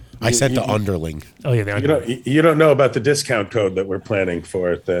 I sent the underling. Oh yeah, You don't know about the discount code that we're planning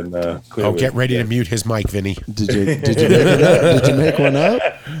for it. Then Oh, get ready to mute his mic, Vinny. Did you make it up? Did you make one up?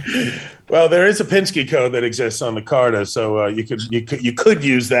 Well, there is a Pinsky code that exists on the Carta, so you could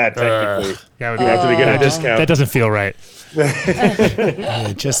use that technically. That would You wanted to get a that discount. That doesn't feel right. It's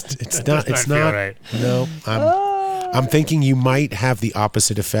not. Does It's not feel not. right. No. I'm thinking you might have the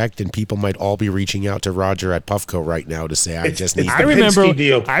opposite effect, and people might all be reaching out to Roger at Puffco right now to say, "I just need." I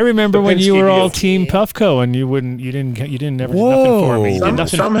remember when you were all Team Puffco, and you didn't ever do nothing for me. You did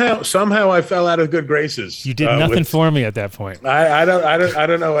nothing. Somehow I fell out of good graces. You did nothing for me at that point. I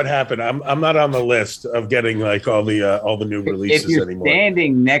don't know what happened. I'm not on the list of getting like all the new releases If you're anymore.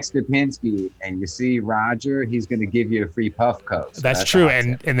 standing next to Pinsky and you see Roger, he's going to give you a free Puffco. So That's true,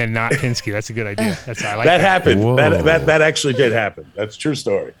 and then not Pinsky. That's a good idea. I like that happened. Whoa. That actually did happen. That's a true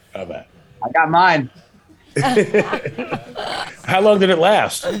story. How about? I got mine. How long did it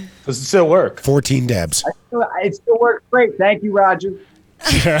last? Does it still work? 14 dabs. It still works great. Thank you, Roger.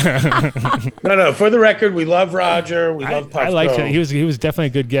 No. For the record, we love Roger. We love Puffco. I liked it. He was definitely a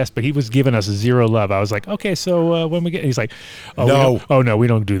good guest, but he was giving us zero love. I was like, okay, so when we get, he's like, no, we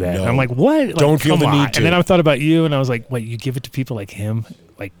don't do that. No. And I'm like, what? Like, Don't feel the come on. need to. And then I thought about you, and I was like, wait, you give it to people like him?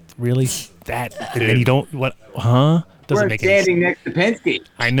 Like really? That? And then you don't? What? Huh? Doesn't We're make any sense. standing next to Pinsky.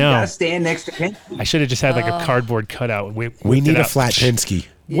 I know. You gotta stand next to Pinsky. I should have just had like a cardboard cutout. We need a flat Pinsky.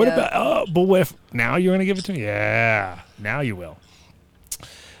 What about? But what if now you're gonna give it to me? Yeah, now you will.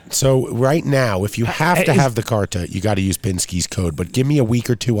 So right now, if you have to have the Carta, you got to use Pinsky's code. But give me a week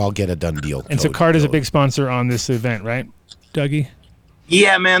or two, I'll get a done deal. And so Carta's a big sponsor on this event, right, Dougie?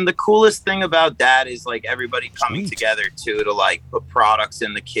 Yeah, man. The coolest thing about that is like everybody coming together too to like put products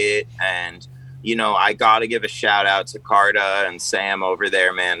in the kit. And, you know, I got to give a shout out to Carta and Sam over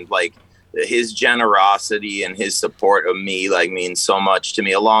there, man. Like his generosity and his support of me like means so much to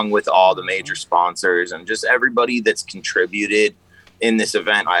me, along with all the major sponsors and just everybody that's contributed in this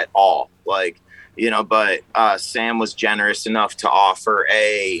event at all. Like, you know, but Sam was generous enough to offer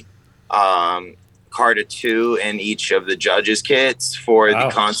a Carta 2 in each of the judges kits for the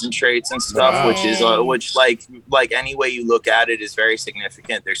concentrates and stuff, which is which like any way you look at it is very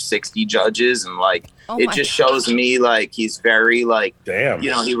significant. There's 60 judges, and like it just shows me like he's very like, damn, you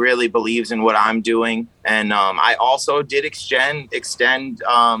know, he really believes in what I'm doing. And I also did extend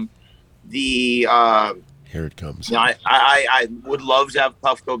the here it comes. You know, I would love to have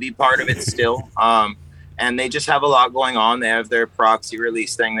Puffco be part of it still. And they just have a lot going on. They have their proxy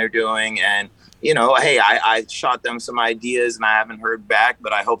release thing they're doing. And, you know, hey, I shot them some ideas and I haven't heard back,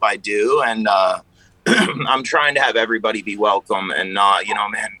 but I hope I do. And I'm trying to have everybody be welcome and not, you know,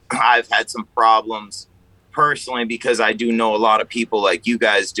 man, I've had some problems personally because I do know a lot of people like you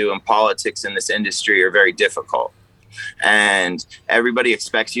guys do, and politics in this industry are very difficult. And everybody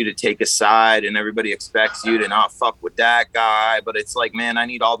expects you to take a side, and everybody expects you to not fuck with that guy. But it's like, man, I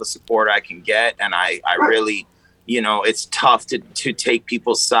need all the support I can get. And I really, you know, it's tough to take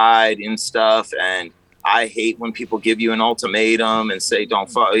people's side and stuff. And I hate when people give you an ultimatum and say,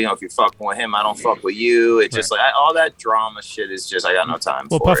 don't fuck, you know, if you're fucking with him, I don't fuck with you. It's just like all that drama shit is just, I got no time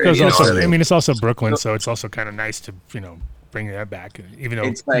for Puffco's it. also, I mean, it's also Brooklyn, so it's also kind of nice to, you know, bring that back, even though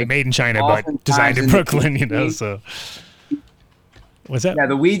it's like made in China but designed in Brooklyn, you know. So what's that? Yeah,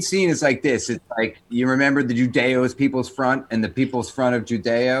 the weed scene is like this. It's like, you remember the Judeo's People's Front and the People's Front of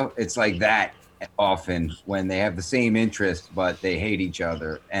Judeo? It's like that often when they have the same interest but they hate each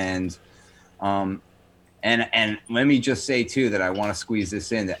other. And let me just say too that I want to squeeze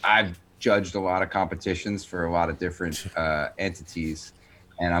this in, that I've judged a lot of competitions for a lot of different entities.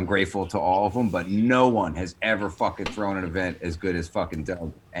 And I'm grateful to all of them, but no one has ever fucking thrown an event as good as fucking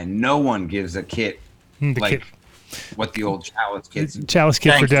Doug. And no one gives a kit what the old Chalice kits. Chalice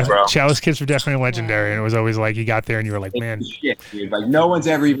kits were definitely legendary, and it was always like you got there and you were like, man, shit, dude. Like no one's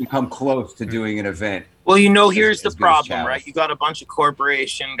ever even come close to doing an event. Well, you know, here's the problem, right? You got a bunch of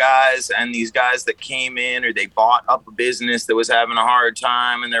corporation guys and these guys that came in or they bought up a business that was having a hard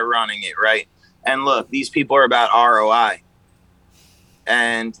time and they're running it, right? And look, these people are about ROI.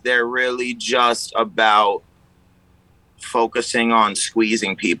 And they're really just about focusing on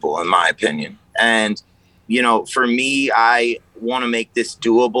squeezing people, in my opinion. And, you know, for me, I want to make this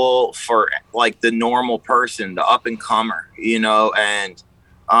doable for like the normal person, the up and comer, you know, and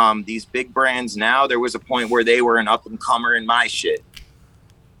these big brands now, there was a point where they were an up and comer in my shit,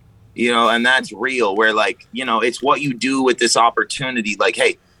 you know, and that's real, where like, you know, it's what you do with this opportunity. Like,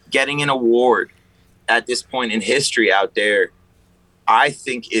 hey, getting an award at this point in history out there, I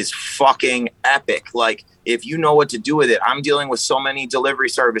think is fucking epic. Like, if you know what to do with it, I'm dealing with so many delivery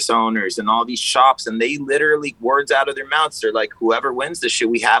service owners and all these shops, and they literally, words out of their mouths, they're like, whoever wins this shit,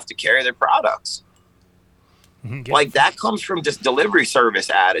 we have to carry their products. Like, that comes from just delivery service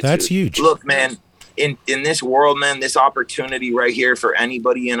attitude. That's huge. Look, man, in this world, man, this opportunity right here for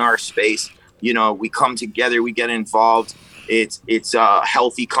anybody in our space, you know, we come together, we get involved. It's a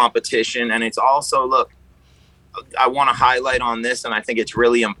healthy competition, and it's also, look, I want to highlight on this, and I think it's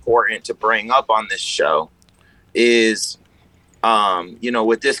really important to bring up on this show. is,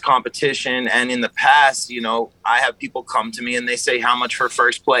 with this competition and in the past, I have people come to me and they say, how much for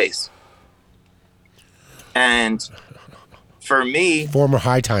first place? And for me, former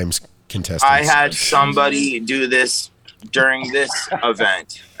High Times contestants, I had somebody do this during this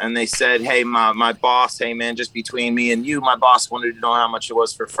event, and they said, hey, my boss, hey man, just between me and you, my boss wanted to know how much it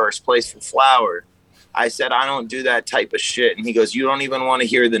was for first place for flour. I said, I don't do that type of shit. And he goes, you don't even want to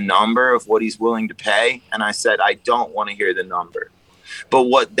hear the number of what he's willing to pay? And I said, I don't want to hear the number. But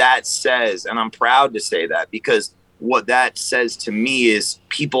what that says, and I'm proud to say that, because what that says to me is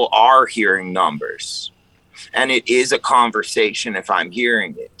people are hearing numbers. And it is a conversation if I'm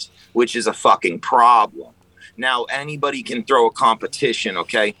hearing it, which is a fucking problem. Now, anybody can throw a competition,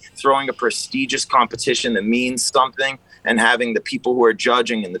 okay? Throwing a prestigious competition that means something and having the people who are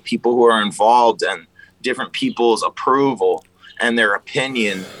judging and the people who are involved and different people's approval and their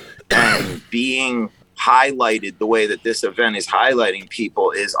opinion and being highlighted the way that this event is highlighting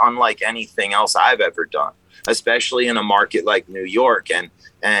people is unlike anything else I've ever done, especially in a market like New York.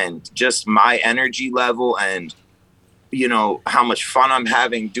 And just my energy level and how much fun I'm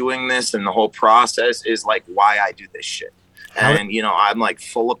having doing this and the whole process is like why I do this shit. And I'm like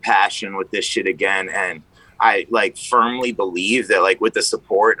full of passion with this shit again, and I like firmly believe that like with the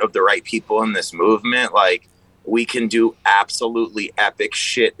support of the right people in this movement, like we can do absolutely epic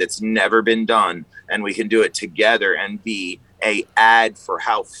shit that's never been done, and we can do it together and be a ad for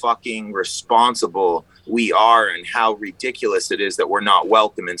how fucking responsible we are and how ridiculous it is that we're not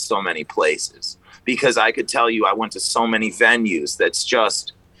welcome in so many places. Because I could tell you, I went to so many venues that's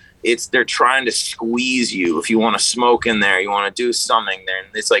just, they're trying to squeeze you. If you want to smoke in there, you want to do something there, and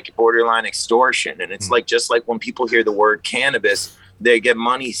it's like borderline extortion. And it's like, just like when people hear the word cannabis, they get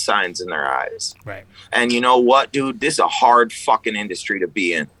money signs in their eyes. Right. And you know what, dude? This is a hard fucking industry to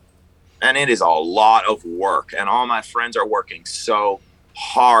be in. And it is a lot of work. And all my friends are working so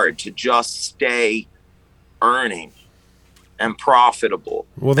hard to just stay earning and profitable.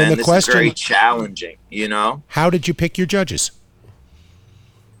 Well, then and the question is very challenging, How did you pick your judges?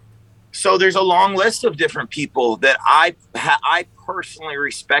 So there's a long list of different people that I personally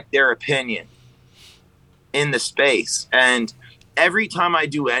respect their opinion in the space. And every time I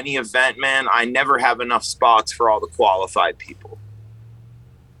do any event, man, I never have enough spots for all the qualified people.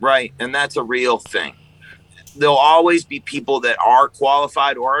 Right. And that's a real thing. There'll always be people that are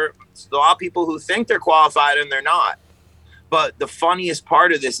qualified, or there'll be people who think they're qualified and they're not. But the funniest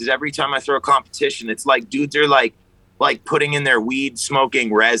part of this is every time I throw a competition, it's like dudes are like putting in their weed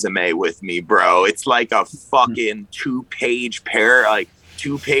smoking resume with me, bro. It's like a fucking two-page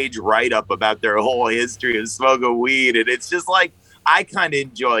write-up about their whole history of smoking weed. And it's just like, I kind of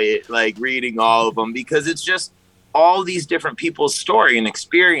enjoy it, like reading all of them, because it's just all these different people's story and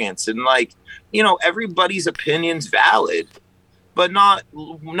experience. And like, everybody's opinion's valid. But not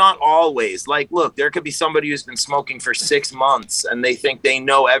always. Like, look, there could be somebody who's been smoking for 6 months and they think they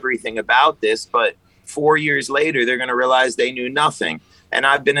know everything about this, but 4 years later, they're going to realize they knew nothing. And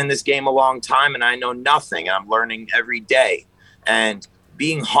I've been in this game a long time and I know nothing. I'm learning every day. And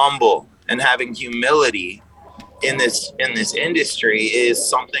being humble and having humility in this industry is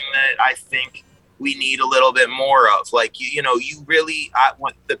something that I think we need a little bit more of. Like,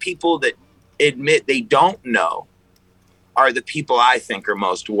 the people that admit they don't know are the people I think are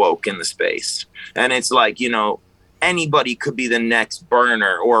most woke in the space. And it's like, anybody could be the next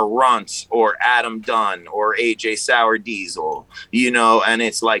Burner or Runts or Adam Dunn or AJ Sour Diesel, and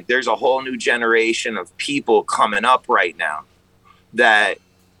it's like there's a whole new generation of people coming up right now that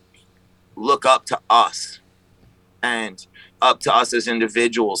look up to us and up to us as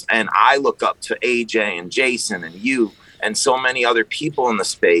individuals. And I look up to AJ and Jason and you and so many other people in the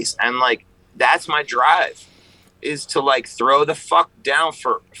space. And like, that's my drive, is to like throw the fuck down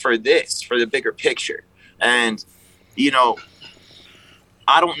for the bigger picture. And,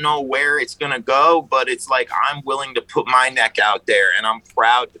 I don't know where it's going to go, but it's like, I'm willing to put my neck out there and I'm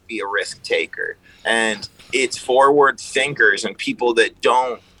proud to be a risk taker. And it's forward thinkers and people that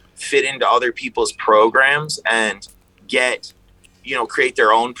don't fit into other people's programs and create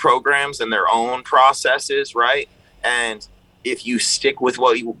their own programs and their own processes. Right. And if you stick with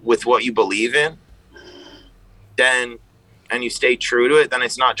what you believe in, then, and you stay true to it, then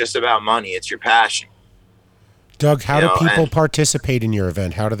it's not just about money, it's your passion. Doug, how do people participate in your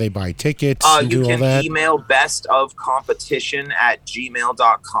event? How do they buy tickets and do all that? You can email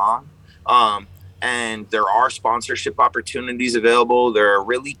bestofcompetition@gmail.com. And there are sponsorship opportunities available. They're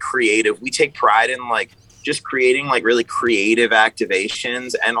really creative. We take pride in like just creating like really creative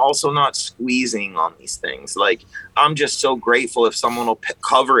activations and also not squeezing on these things. Like, I'm just so grateful if someone will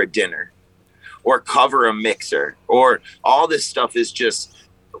cover a dinner or cover a mixer, or all this stuff is just,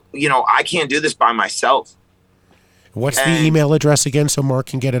 I can't do this by myself. What's the email address again so Mark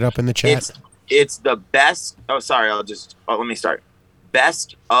can get it up in the chat? It's the best. Oh, sorry. Let me start.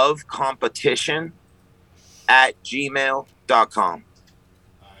 bestofcompetition@gmail.com.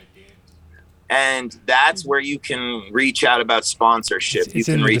 And that's where you can reach out about sponsorship. You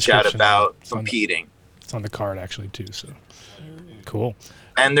can reach out about competing. It's on the card actually too. So cool.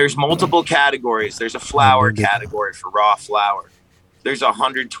 And there's multiple categories. There's a flour category for raw flour. There's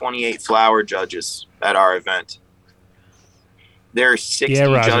 128 flour judges at our event. There are 60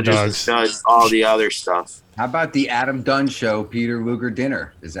 judges that does all the other stuff. How about the Adam Dunn show, Peter Luger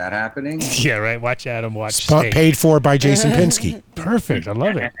dinner? Is that happening? Yeah, right. Watch Adam watch. Paid for by Jason Pinsky. Perfect. I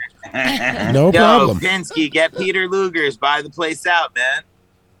love it. No problem. Pinsky, get Peter Luger's. Buy the place out, man.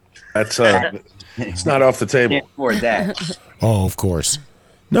 That's it's not off the table. Can't afford that. Oh, of course.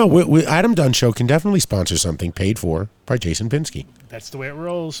 No, Adam Dunn show can definitely sponsor something paid for by Jason Pinsky. That's the way it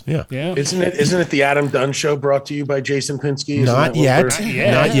rolls. Yeah. Isn't it the Adam Dunn show brought to you by Jason Pinsky? Not yet.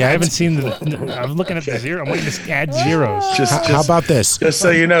 Not yet. I haven't seen I'm looking at the zero. I'm waiting to add zeros. How about this? Just so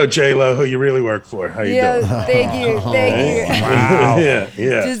you know, J-Lo, who you really work for. How you doing? Thank you. Wow. Yeah.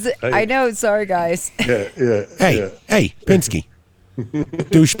 I know. Sorry, guys. Yeah. Hey, Pinsky.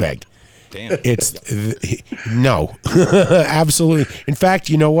 Douchebag. Damn. It's no, absolutely. In fact,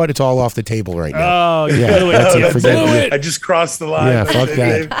 you know what? It's all off the table right now. Oh, yeah, that's it. Forget it. I just crossed the line. Yeah, fuck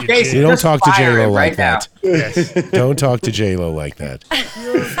that. Jason, You don't just talk to fire J-Lo him like right now. that. Yes. Don't talk to J-Lo like that.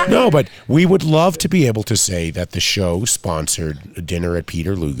 No, but we would love to be able to say that the show sponsored a dinner at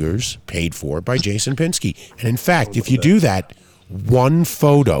Peter Luger's, paid for by Jason Pinsky. And in fact, if you do that, one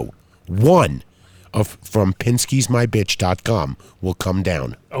photo from pinskysmybitch.com will come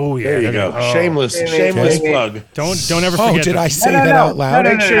down. Oh yeah, there you go. Oh. Shameless plug. Don't ever Oh, forget. did I say that out loud?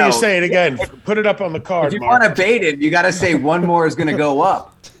 Make sure you say it again. Put it up on the card. If you Mark. want to bait it, you got to say one more is going to go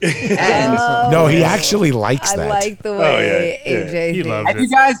up. And No, he actually likes that. I like the way AJ He thinks. loves have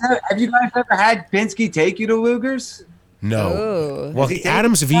you guys ever had Pinsky take you to Luger's? No. Oh. Well,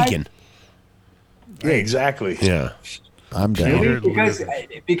 Adam's a vegan. Yeah, exactly. Yeah. I'm down.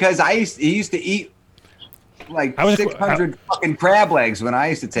 Because he used to eat like 600 fucking crab legs when I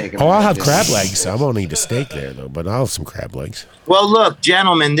used to take him. Oh, I'll have crab legs. I won't eat a steak there, though, but I'll have some crab legs. Well, look,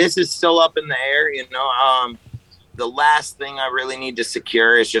 gentlemen, this is still up in the air. The last thing I really need to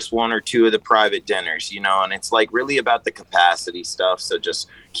secure is just one or two of the private dinners, and it's like really about the capacity stuff. So just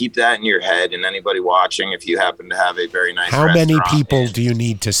keep that in your head. And anybody watching, if you happen to have a very nice How many restaurant people do you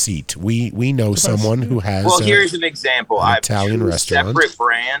need to seat? We know someone who has. Well, here's an example. I have Italian two restaurant. separate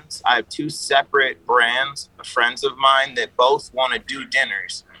brands. I have two separate brands, friends of mine that both want to do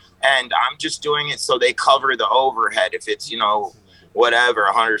dinners. And I'm just doing it so they cover the overhead. If it's, whatever,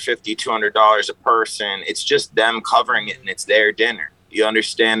 $150, $200 a person, it's just them covering it and it's their dinner. You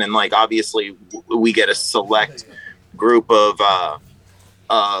understand? And like, obviously we get a select group of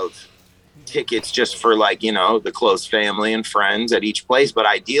tickets just for like, the close family and friends at each place. But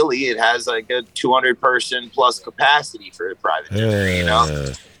ideally it has like a 200 person plus capacity for the private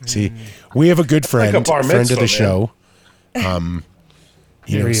dinner, See, we have a good friend, Like a bar friend of mitzvah, the show. There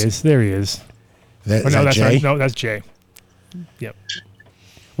he is. There he is. Is no, that that's Jay? not, no, that's Jay. Yep.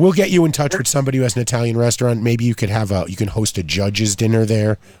 We'll get you in touch with somebody who has an Italian restaurant. Maybe you could you can host a judge's dinner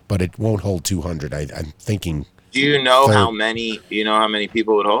there, but it won't hold 200. I'm thinking. Do you know how many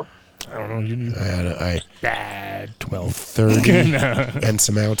people would hold? I don't know. 12. 30 and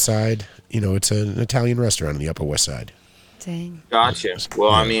some outside. It's an Italian restaurant on the Upper West Side. Dang. Gotcha.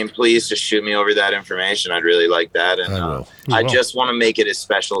 Well, please just shoot me over that information. I'd really like that. And I just want to make it as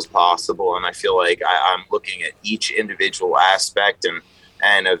special as possible. And I feel like I'm looking at each individual aspect and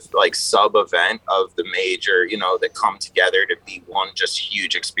of like sub event of the major, that come together to be one just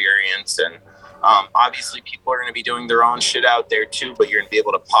huge experience. And obviously people are going to be doing their own shit out there too, but you're going to be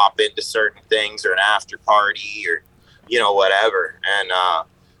able to pop into certain things or an after party or, whatever. And,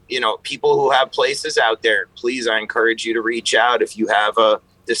 people who have places out there, please, I encourage you to reach out. If you have a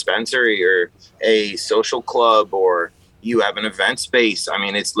dispensary or a social club or you have an event space,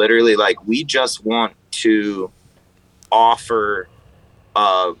 it's literally like we just want to offer,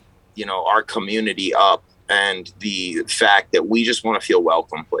 our community up and the fact that we just want to feel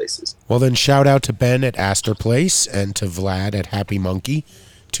welcome places. Well, then shout out to Ben at Astor Place and to Vlad at Happy Monkey,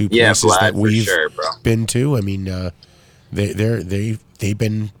 two places Vlad, that we've bro. been to. They've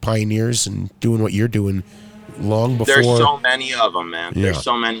been pioneers and doing what you're doing long before. There's so many of them, man. Yeah. There's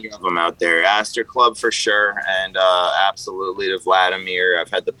so many of them out there. Astor Club for sure, and absolutely to Vladimir.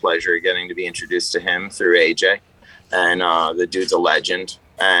 I've had the pleasure of getting to be introduced to him through AJ, and the dude's a legend.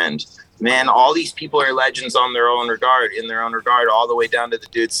 And man, all these people are legends in their own regard, all the way down to the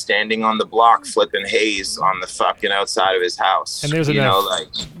dude standing on the block flipping haze on the fucking outside of his house. And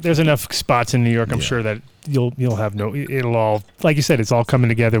there's enough spots in New York, I'm sure, that you'll have it'll all, like you said, it's all coming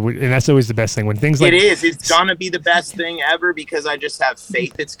together, and that's always the best thing when things like it's gonna be the best thing ever, because I just have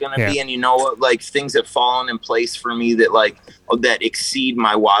faith it's gonna be. And you know what, like, things have fallen in place for me that exceed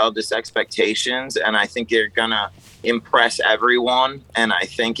my wildest expectations, and I think they're gonna impress everyone. And I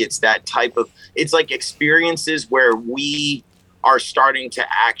think it's that type of, it's like experiences where we are starting to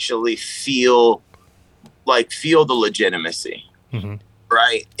actually feel the legitimacy,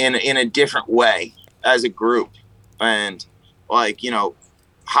 right, in a different way as a group. And like, you know,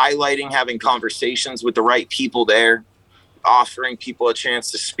 highlighting, having conversations with the right people there, offering people a chance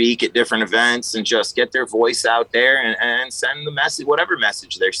to speak at different events and just get their voice out there and send the message, whatever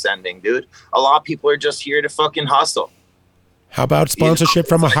message they're sending, dude. A lot of people are just here to fucking hustle. How about sponsorship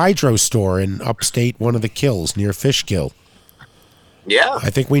from a hydro store in upstate, one of the kills near Fishkill? Yeah.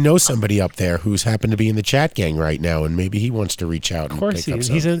 I think we know somebody up there who's happened to be in the chat gang right now, and maybe he wants to reach out. Of course he is.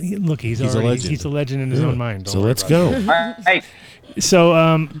 He's a legend. He's a legend in his own mind. So let's go. Hey. So,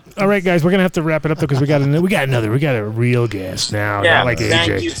 all right, guys, we're gonna have to wrap it up though, because we got a real guest now. Yeah, not like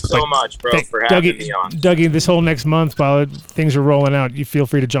thank AJ. you so much, bro, for having me on. Dougie, this whole next month, while things are rolling out, you feel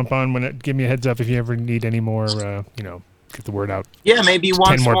free to jump on. Give me a heads up if you ever need any more. Get the word out. Yeah, maybe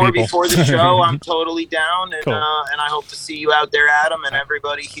once more people. before the show. I'm totally down, and Cool. and I hope to see you out there, Adam, and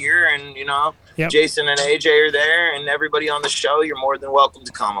everybody here, and Yep. Jason and AJ are there, and everybody on the show. You're more than welcome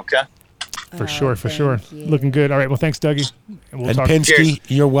to come. Okay. For sure. Looking good. All right. Well, thanks, Dougie. And And Pinsky,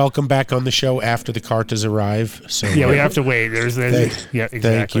 you're welcome back on the show after the cartas arrive. So yeah, we have to wait. There's yeah, exactly.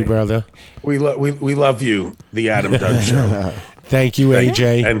 Thank you, brother. We love you, the Adam Dunn Show. Thank you,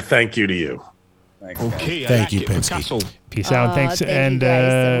 AJ. And thank you to you. Okay, Thank you, Pinsky. Peace out. Thanks, thank and you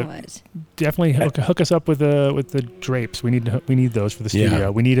guys so much. definitely hook us up with the drapes. We need those for the studio. Yeah.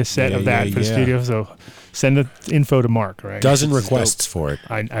 We need a set of that for the studio. So send the info to Mark. Right. Dozen requests for it.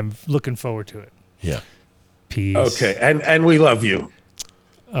 I'm looking forward to it. Yeah. Peace. Okay, and we love you.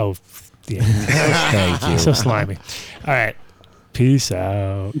 Oh, yeah. Thank you. So slimy. All right. Peace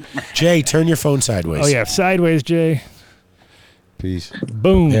out. Jay, turn your phone sideways. Oh yeah, sideways, Jay. Peace.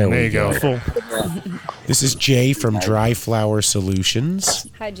 Boom. There There we you go. go. Full. This is Jay from Dry Flower Solutions.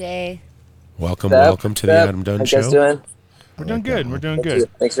 Hi, Jay. Welcome to the Adam Dunn Show. Doing? We're doing good. We're doing Thank good. you.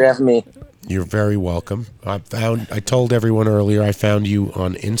 Thanks for having me. You're very welcome. I told everyone earlier I found you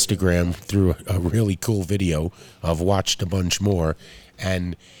on Instagram through a really cool video. I've watched a bunch more,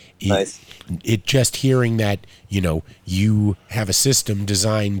 and it just hearing that you have a system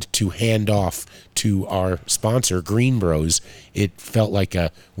designed to hand off to our sponsor Green Bros. It felt like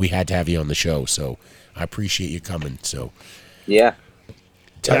we had to have you on the show. So I appreciate you coming. So yeah.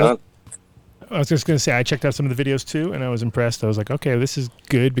 I was just going to say, I checked out some of the videos too, and I was impressed. I was like, okay, this is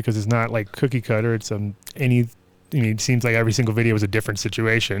good because it's not like cookie cutter. It's it seems like every single video was a different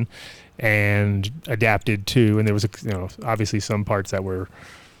situation and adapted to, and there was obviously some brackets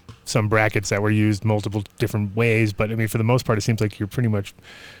that were used multiple different ways, but I mean, for the most part, it seems like you're pretty much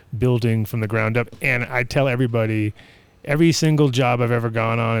building from the ground up. And I tell everybody, every single job I've ever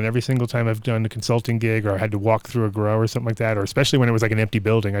gone on and every single time I've done a consulting gig or had to walk through a grow or something like that, or especially when it was like an empty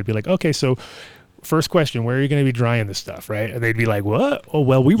building, I'd be like, okay, so first question, where are you going to be drying this stuff, right? And they'd be like, what? Oh,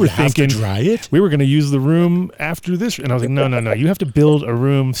 well, we were thinking dry it? We were going to use the room after this. And I was like, no. You have to build a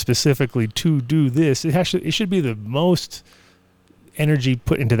room specifically to do this. It should be the most energy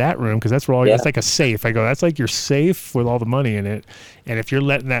put into that room, because that's where it's like a safe. I go, that's like your safe with all the money in it, and if you're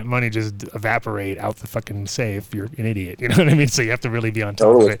letting that money just evaporate out the fucking safe, you're an idiot. You know what I mean? So you have to really be on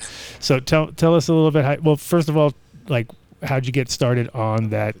top of it. So tell us a little bit. Well, first of all, like, how'd you get started on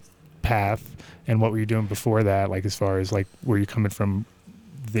that path, and what were you doing before that? Like, as far as like, were you coming from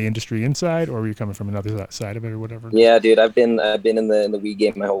the industry inside, or were you coming from another side of it, or whatever? Yeah, dude, I've been in the weed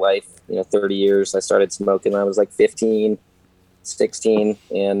game my whole life. 30 years. I started smoking when I was like 15. 16,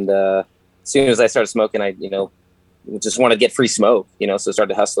 and as soon as I started smoking, I just wanted to get free smoke, so I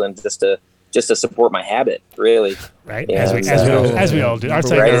started hustling just to support my habit, really. Right. And, as we all do. Our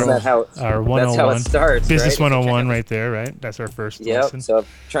our 101. That's how it starts. Business right? 101 right there, right? That's our first lesson. So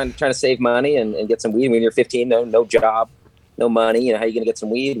trying to save money and get some weed when you're 15, no job, no money. How are you going to get some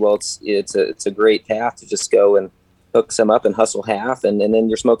weed? Well, it's a great path to just go and hook some up and hustle half, and then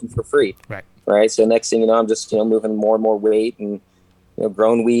you're smoking for free. Right. So next thing you know, I'm just, moving more and more weight and,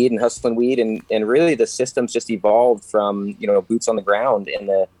 growing weed and hustling weed. And really the system's just evolved from, boots on the ground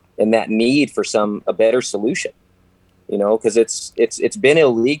and that need for a better solution, cause it's been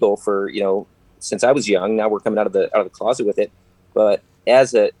illegal for, since I was young. Now we're coming out of the closet with it. But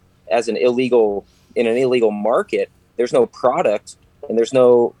as as an illegal market, there's no product and there's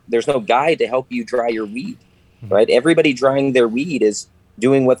no guide to help you dry your weed, right? Everybody drying their weed is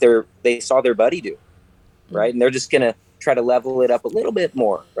doing what they saw their buddy do, right? And they're just gonna try to level it up a little bit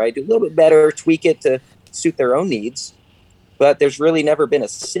more, right? Do a little bit better, tweak it to suit their own needs. But there's really never been a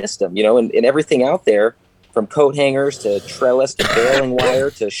system, you know, and everything out there, from coat hangers to trellis to baling wire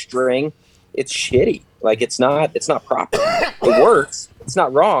to string, it's shitty. Like it's not proper. It works. It's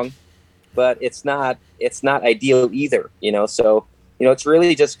not wrong, but it's not ideal either, you know? So, you know, it's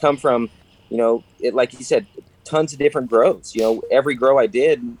really just come from, you know, like you said, tons of different grows, you know, every grow I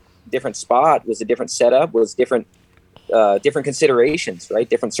did, different spot was a different setup, was different considerations, right?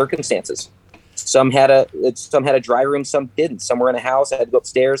 Different circumstances. Some had a dry room, some didn't. Some were in a house, I had to go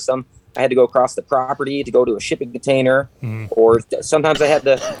upstairs. Some I had to go across the property to go to a shipping container, or sometimes I had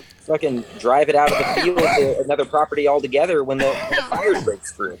to fucking drive it out of the field to another property altogether when the fires break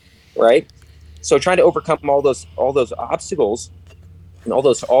through, right? So trying to overcome all those obstacles and all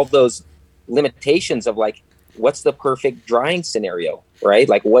those limitations of like, what's the perfect drying scenario, right?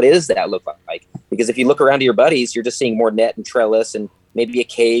 Like, what does that look like? Because if you look around to your buddies, you're just seeing more net and trellis and maybe a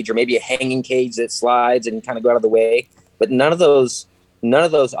cage or maybe a hanging cage that slides and kind of go out of the way. But none of those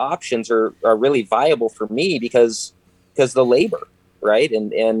options are really viable for me because the labor, right?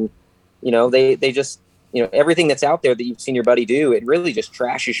 And you know, they just, you know, everything that's out there that you've seen your buddy do, it really just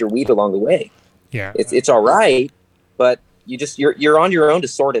trashes your weed along the way. Yeah. It's all right, but you're on your own to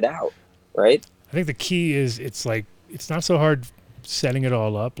sort it out, right? I think the key is it's not so hard setting it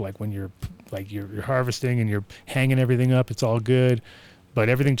all up. Like when you're harvesting and you're hanging everything up, it's all good, but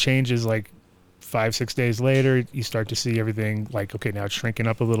everything changes like 5-6 days later. You start to see everything like, okay, now it's shrinking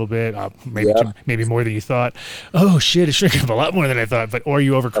up a little bit, maybe more than you thought. Oh shit, it's shrinking up a lot more than I thought. But or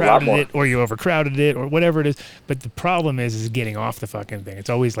you overcrowded it, or whatever it is. But the problem is getting off the fucking thing. It's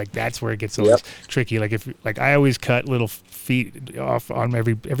always like that's where it gets always tricky. Like I always cut little feet off on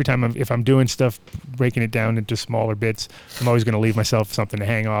every time if I'm doing stuff, breaking it down into smaller bits. I'm always going to leave myself something to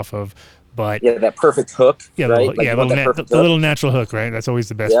hang off of. But that perfect hook, right? The little natural hook, right? That's always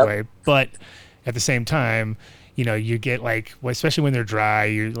the best way. But at the same time, you know, you get like, well, especially when they're dry,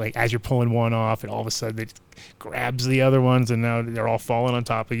 you're like, as you're pulling one off, and all of a sudden it grabs the other ones, and now they're all falling on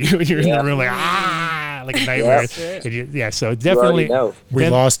top of you, and you're in the room like a nightmare. So definitely, we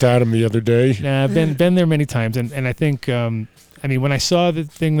lost Adam the other day. I've been there many times, and I think, I mean, when I saw the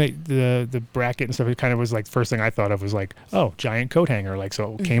thing that the bracket and stuff, it kind of was like first thing I thought of was like, oh, giant coat hanger, like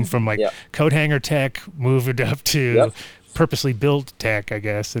so it came from like coat hanger tech, moved up to purposely built tech, I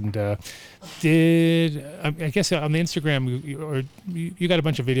guess, and. I guess on the Instagram, you got a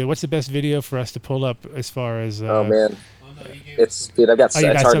bunch of video. What's the best video for us to pull up as far as? Oh man, it's I've got.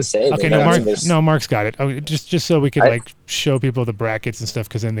 It's hard to say. Okay, Mark's got it. Oh, just so we could like show people the brackets and stuff,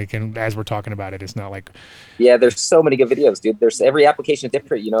 because then they can, as we're talking about it, it's not like. Yeah, there's so many good videos, dude. There's every application is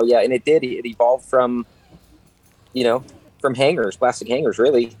different, you know. Yeah, and it evolved from, you know, from hangers, plastic hangers,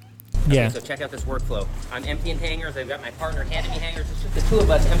 really. Okay, so check out this workflow. I'm emptying hangers. I've got my partner handing me hangers. It's just the two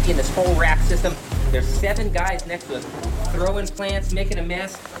of us emptying this whole rack system. There's 7 guys next to us throwing plants, making a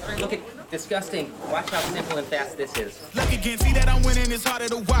mess. Look at disgusting. Watch how simple and fast this is. Look again, see that I'm winning, it's harder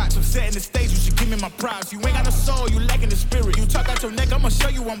to watch. I'm setting the stage, you should give me my props. You ain't got no soul, you lacking the spirit. You talk out your neck, I'ma show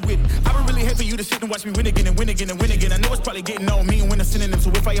you I'm with it. I would really hate for you to sit and watch me win again and win again and win again. I know it's probably getting on me and win a synonym.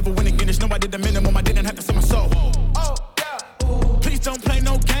 So if I ever win again, it's no I did the minimum. I didn't have to sell my soul. Oh, yeah. Please don't play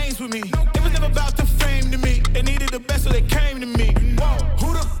no games with me. It was never about the fame to me. They needed the best, so they came to me.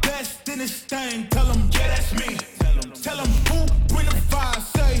 Who the best in this thing? Tell them, yeah, that's me. Tell them who bring the fire,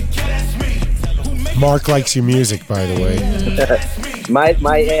 say, yeah, that's me. Mark likes your music, by the way.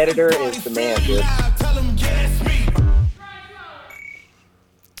 my editor is the man, dude.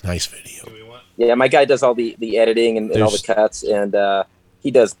 Nice video. Yeah, my guy does all the editing and all the cuts, and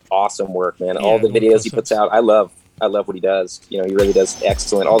he does awesome work, man. All the videos he puts out, I love what he does. You know, he really does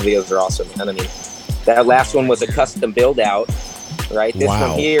excellent. All the videos are awesome. And I mean, that last one was a custom build out, right? This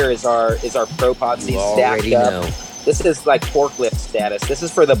one here is our Pro Pod C stacked up. This is like forklift status. This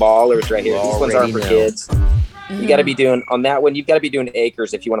is for the ballers right here. These ones aren't for kids. You got to be doing on that one. You've got to be doing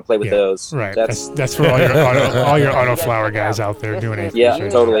acres if you want to play with those. Right. That's for all your autoflower guys out there doing acres. Yeah,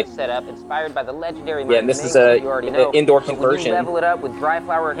 totally. Set up inspired by the legendary. Yeah, and this is a indoor conversion. When you level it up with dry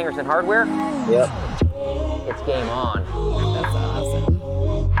flower hangers and hardware. Yep. It's game on. That's awesome.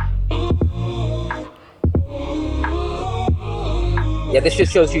 Yeah, this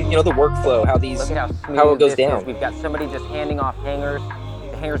just shows you, the workflow, how it goes down. We've got somebody just handing off hangers.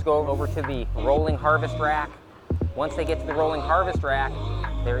 The hangers go over to the rolling harvest rack. Once they get to the rolling harvest rack,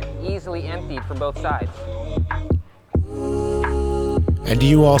 they're easily emptied from both sides. And do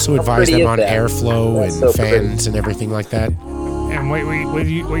you also advise pretty them is on that? airflow That's and so pretty. fans and everything like that? And what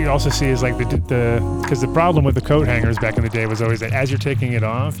you also see is like because the problem with the coat hangers back in the day was always that as you're taking it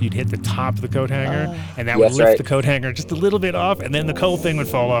off, you'd hit the top of the coat hanger, and that would Yes, lift right. the coat hanger just a little bit off, and then the whole thing would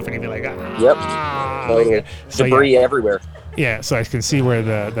fall off, and you'd be like, Yep. Totally. So, Debris yeah. everywhere. Yeah, so I can see where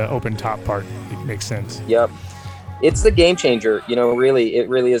the open top part makes sense. Yep. It's the game changer. Really, it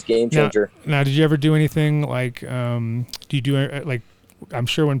really is game changer. Now, did you ever do anything like, do you do like, I'm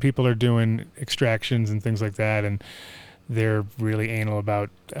sure when people are doing extractions and things like that, and they're really anal about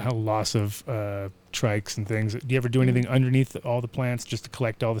loss of trikes and things. Do you ever do anything underneath all the plants just to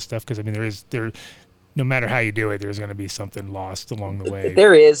collect all the stuff? Because I mean, no matter how you do it, there's going to be something lost along the way.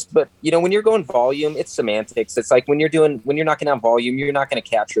 There is, but when you're going volume, it's semantics. It's like when you're knocking down volume, you're not going to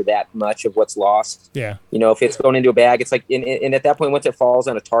capture that much of what's lost. Yeah. If it's going into a bag, it's like, and at that point, once it falls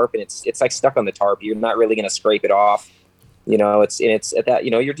on a tarp and it's like stuck on the tarp, you're not really going to scrape it off. It's at that,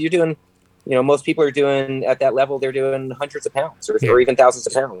 you're doing, most people are doing at that level, they're doing hundreds of pounds or even thousands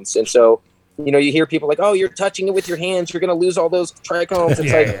of pounds. And so, you hear people like, oh, you're touching it with your hands, you're going to lose all those trichomes.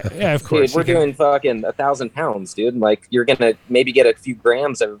 It's yeah, of course. Dude, we're doing fucking 1,000 pounds, dude. Like, you're going to maybe get a few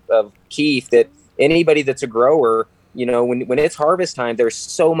grams of keef that anybody that's a grower, when it's harvest time, there's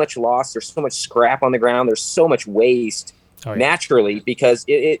so much loss, there's so much scrap on the ground, there's so much waste naturally, because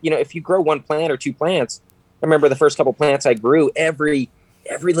if you grow one plant or two plants, I remember the first couple plants I grew, every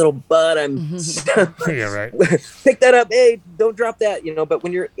little bud yeah, right. pick that up. Hey, don't drop that. But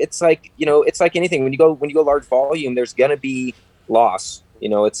when it's like anything. When you go large volume, there's gonna be loss.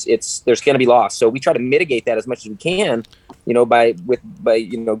 There's gonna be loss. So we try to mitigate that as much as we can. By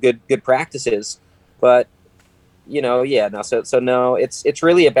good practices. But no. No. It's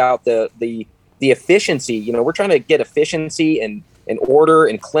really about the efficiency. We're trying to get efficiency and order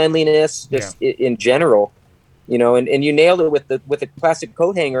and cleanliness just in general. And you nailed it with the plastic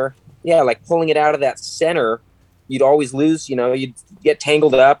coat hanger. Yeah, like pulling it out of that center, you'd always lose. You'd get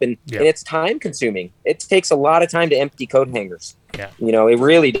tangled up, and it's time consuming. It takes a lot of time to empty coat hangers. Yeah, it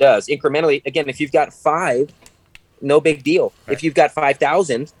really does. Incrementally, again, if you've got 5, no big deal. Right. If you've got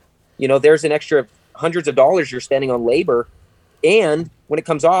 5,000, there's an extra hundreds of dollars you're spending on labor, and when it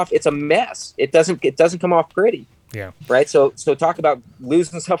comes off, it's a mess. It doesn't come off pretty. Yeah. Right. So talk about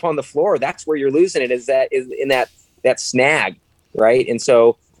losing stuff on the floor. That's where you're losing it is in that snag. Right. And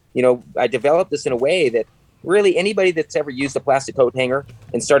so, I developed this in a way that really anybody that's ever used a plastic coat hanger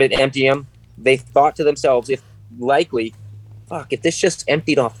and started emptying them, they thought to themselves, if this just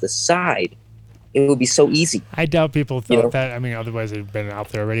emptied off the side, it would be so easy. I doubt people thought that. I mean, otherwise they've been out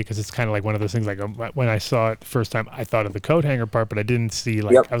there already, because it's kind of like one of those things. Like when I saw it the first time, I thought of the coat hanger part, but I didn't see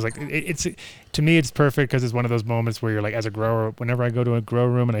I was like, it's to me, it's perfect because it's one of those moments where you're like, as a grower, whenever I go to a grow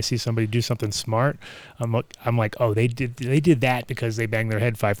room and I see somebody do something smart, I'm like, oh, they did that because they banged their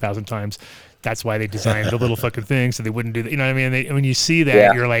head 5,000 times. That's why they designed the little fucking thing, so they wouldn't do that. You know what I mean? When you see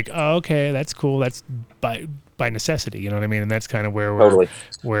that, you're like, oh, okay, that's cool. That's by necessity. You know what I mean? And that's kind of where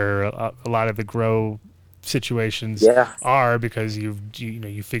a lot of the grow situations are, because you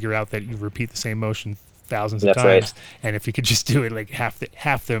figure out that you repeat the same motion thousands of times, right. And if you could just do it like half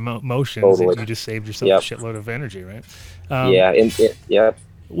the motions, you just saved yourself a shitload of energy, right?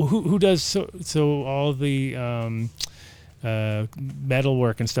 Who does so all the metal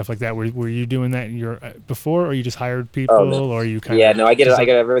work and stuff like that? Were you doing that before, or you just hired people, or you kind of? I get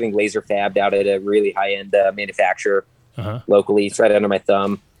everything laser fabbed out at a really high end manufacturer locally. It's right under my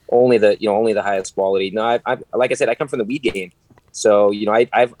thumb. Only the highest quality. No, I like I said, I come from the weed game, so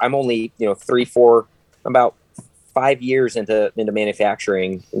I'm only 3-4, about 5 years into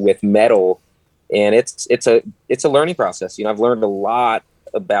manufacturing with metal, and it's a learning process. I've learned a lot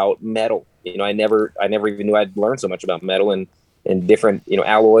about metal. I never even knew I'd learned so much about metal and different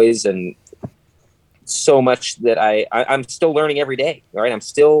alloys, and so much that I'm still learning every day. All right, I'm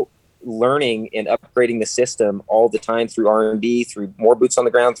still learning and upgrading the system all the time through R&D, through more boots on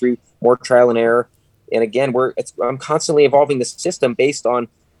the ground, through more trial and error. And again, I'm constantly evolving the system based on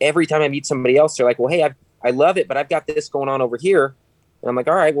every time I meet somebody else. They're like, well, hey, I love it, but I've got this going on over here. And I'm like,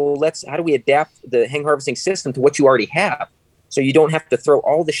 all right, well, how do we adapt the hang harvesting system to what you already have? So you don't have to throw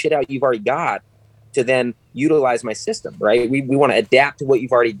all the shit out you've already got to then utilize my system, right? We want to adapt to what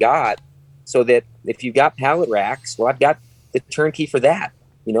you've already got, so that if you've got pallet racks, well, I've got the turnkey for that.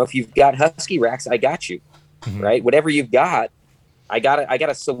 If you've got husky racks, I got you, right? Whatever you've got, I got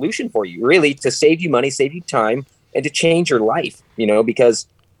a solution for you, really, to save you money, save you time, and to change your life, because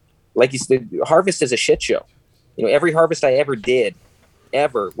like you said, harvest is a shit show. Every harvest I ever did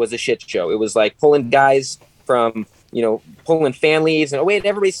was a shit show. It was like pulling guys from pulling fan leaves and, oh, wait,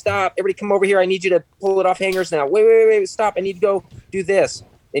 everybody stop. Everybody come over here. I need you to pull it off hangers now. Wait, stop. I need to go do this.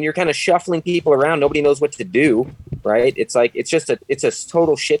 And you're kind of shuffling people around. Nobody knows what to do, right? It's like, it's a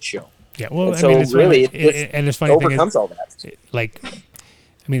total shit show. Yeah, well, and so it's really, it's funny overcomes thing is, all that. Like,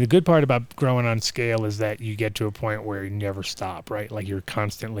 I mean, the good part about growing on scale is that you get to a point where you never stop, right? Like you're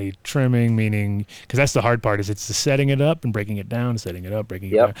constantly trimming, meaning, because that's the hard part is it's the setting it up and breaking it down, setting it up,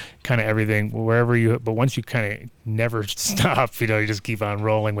 breaking it down, kind of everything, wherever you, but once you kind of never stop, you just keep on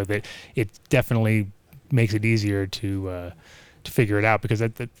rolling with it, it definitely makes it easier to figure it out, because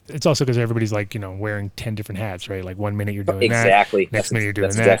it's also because everybody's like, wearing 10 different hats, right? Like 1 minute you're doing that, next minute you're doing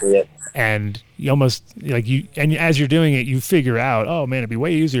that. Exactly it. And you almost and as you're doing it, you figure out, oh man, it'd be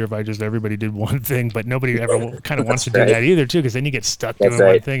way easier if everybody did one thing, but nobody ever kind of wants to do that either too, because then you get stuck doing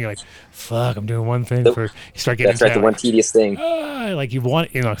one thing. You're like, fuck, I'm doing one thing you start getting the one tedious thing. Like you want,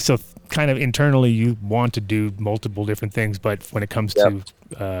 so kind of internally you want to do multiple different things, but when it comes to,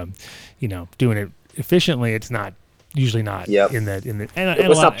 doing it efficiently, it's not. Usually not in the and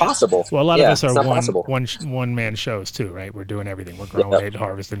it's not possible. Well, a lot of us are one man shows too, right? We're doing everything. We're growing it,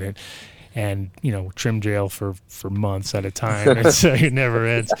 harvesting it, and trim jail for months at a time. And so it never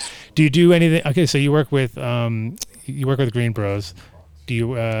ends. Do you do anything? Okay, so you work with Green Bros. Do you?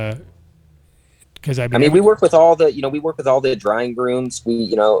 Because we work with all the drying rooms. We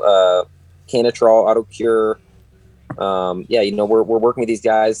Canatrol, Auto Cure. We're working with these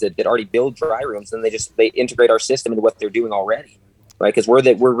guys that already build dry rooms, and they integrate our system into what they're doing already, right? Because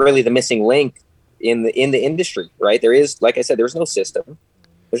we're really the missing link in the industry, right? There is, like I said, there's no system,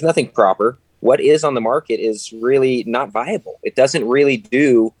 there's nothing proper. What is on the market is really not viable. It doesn't really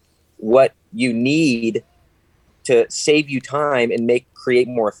do what you need to save you time and create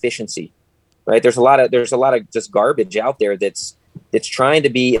more efficiency, right? There's a lot of just garbage out there that's trying to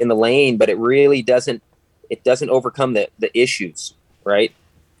be in the lane, but it really doesn't. It doesn't overcome the issues, right?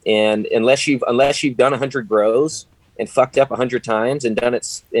 And unless you've done 100 grows and fucked up 100 times and done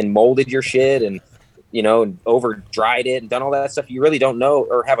it and molded your shit and and over dried it and done all that stuff, you really don't know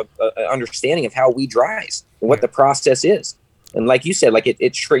or have a understanding of how weed dries and what the process is. And like you said, like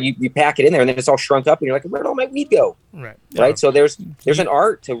you pack it in there and then it's all shrunk up and you're like, where'd all my weed go? Right. So there's an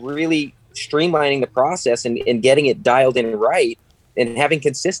art to really streamlining the process and getting it dialed in right and having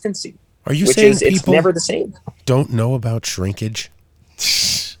consistency. Are you saying people it's never the same? Don't know about shrinkage?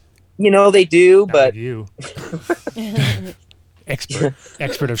 They do, but you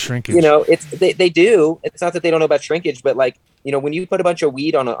expert of shrinkage. They do. It's not that they don't know about shrinkage, but when you put a bunch of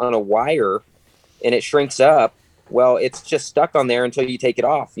weed on a wire and it shrinks up, well, it's just stuck on there until you take it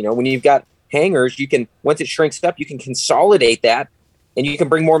off. When you've got hangers, once it shrinks up, you can consolidate that and you can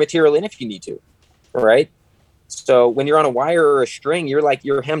bring more material in if you need to. All right. So when you're on a wire or a string,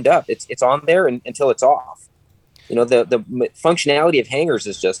 you're hemmed up. It's on there until it's off. The functionality of hangers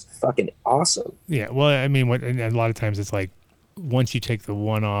is just fucking awesome. Yeah. Well, I mean, and a lot of times it's like once you take the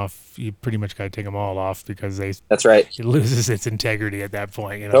one off, you pretty much got to take them all off because that's right. It loses its integrity at that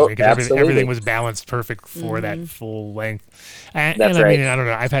point. Because everything was balanced perfect for that full length. And that's I right. mean, I don't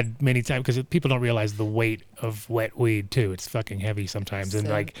know. I've had many times because people don't realize the weight of wet weed too. It's fucking heavy sometimes,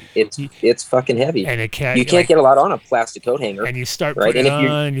 and it's fucking heavy. And it can't. You can't get a lot on a plastic coat hanger. And you start putting it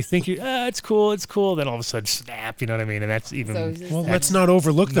on, and you think it's cool. Then all of a sudden, snap. You know what I mean? And that's even. Well, let's not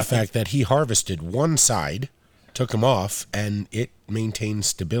overlook the fact that he harvested one side, took him off, and it maintained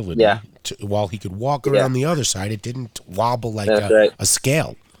stability. Yeah. While he could walk around the other side, it didn't wobble like a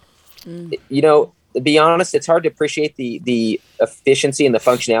scale. To be honest, it's hard to appreciate the efficiency and the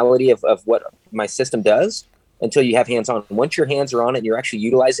functionality of what my system does until you have hands on. Once your hands are on it and you're actually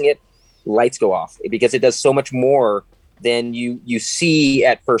utilizing it, lights go off because it does so much more than you see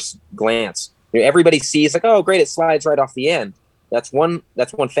at first glance. Everybody sees like, oh, great, it slides right off the end. That's one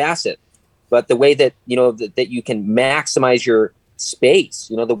facet. But the way that that you can maximize your space,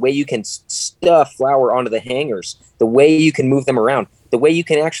 the way you can stuff flour onto the hangers, the way you can move them around, the way you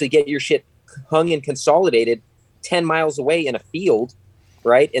can actually get your shit hung and consolidated 10 miles away in a field,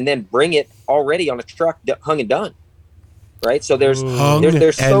 right? And then bring it already on a truck hung and done. Right, so there's hung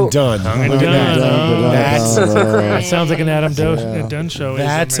there's so and done. Hung and done. That sounds like an Adam Dunn show.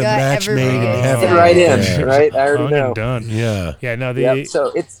 That's a match made in heaven. Right in, right? I already Hung know. and done. Yeah. No,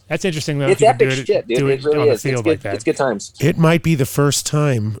 so that's interesting though. It's epic shit, dude. It really is. It's good. It's good times. It might be the first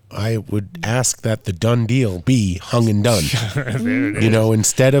time I would ask that the done deal be hung and done.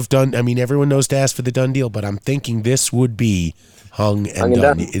 Instead of done. I mean, everyone knows to ask for the done deal, but I'm thinking this would be hung and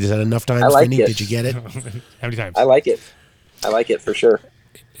done. Is that enough times, Finney? Did you get it? How many times? I like it for sure.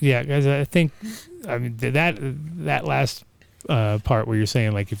 Yeah, guys, I think that last part where you're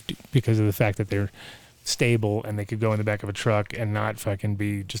saying like because of the fact that they're stable and they could go in the back of a truck and not fucking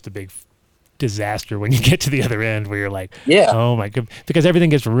be just a big disaster when you get to the other end where you're like, oh my god, because everything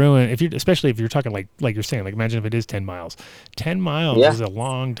gets ruined. Especially if you're talking like you're saying, like imagine if it is 10 miles. 10 miles is a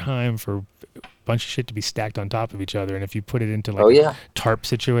long time for a bunch of shit to be stacked on top of each other. And if you put it into like a tarp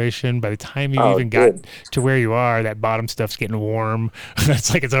situation, by the time you even got to where you are, that bottom stuff's getting warm.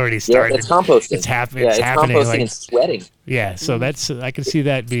 It's like it's already started. It's composting. It's happening. It's happening. composting Like, and sweating. Yeah, so that's, I can see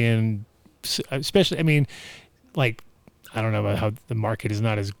that being, especially, I mean, like, I don't know about how the market is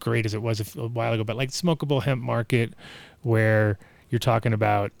not as great as it was a while ago, but like smokable hemp market where you're talking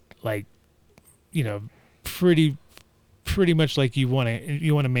about like, you know, pretty much like you want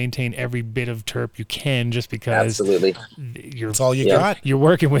to maintain every bit of terp you can, just because that's all you got. You're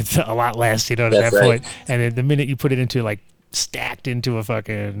working with a lot less, you know, at that point. And then the minute you put it into like stacked into a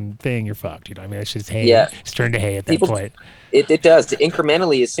fucking thing, you're fucked. You know, I mean, it's just hay. It's turned to hay at that point. It does.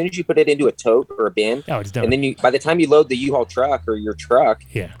 Incrementally, as soon as you put it into a tote or a bin, it's done. And then by the time you load the U-Haul truck or your truck,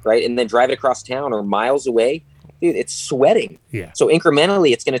 right, and then drive it across town or miles away, dude, it's sweating. Yeah. So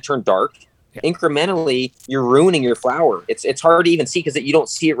incrementally, it's going to turn dark. Yeah. Incrementally, you're ruining your flower. It's hard to even see because you don't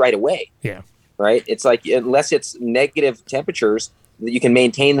see it right away. Yeah. Right. It's like unless it's negative temperatures, that you can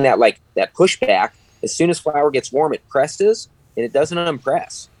maintain that that pushback. As soon as flower gets warm, it presses and it doesn't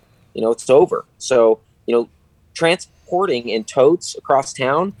unpress. You know, it's over. So transporting in totes across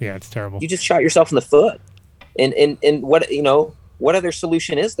town. Yeah, it's terrible. You just shot yourself in the foot. And what other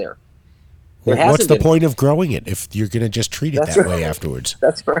solution is there? What's the point of growing it if you're going to just treat it that way afterwards?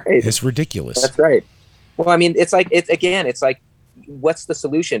 That's right. It's ridiculous. That's right. Well, I mean, it's like, what's the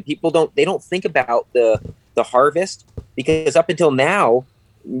solution? People don't think about the harvest, because up until now,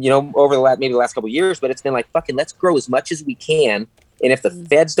 over the last couple of years, but it's been like, fucking, let's grow as much as we can. And if the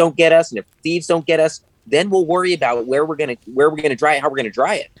feds don't get us and if thieves don't get us, then we'll worry about where we're gonna dry it, how we're gonna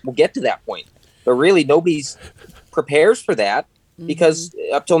dry it. We'll get to that point. But really, nobody's prepares for that, because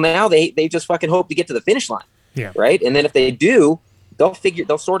up till now they just fucking hope to get to the finish line. Yeah. Right. And then if they do, they'll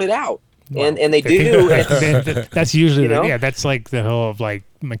sort it out. Well, and they do. That's usually that's like the whole of like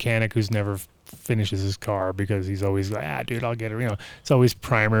mechanic who's never finishes his car because he's always like, dude, I'll get it. It's always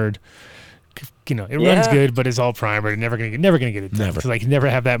primered. It runs good, but it's all primered. Never gonna get it done. Never. Because like you never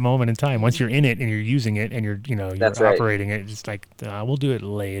have that moment in time. Once you're in it and you're using it and you're operating it, it's like we'll do it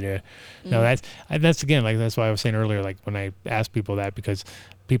later. No, that's again, like that's why I was saying earlier, like when I ask people that, because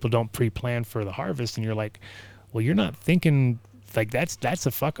people don't pre-plan for the harvest, and you're like, well, you're not thinking. Like that's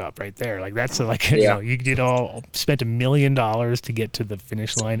a fuck up right there. Like that's you spent $1 million to get to the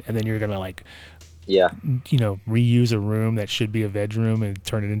finish line, and then you're gonna reuse a room that should be a veg room and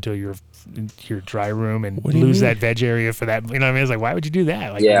turn it into your dry room and lose that veg area for that. You know what I mean? It's like, why would you do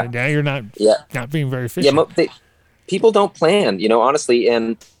that? Like now you're not being very efficient. Yeah, people don't plan, honestly,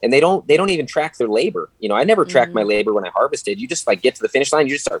 and they don't even track their labor. I never tracked my labor when I harvested. You just like get to the finish line,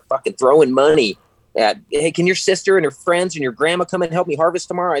 you just start fucking throwing money. Hey, can your sister and her friends and your grandma come and help me harvest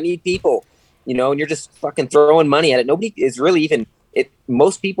tomorrow? I need people, and you're just fucking throwing money at it. Nobody is really even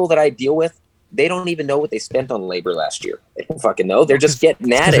most people that I deal with, they don't even know what they spent on labor last year. They don't fucking know. They're just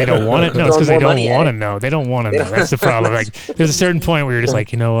getting at it. They don't want it. No, it's because they don't want to know. They don't want to know. That's the problem. Like, there's a certain point where you're just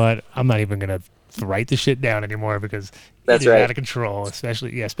like, you know what? I'm not even gonna write the shit down anymore because it's out of control.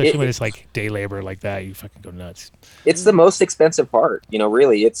 Especially when it's like day labor like that, you fucking go nuts. It's the most expensive part.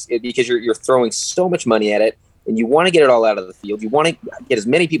 Really, it's because you're throwing so much money at it, and you want to get it all out of the field. You want to get as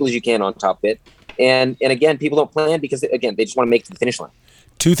many people as you can on top of it. And again, people don't plan because again, they just want to make it to the finish line.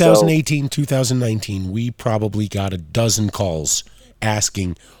 2018, 2019, we probably got a dozen calls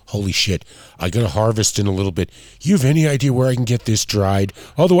asking, holy shit, I got to harvest in a little bit. You have any idea where I can get this dried?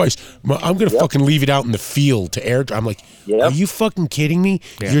 Otherwise, I'm going to fucking leave it out in the field to air dry. I'm like, are you fucking kidding me?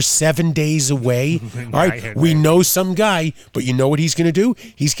 Yeah. You're 7 days away. All right, we know some guy, but you know what he's going to do?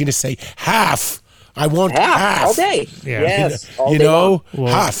 He's going to say, half. I want half. All day. Yeah. Yes.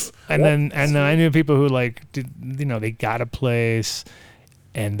 Half. And then I knew people who they got a place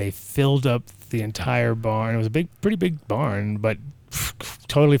and they filled up the entire barn. It was a pretty big barn, but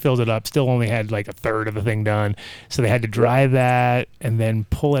totally filled it up. Still only had like a third of the thing done. So they had to dry that and then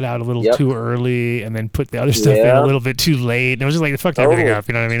pull it out a little too early and then put the other stuff in a little bit too late. And it was just like, it fucked everything up.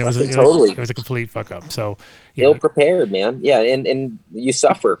 You know what I mean? It was a complete fuck up. So ill prepared, man. Yeah. And you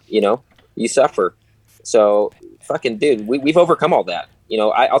suffer, you suffer. So fucking dude, we've overcome all that.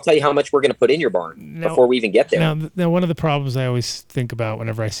 I'll tell you how much we're going to put in your barn before we even get there. Now, one of the problems I always think about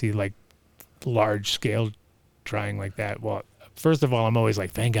whenever I see like large scale drying like that, well, first of all, I'm always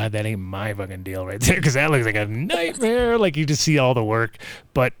like, thank God that ain't my fucking deal right there, because that looks like a nightmare. Like you just see all the work.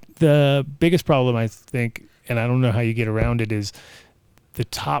 But the biggest problem I think, and I don't know how you get around it, is the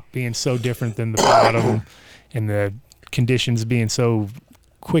top being so different than the bottom, and the conditions being so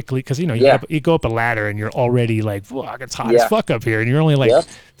quickly, because you go up a ladder and you're already like, fuck, it's hot as fuck up here, and you're only like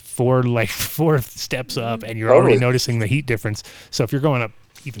four steps up, and you're already noticing the heat difference. So if you're going up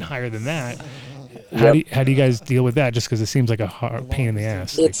even higher than that, how do you guys deal with that? Just because it seems like a hard pain in the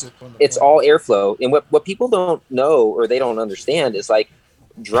ass. It's all airflow, and what people don't know or they don't understand is like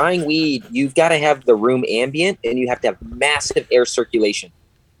drying weed. You've got to have the room ambient, and you have to have massive air circulation,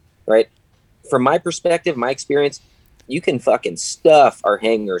 right? From my perspective, my experience, you can fucking stuff our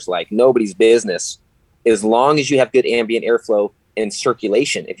hangers like nobody's business, as long as you have good ambient airflow and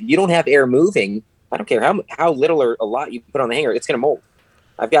circulation. If you don't have air moving, I don't care how little or a lot you put on the hanger, it's going to mold.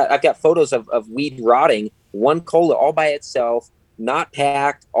 I've got photos of weed rotting, one cola all by itself, not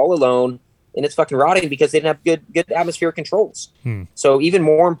packed, all alone, and it's fucking rotting because they didn't have good atmospheric controls. So even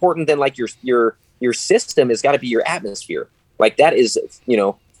more important than like your system has got to be your atmosphere. Like that is,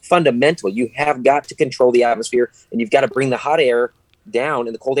 fundamental. You have got to control the atmosphere, and you've got to bring the hot air down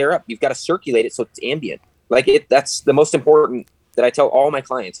and the cold air up. You've got to circulate it so it's ambient. That's the most important that I tell all my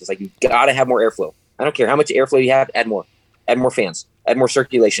clients is like, you've got to have more airflow. I don't care how much airflow you have, add more fans, add more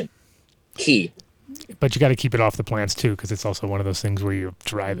circulation. Key. But you got to keep it off the plants too, because it's also one of those things where you're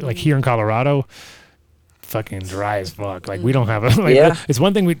dry. Like here in Colorado, fucking dry as fuck. Like we don't have it's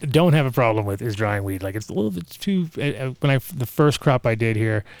one thing we don't have a problem with is drying weed. Like it's a little bit too. The first crop I did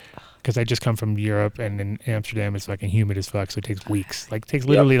here, because I just come from Europe, and in Amsterdam it's fucking humid as fuck, so it takes weeks. Like it takes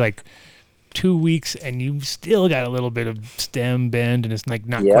literally like 2 weeks, and you still got a little bit of stem bend, and it's like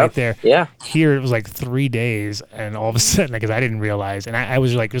not quite there. Here it was like 3 days, and all of a sudden, because I didn't realize, and I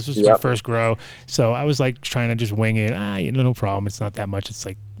was like, this was my first grow, so I was like trying to just wing it. No problem. It's not that much. It's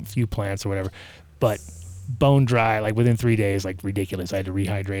like a few plants or whatever, but bone dry, like within 3 days, like ridiculous. I had to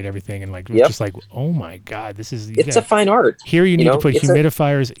rehydrate everything, and like it was just like, oh my god, this is it's a fine art. Here you need to put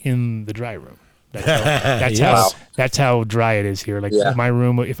humidifiers in the dry room. That's how dry it is here. Like my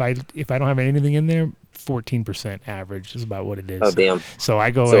room, if I don't have anything in there, 14% average is about what it is. Oh damn! So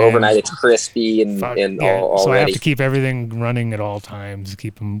I go overnight it's crispy and all. So I have to keep everything running at all times.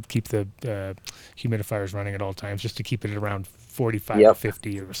 Keep the humidifiers running at all times, just to keep it around 45 to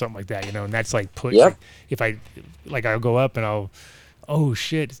 50 or something like that. And that's like if I'll go up and oh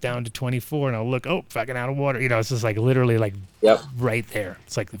shit, it's down to 24, and I'll look, oh fucking out of water. It's just like literally like right there.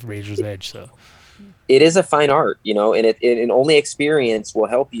 It's like the razor's edge. So it is a fine art, and only experience will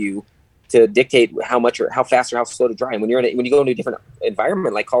help you to dictate how much or how fast or how slow to dry. And when you go into a different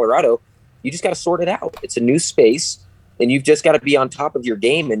environment like Colorado, you just got to sort it out. It's a new space, and you've just got to be on top of your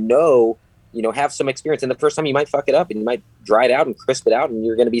game and have some experience. And the first time you might fuck it up, and you might dry it out and crisp it out, and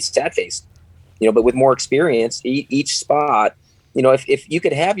you're going to be sad faced. But with more experience, each spot, if you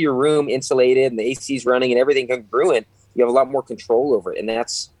could have your room insulated and the AC's running and everything congruent, you have a lot more control over it, and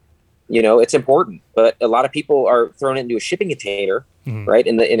that's. It's important, but a lot of people are throwing it into a shipping container, right?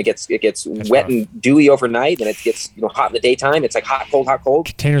 And it gets wet and dewy overnight, and it gets hot in the daytime. It's like hot, cold.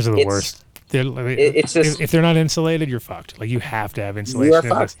 Containers are the worst. It's just if they're not insulated, you're fucked. Like you have to have insulation. You are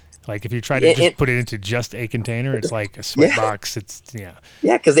fucked. Like if you try to just put it into just a container, it's like a sweat box. It's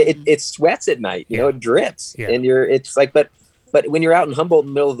because it sweats at night. It drips, and it's like but when you're out in Humboldt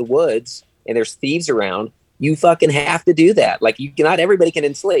in the middle of the woods and there's thieves around. You fucking have to do that. Like not everybody can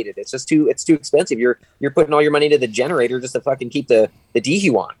insulate it. It's too expensive. You're putting all your money into the generator just to fucking keep the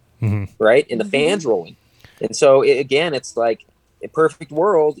dehu on, right? And the fans rolling. And so it's like a perfect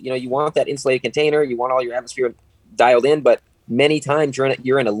world. You want that insulated container. You want all your atmosphere dialed in. But many times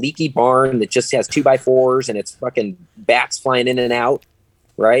you're in a leaky barn that just has 2x4s and it's fucking bats flying in and out,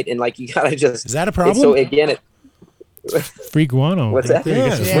 right? And like you gotta just. Is that a problem? So again, free guano. What's that? Yeah.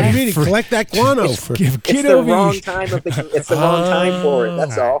 What do you mean? Collect that guano. It's the wrong time wrong time for it.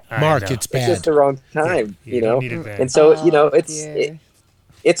 That's all. Mark, it's bad. It's just the wrong time, Need it bad. And so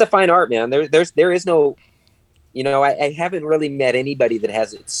it's a fine art, man. There is no, I haven't really met anybody that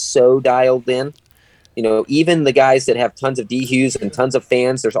has it so dialed in. Even the guys that have tons of dehus and tons of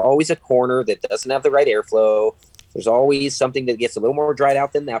fans, there's always a corner that doesn't have the right airflow. There's always something that gets a little more dried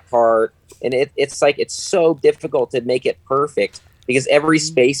out than that part. And it's like, it's so difficult to make it perfect because every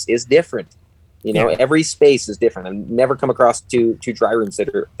space is different. Every space is different. I've never come across two dry rooms that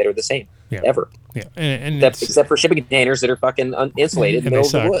are the same ever. Yeah. And except for shipping containers that are fucking insulated in the middle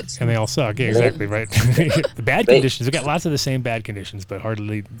of the woods. And they all suck. Yeah, exactly. Right. The bad conditions, we've got lots of the same bad conditions, but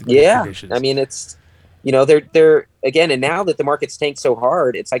hardly the good conditions. I mean, it's, they're again, and now that the market's tanked so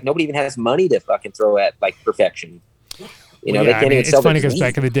hard, it's like nobody even has money to fucking throw at like perfection. You know, Well, they yeah, can't even it's sell funny their because weed.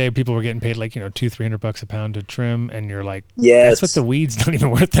 back in the day, people were getting paid like $200-300 a pound to trim, and you're like, Yes. that's what the weed's not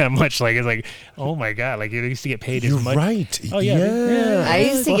even worth that much. Like it's like, oh my god, like you used to get paid as much. Right. Oh yeah. I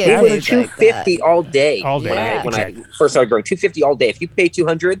used to It get was paid $250 all day. All day, When, yeah, when exactly. I first started growing, $250 all day. If you pay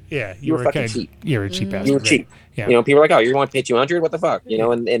 $200, Yeah, you were fucking kinda- cheap. You were a cheap bastard. You were right? cheap. Yeah. You know, people are like, oh, you want to pay $200? What the fuck? You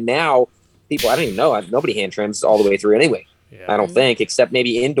know, and now people, I don't even know. Nobody hand trims all the way through anyway. I don't think, except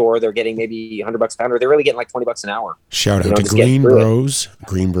maybe indoor, they're getting maybe $100 a pound, or they're really getting like $20 an hour. Shout You out know, to just get Green through it. Bros.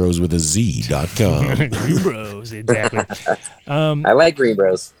 Green Bros with a Z.com. Green Bros, exactly. I like Green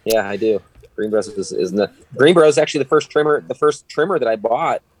Bros. Yeah, I do. Green Bros is the Green Bros actually the first trimmer. The first trimmer that I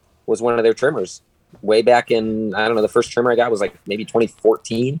bought was one of their trimmers way back in, I don't know, the first trimmer I got was like maybe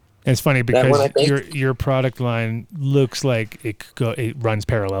 2014. And it's funny That one, I because think. your product line looks like it runs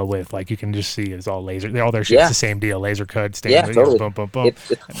parallel with, like you can just see it's all laser. All their shit's Yeah. the same deal: laser cut, Yeah, stainless, totally. boom, boom, boom,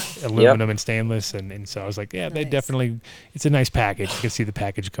 aluminum and stainless, and so I was like, yeah, they definitely. It's a nice package. You can see the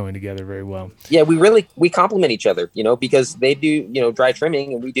package going together very well. Yeah, we complement each other, you know, because they do, you know, dry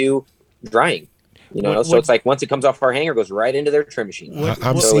trimming and we do drying. You know, so it's like once it comes off our hanger, it goes right into their trim machine.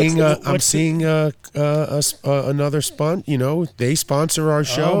 I'm So seeing another sponsor. You know, they sponsor our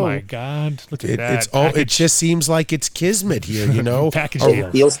show. Oh my God! Look at that. It's all. It just seems like it's kismet here. You know, Package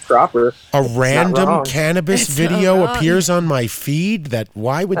it feels proper. A It's not random wrong. cannabis It's not video wrong. appears on my feed.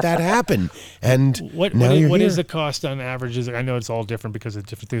 Why would that happen? And What now you're what here. is the cost on averages? I know it's all different because of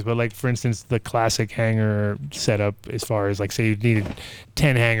different things, but like for instance, the classic hanger setup, as far as like say you needed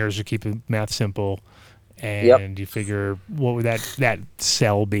 10 hangers to keep the math simple, and you figure what would that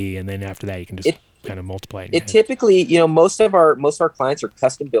cell be, and then after that you can just kind of multiply it. in your It head. typically, you know, most of our clients are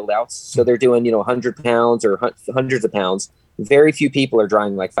custom build outs, so they're doing, you know, 100 pounds or hundreds of pounds. Very few people are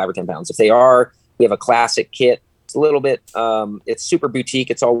drying like 5 or 10 pounds. If they are, we have a classic kit. It's a little bit, it's super boutique.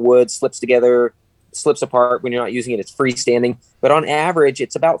 It's all wood, slips together, slips apart when you're not using it. It's freestanding, but on average,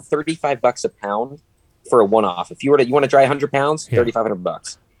 it's about $35 a pound for a one-off. If you want to dry 100 pounds,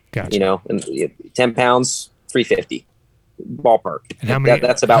 $3,500. Gotcha. You know, and 10 pounds, $350. Ballpark. And how many?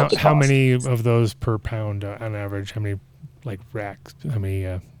 That's about the how cost. many of those per pound on average? How many like racks? How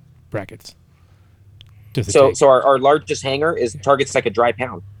many brackets? Does it take? So our largest hanger targets like a dry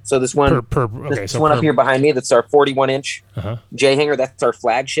pound. So this one, this one up here behind me, that's our 41-inch J hanger. That's our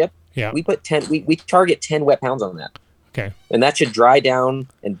flagship. Yeah. We put 10. We target 10 wet pounds on that. Okay. And that should dry down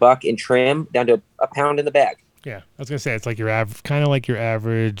and buck and trim down to a pound in the bag. Yeah, I was gonna say it's like your kind of like your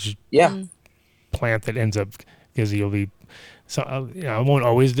average plant that ends up, because you'll be so you know, I won't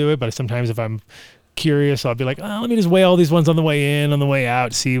always do it, but sometimes if I'm curious, I'll be like, oh, let me just weigh all these ones on the way in, on the way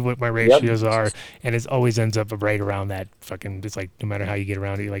out, see what my ratios are, and it always ends up right around that fucking. It's like no matter how you get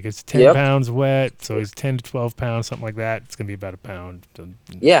around it, like it's 10 pounds wet, so it's 10 to 12 pounds, something like that. It's gonna be about a pound.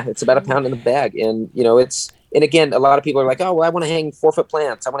 Yeah, it's about a pound in the bag, and you know and again, a lot of people are like, oh, well, I want to hang 4-foot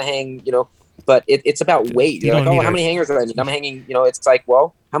plants. I want to hang, you know. But it's about weight. You're like, oh, how many hangers are I need? I'm hanging, you know, it's like,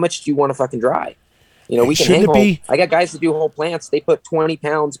 well, how much do you want to fucking dry? You know, we can hang whole. I got guys that do whole plants. They put 20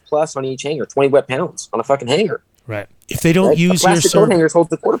 pounds plus on each hanger, 20 wet pounds on a fucking hanger. Right. If they don't use a your plastic coat hangers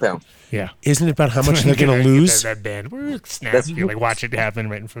holds a quarter pound. Yeah. Isn't it about how much they're going to lose? That band, snap. You like watch it happen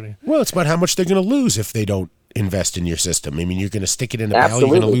right in front of you. Well, it's about how much they're going to lose if they don't invest in your system. I mean, you're going to stick it in a barrel, you're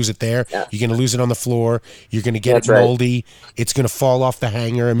going to lose it there, you're going to lose it on the floor, you're going to get it moldy, it's going to fall off the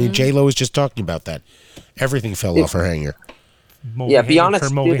hanger. I mean, J-Lo was just talking about that. Everything fell off her hanger. Yeah, be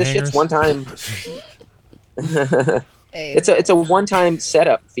honest, dude, this shit's one time. It's a one-time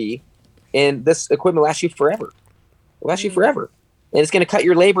setup fee, and this equipment lasts you forever. It lasts you forever, and it's going to cut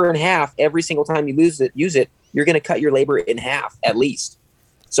your labor in half every single time you use it. You're going to cut your labor in half at least.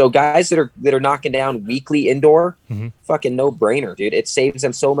 So guys that are knocking down weekly indoor, fucking no brainer, dude. It saves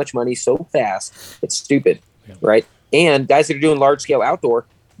them so much money so fast. It's stupid, right? And guys that are doing large scale outdoor,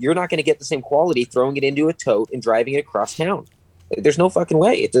 you're not going to get the same quality throwing it into a tote and driving it across town. There's no fucking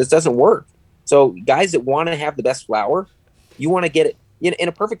way. It just doesn't work. So guys that want to have the best flower, you want to get it in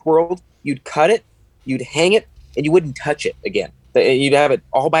a perfect world. You'd cut it, you'd hang it, and you wouldn't touch it again. You'd have it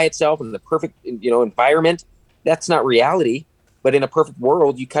all by itself in the perfect, you know, environment. That's not reality. But in a perfect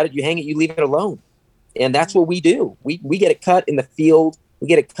world, you cut it, you hang it, you leave it alone. And that's what we do. We get it cut in the field, we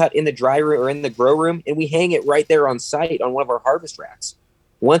get it cut in the dry room or in the grow room, and we hang it right there on site on one of our harvest racks.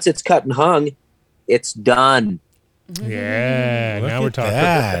 Once it's cut and hung, it's done. Yeah, Look now we're at talking.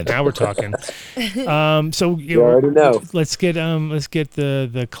 that. Now we're talking. So You already know. Let's get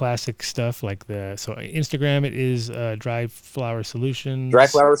the classic stuff like so Instagram. It is Dry Flower Solutions. Dry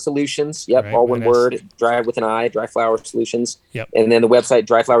Flower Solutions. Yep, Right, all one nice. word. Dry with an I. Dry Flower Solutions. Yep. And then the website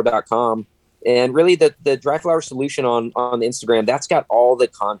dryflower.com. And really, the Dry Flower Solution on the Instagram, that's got all the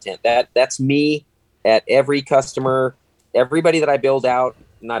content. That's me at every customer everybody that I build out,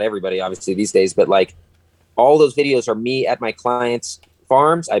 not everybody obviously these days, but like all those videos are me at my clients'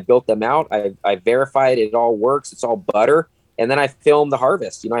 farms. I built them out. I verified it all works. It's all butter. And then I film the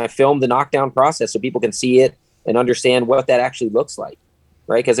harvest. I film the knockdown process so people can see it and understand what that actually looks like,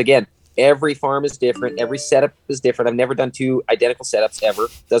 right? Because again, every farm is different. Every setup is different. I've never done 2 identical setups ever.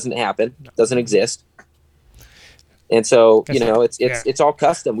 Doesn't happen. Doesn't exist. And so, it's all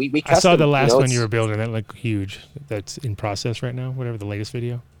custom. We custom. I saw the last one you were building. That looked huge. That's in process right now. Whatever the latest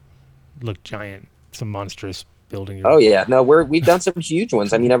video looked giant. Some monstrous building. Oh yeah, no, we've done some huge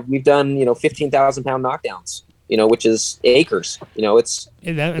ones. I mean, we've done 15,000 pound knockdowns. Which is acres. It's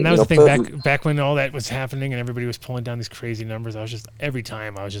that was the thing back when all that was happening and everybody was pulling down these crazy numbers. Every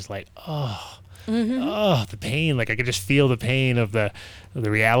time I was just like, the pain. Like I could just feel the pain of the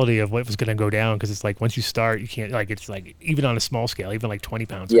reality of what was going to go down, because it's like once you start, you can't, like, it's like even on a small scale, even like 20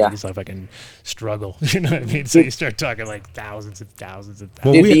 pounds, it's like I can struggle. You know what I mean? So you start talking like thousands and thousands and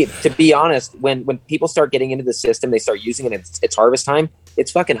thousands. To be honest, when people start getting into the system, they start using it. It's harvest time. It's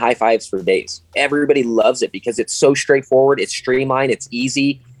fucking high fives for days. Everybody loves it because it's so straightforward. It's streamlined. It's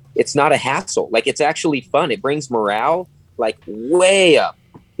easy. It's not a hassle. Like, it's actually fun. It brings morale like way up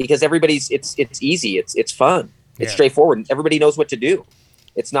because everybody's it's easy. It's fun. It's straightforward. And everybody knows what to do.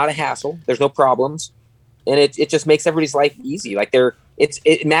 It's not a hassle. There's no problems. And it just makes everybody's life easy. Like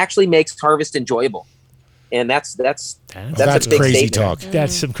it actually makes harvest enjoyable. And that's a big crazy statement. talk.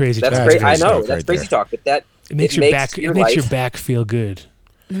 That's some crazy talk. I know that's crazy talk, but it makes your back feel good.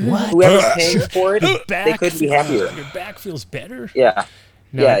 What? Whoever's paying for it, they couldn't be happier. Your back feels better. Yeah,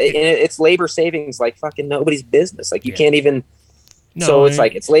 it's labor savings like fucking nobody's business. Like you can't even. No, so it's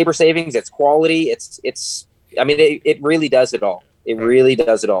like it's labor savings, it's quality, it's. I mean, it really does it all. It really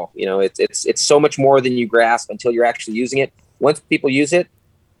does it all. It's so much more than you grasp until you're actually using it. Once people use it,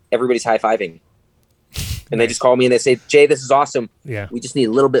 everybody's high fiving, and they just call me and they say, "Jay, this is awesome. Yeah, we just need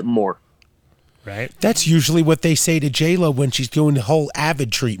a little bit more." Right. That's usually what they say to J-Lo when she's doing the whole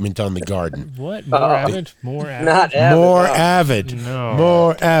Avid treatment on the garden. What? More Avid? More Avid? Not Avid. More Avid. No.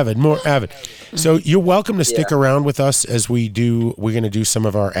 More Avid. More Avid. So you're welcome to stick around with us as we do. We're going to do some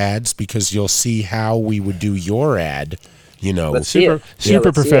of our ads because you'll see how we would do your ad. Super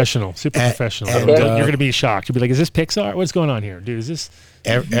professional. Super professional. And, you're going to be shocked. You'll be like, "Is this Pixar? What's going on here, dude? Is this?"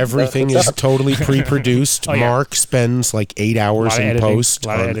 Everything is totally pre-produced. Mark spends like 8 hours in post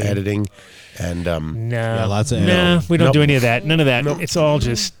on editing. And lots of we don't do any of that. None of that. It's all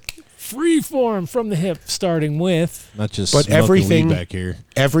just free form from the hip, starting with not just. But everything back here.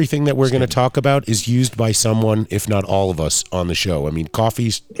 Everything that we're going to talk about is used by someone, if not all of us, on the show. I mean,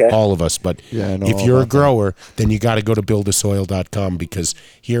 coffee's all of us, but if you're a grower, then you got to go to buildasoil.com because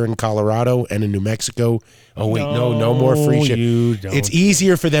here in Colorado and in New Mexico. Oh wait, no more free ship. It's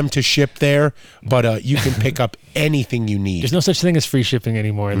easier for them to ship there, but you can pick up anything you need. There's no such thing as free shipping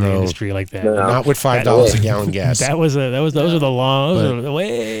anymore in the industry like that. Not with $5 a gallon gas. Those are the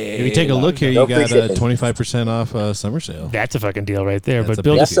way. If you take a look here, you got 25% off summer sale. That's a fucking deal right there.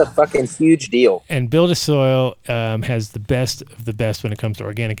 That's a fucking huge deal. And Build a Soil has the best of the best when it comes to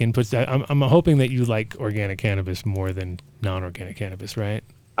organic inputs. I'm hoping that you like organic cannabis more than non-organic cannabis, right?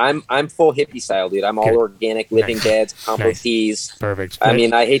 I'm full hippie style, dude. I'm all organic, living beds, compost teas. Perfect. I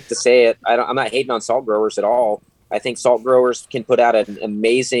mean, I hate to say it. I'm not hating on salt growers at all. I think salt growers can put out an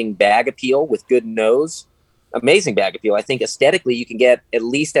amazing bag appeal with good nose. Amazing bag appeal. I think aesthetically you can get at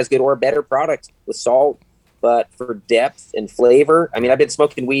least as good or a better product with salt, but for depth and flavor. I mean, I've been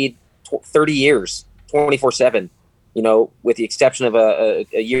smoking weed 30 years, 24/7. With the exception of a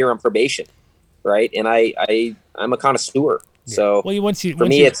year on probation, right? And I'm a connoisseur. Yeah. So once you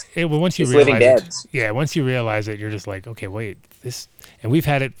realize living beds. Once you realize it, you're just like, okay, wait, this. And we've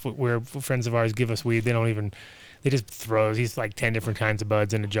had it where friends of ours give us weed. They just throw these like 10 different kinds of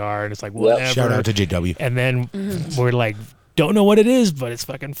buds in a jar, and it's like whatever. Shout out to JW. And then we're like, don't know what it is, but it's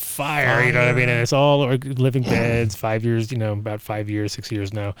fucking fire. You know what I mean? And it's all living beds. 5 years, about 5 years, 6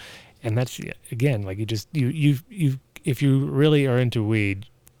 years now, and that's again like you if you really are into weed,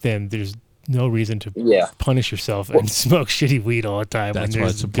 then there's no reason to punish yourself and smoke shitty weed all the time. That's why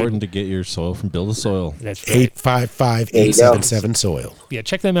it's important to get your soil from Build a Soil. That's right. 855-877-SOIL. Yeah,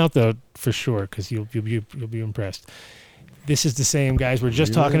 check them out though for sure because you'll be impressed. This is the same guys we're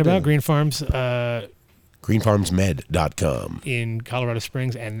just talking about, Green Farms. GreenFarmsMed.com in Colorado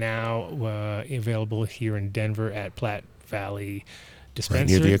Springs, and now available here in Denver at Platte Valley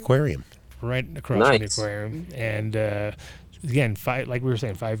Dispensary, right near the aquarium, right across from the aquarium, and. Again, like we were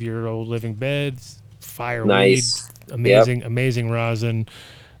saying, 5-year-old living beds, fireweed, amazing rosin,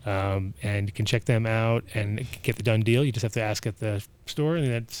 and you can check them out and get the done deal. You just have to ask at the store, and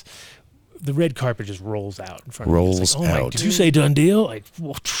that's the red carpet just rolls out in front Rolls of you. It's like, out. Did you say done deal? Like,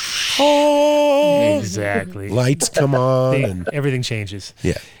 exactly. Lights come on and everything changes.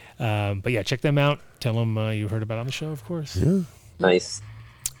 Yeah. But yeah, check them out. Tell them you heard about it on the show, of course. Yeah. Nice.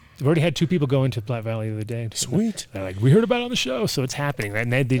 We've already had 2 people go into Platte Valley the other day. Sweet. They're like, we heard about it on the show, so it's happening.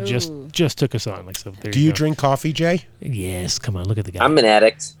 And they just took us on. Like, so there Do you go. drink coffee, Jay? Yes. Come on, look at the guy. I'm an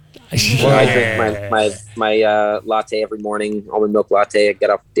addict. Yeah. I drink my latte every morning, almond milk latte. I got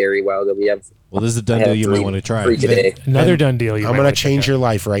off dairy a while ago. Well, this is a done deal you might want to try. 3 today. Another done deal. I'm going to change your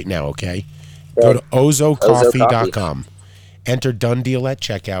life right now, okay? Go to ozocoffee.com. Enter done deal at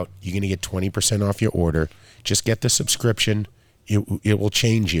checkout. You're going to get 20% off your order. Just get the subscription. It will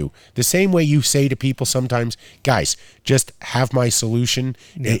change you. The same way you say to people sometimes, guys, just have my solution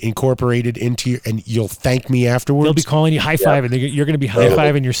incorporated into your, and you'll thank me afterwards. They'll be calling you high-fiving. You're going to be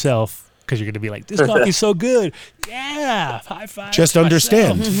high-fiving yourself because you're going to be like, this coffee's so good. Yeah, high-five. Just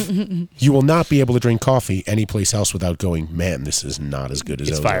understand, you will not be able to drink coffee anyplace else without going, man, this is not as good as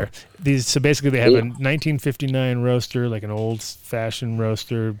It's Ozo. fire. So basically they have a 1959 roaster, like an old-fashioned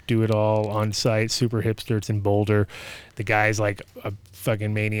roaster, do it all on site, super hipster. It's in Boulder. The guy's like a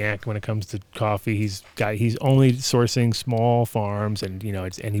fucking maniac when it comes to coffee. He's only sourcing small farms, and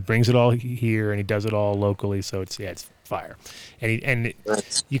and he brings it all here, and he does it all locally. So it's fire. And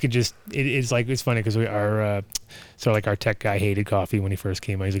you can just it's funny because our tech guy hated coffee when he first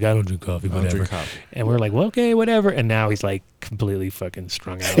came out. He's like, I don't drink coffee, whatever. And we're like, well, okay, whatever. And now he's like completely fucking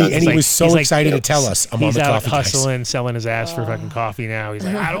strung out. And he was so excited to tell us, I'm on he's the out coffee guys. hustling, selling his ass for fucking coffee now. He's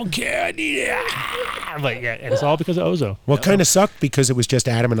like, I don't care, I need it. But yeah, and it's all because of Ozo. Well, it kind of sucked because it was just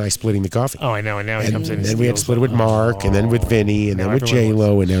Adam and I splitting the coffee. Oh, I know. And now he comes in. And then we had to split it with Mark, and then with Vinny, and then with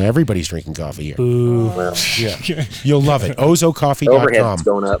J-Lo, and now everybody's drinking coffee here. Boo. Yeah. You'll love it. Ozocoffee.com. Overhead's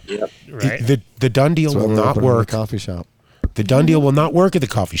going up. Yep. Right. The done deal will not work. Coffee shop. The done deal will not work at the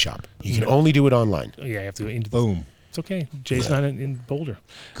coffee shop. You can only do it online. Yeah, you have to go into Boom. It's okay. Jay's not in Boulder.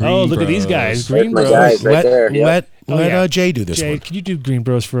 Green look at these guys. Bros. Green My Bros. guys right there. Yep. Let Jay do this Jay, one. can you do Green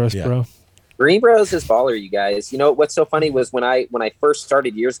Bros for us, bro? Green Bros is baller, you guys. You know what's so funny was when I first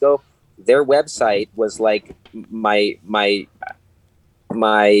started years ago, their website was like my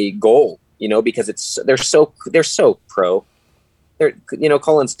goal. Because they're so pro.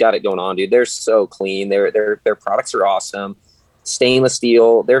 Colin's got it going on, dude. They're so clean. Their products are awesome. Stainless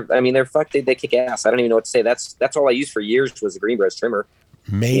steel. They kick ass. I don't even know what to say. That's all I used for years was the Green Bros trimmer.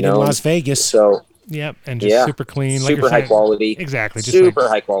 Made in Las Vegas. So yep, and just super clean, super high quality. Exactly, just super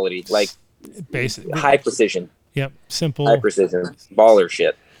high quality, like basic, high precision. Yep, simple, high precision, baller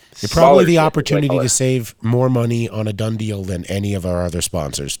shit. You're probably the Baller shit, opportunity like to save more money on a done deal than any of our other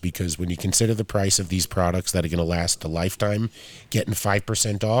sponsors, because when you consider the price of these products that are going to last a lifetime, getting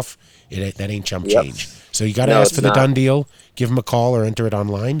 5% off, that ain't chump change. So you got to ask for the done deal. Give them a call or enter it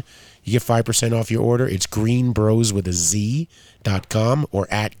online. You get 5% off your order. It's greenbros with a Z.com or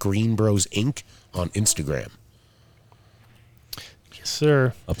at Greenbros Inc. on Instagram. Yes,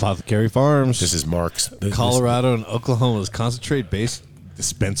 sir. Apothecary Farms. This is Mark's. Colorado and Oklahoma's concentrate-based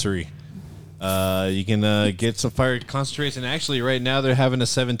dispensary. You can get some fire concentrates, and actually right now they're having a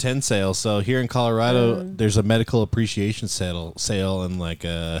 7/10 sale. So here in Colorado, there's a medical appreciation sale, and like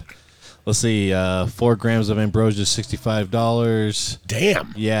let's see, 4 grams of ambrosia is $65.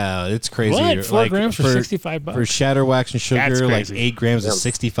 Damn. Yeah, it's crazy. What? 4 grams for $65 for shatter wax and That's sugar, like crazy. 8 grams is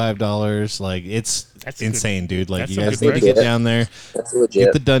 $65. Like that's insane, dude. Like that's you some guys good need to prices. get down there. That's legit.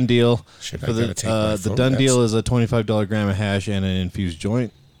 Get the done deal. Shit, For I gotta take my the phone. done That's- deal is a $25 gram of hash and an infused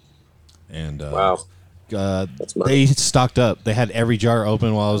joint. And Wow. they stocked up. They had every jar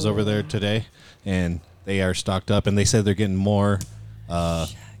open while I was over there today, and they are stocked up. And they said they're getting more.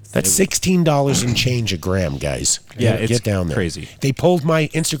 That's $16 and change a gram, guys. Yeah, it's get down there. crazy. They pulled my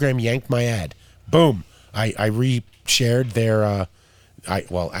Instagram, yanked my ad. Boom. I reshared their. I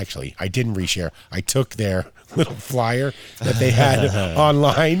didn't reshare. I took their little flyer that they had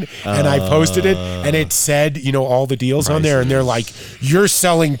online, and I posted it, and it said, all the deals on there, and they're like, "You're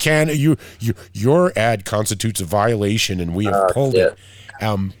selling your ad constitutes a violation, and we have pulled it."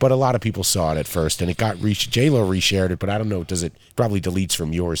 But a lot of people saw it at first, and it got J-Lo reshared it, but I don't know. Does it probably deletes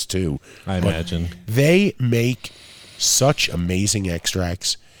from yours too? I imagine. They make such amazing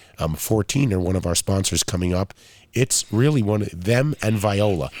extracts. 14 are one of our sponsors coming up. It's really one of them, and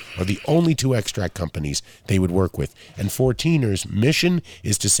Viola are the only 2 extract companies they would work with. And 14ers' mission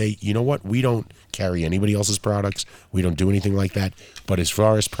is to say, you know what? We don't carry anybody else's products. We don't do anything like that. But as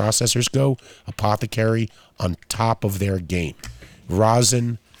far as processors go, Apothecary on top of their game.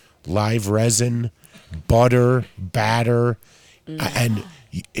 Rosin, live resin, butter, batter, and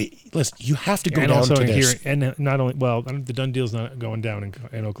Listen, you have to go and down also to in this. here, and not only the Dunn deal's not going down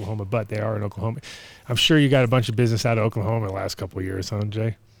in Oklahoma, but they are in Oklahoma. I'm sure you got a bunch of business out of Oklahoma the last couple of years, huh,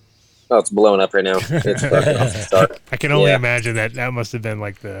 Jay? Oh, it's blowing up right now. It's fucking off the start. I can only imagine that must have been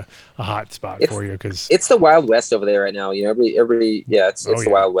like a hot spot for you, because it's the Wild West over there right now. You know, it's the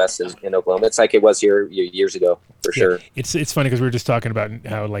Wild West in Oklahoma. It's like it was here years ago for sure. It's funny because we were just talking about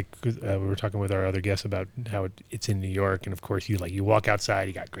how we were talking with our other guests about how it's in New York, and of course you walk outside,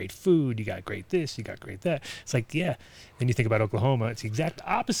 you got great food, you got great this, you got great that. It's like Then you think about Oklahoma, it's the exact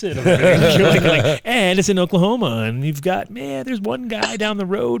opposite of everything. You're like, and it's in Oklahoma, and you've got there's one guy down the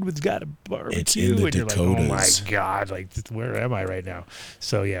road who's got a barbecue, it's in the and you're Dakotas. like, oh my god, like where am I right now?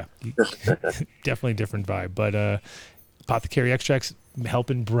 So definitely different vibe. But Apothecary Extracts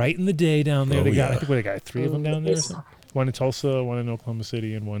helping brighten the day down there. I think they got 3 of them down there. One in Tulsa, one in Oklahoma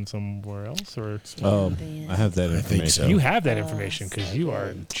City, and one somewhere else. Or I have that information. I think so. You have that information because you are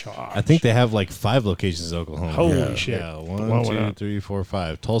in charge. I think they have like 5 locations in Oklahoma. Holy shit! Yeah, 1, 2, 3, 4,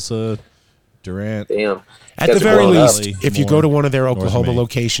 5. Tulsa, Durant. Damn. At the very least, if you more go to one of their North Oklahoma Maine.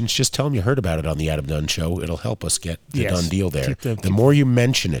 locations, just tell them you heard about it on the Adam Dunn Show. It'll help us get the Yes. Dunn deal there. Keep The more you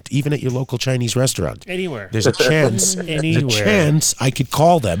mention it, even at your local Chinese restaurant, Anywhere. there's a chance. Anywhere. There's a chance I could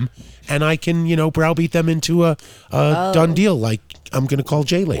call them and I can, browbeat them into a Dunn deal. Like I'm going to call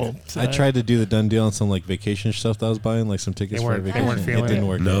Jay later. I tried to do the Dunn deal on some like vacation stuff that I was buying, like some tickets for a vacation. They weren't feeling it didn't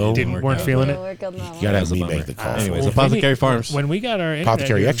work. No. weren't feeling it. You gotta have me make the call. Anyways, Well, Apothecary Farms. When we got our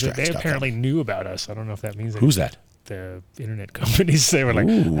Apothecary internet, Extracts they got apparently knew about us. I don't know if that means Who's that? The internet companies. They were like,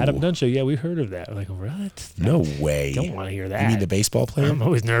 Ooh. Adam Dunn Show. Yeah, we heard of that. We're like, what? No way. Don't want to hear that. You mean the baseball player? I'm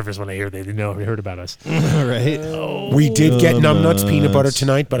always nervous when I hear they know we heard about us. Right? We did get numbnuts peanut butter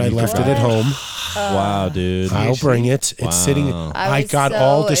tonight, but I left it at home. Wow, dude. I'll bring it. It's sitting. I got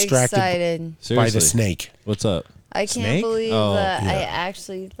all distracted excited. by the snake. What's up? I can't Snake? believe Oh, that I yeah.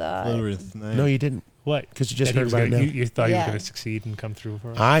 actually thought. No, you didn't. What? Because you just That he heard was about it gonna- now. You thought he was Yeah. going to succeed and come through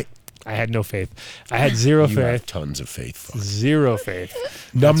for us? I had no faith. I had zero you have faith. tons of faith. Fuck. Zero faith.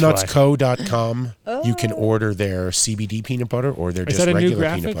 That's why. Numbnutsco.com. You can order their CBD peanut butter or their Is just that a new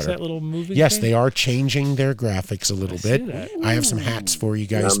regular peanut graphics, butter. that little movie Yes, thing? they are changing their graphics a little see bit. that. I have some hats for you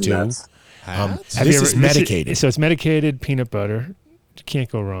guys too. Numbnuts. This is medicated. So it's medicated peanut butter. You can't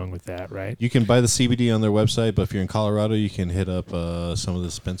go wrong with that, right? You can buy the CBD on their website, but if you're in Colorado, you can hit up some of the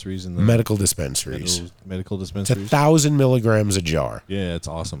dispensaries in the Medical dispensaries. medical It's dispensaries. 1,000 milligrams a jar. Yeah, it's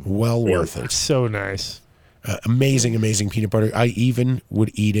awesome. Well worth It's it. so nice. Amazing, amazing peanut butter. I even would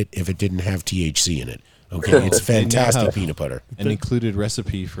eat it if it didn't have THC in it. Okay, it's They now fantastic have peanut butter. An included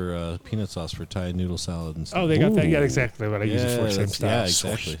recipe for peanut sauce for Thai noodle salad and stuff. Oh, they got that. Yeah, exactly what I use it for. Same that's-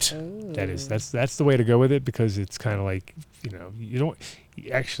 style. Yeah, exactly. That's the way to go with it, because it's kind of like, you don't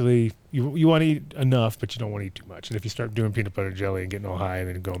actually you want to eat enough, but you don't want to eat too much. And if you start doing peanut butter jelly and getting all high and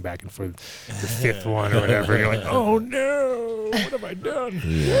then going back and forth the 5th one or whatever, you're like, oh no, what have I done?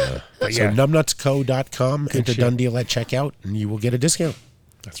 Yeah. But So yeah, numbnutsco.com, Good enter shit. Dunn deal at checkout, and you will get a discount.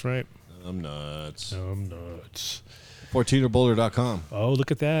 that's right. I'm nuts. I'm nuts. 14erboulder.com. Oh,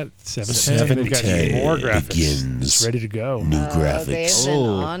 look at that. 710. They've got 710 more graphics. begins. It's ready to go. New They've graphics. been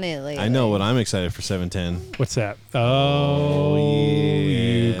on it lately. I know what I'm excited for 710. What's that? Oh, you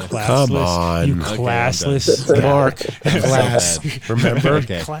yeah. classless. Come on. You Okay, I'm classless. done. Mark, class. Remember?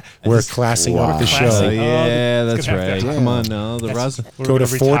 Okay. We're classing up the Classy. show. Oh, Yeah, it's that's gonna have right. to- Come on now. The rosin. We're Go to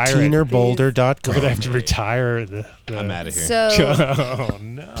gonna retire it. We're going to forteenerboulder.com. have to retire the I'm out of here. So oh,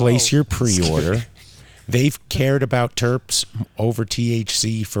 no. Place your pre-order. They've cared about terps over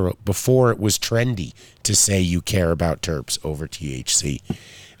THC for before it was trendy to say you care about terps over THC.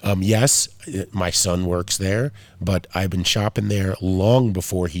 Yes, my son works there, but I've been shopping there long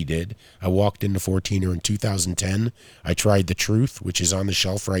before he did. I walked into 14er in 2010. I tried the Truth, which is on the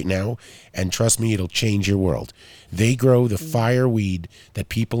shelf right now, and trust me, it'll change your world. They grow the fire weed that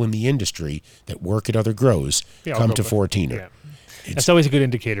people in the industry that work at other grows Yeah, I'll come go to with- 14er. Yeah. That's always a good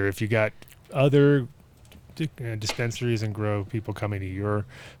indicator. If you got other dispensaries and grow people coming to your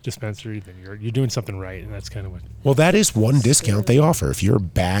dispensary, then you're doing something right, and that's kind of what. Well, that is one discount they offer. If you're a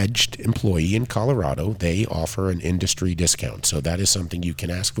badged employee in Colorado, they offer an industry discount. So that is something you can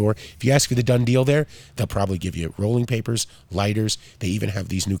ask for. If you ask for the Dunn deal there, they'll probably give you rolling papers, lighters. They even have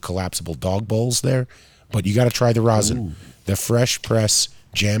these new collapsible dog bowls there. But you got to try the rosin. Ooh. The Fresh Press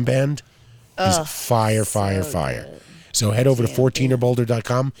Jam Band is fire. So head over to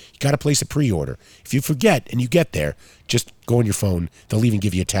 14erboulder.com. You got to place a pre-order. If you forget and you get there, just go on your phone. They'll even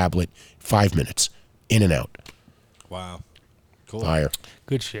give you a tablet. 5 minutes. In and out. Wow. Cool. Fire.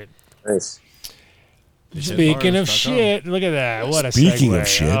 Good shit. Nice. Speaking of shit, look at that. What a Speaking segue. of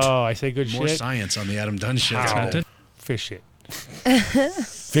shit. Oh, I say good More shit. science on the Adam Dunn Show. How? Fish shit.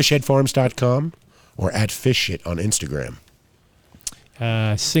 Fishheadfarms.com or at fishshit on Instagram.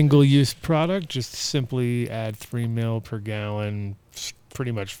 Single-use product, just simply add 3 ml per gallon,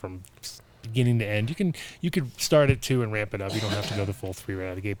 pretty much from beginning to end. You could start at 2 and ramp it up. You don't have to go the full 3 right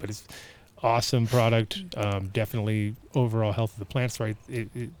out of the gate, but it's awesome product. Definitely overall health of the plants, right?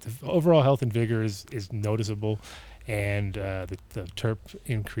 The overall health and vigor is noticeable, and the terp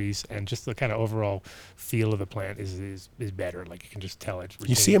increase and just the kind of overall feel of the plant is better. Like you can just tell it.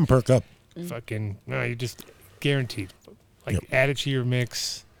 You see them perk up. You just guaranteed. Add it to your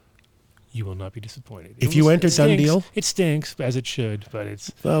mix. You will not be disappointed. If you enter Dunn Deal, it stinks as it should, but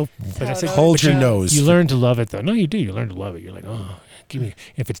it's hold your nose. You learn to love it though. No, you do. You learn to love it. You're like, oh, give me.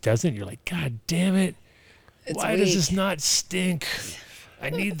 If it doesn't, you're like, God damn it! Why does this not stink? I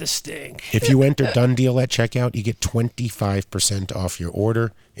need the stink. If you enter Dunn Deal at checkout, you get 25% off your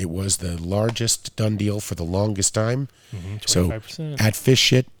order. It was the largest Dunn Deal for the longest time. 25%. So at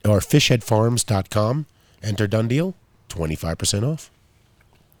fishshit or fishheadfarms.com, enter Dunn Deal, 25% off.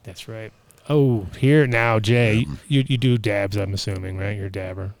 That's right. Oh, here now, Jay, you do dabs, I'm assuming, right? You're a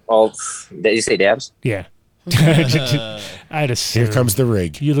dabber. Oh, did you say dabs? Yeah. I'd assume. Here comes the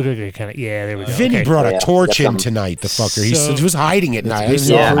rig. You look like a kind of, yeah, there we go. Vinny brought a torch in tonight, the fucker. He was hiding it. I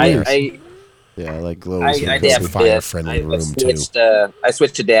like glows. I dab fire-friendly room, too. I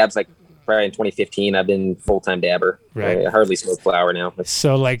switched to dabs like probably in 2015. I've been full-time dabber. Right. I hardly smoke flower now.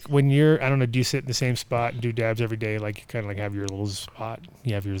 So like when you're, I don't know, do you sit in the same spot and do dabs every day? Like you kind of like have your little spot,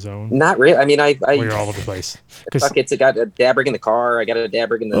 you have your zone? Not really. I mean, or you're all over the place. Fuck it, I got a dab rig in the car. I got a dab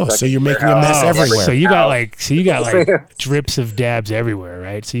rig in the. So you're making a mess everywhere. So you got like drips of dabs everywhere,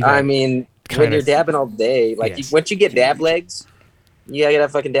 right? So you got, I mean, when you're dabbing all day, like once you get dab legs, you gotta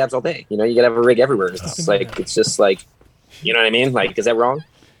have fucking dabs all day. You know, you gotta have a rig everywhere. It's just like, you know what I mean? Like, is that wrong?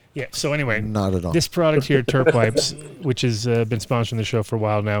 Yeah. So anyway, not at all. This product here, Terp Wipes, which has been sponsoring the show for a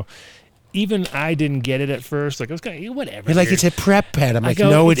while now. Even I didn't get it at first. Like I was kind of whatever. You're like, it's a prep pad. I'm like,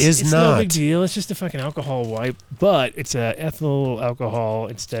 no, it is it's not. No big deal. It's just a fucking alcohol wipe, but it's a ethyl alcohol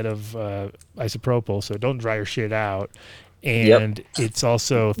instead of isopropyl, so don't dry your shit out. And it's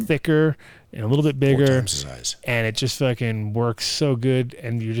also thicker and a little bit bigger. 4 times the size. And it just fucking works so good.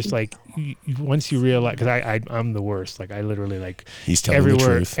 And you're just like, once you realize, because I'm the worst. Like I literally like he's telling the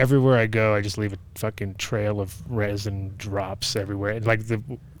truth. Everywhere I go, I just leave a fucking trail of resin drops everywhere. And like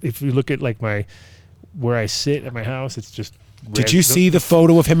if you look at like where I sit at my house, it's just. Did you see the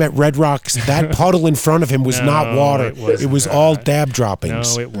photo of him at Red Rocks? That puddle in front of him was not water. It was all dab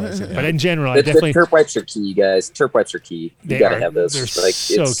droppings. No, it wasn't. But in general, the Terp Wipes are key, guys. Terp Wipes are key. You gotta have those. They're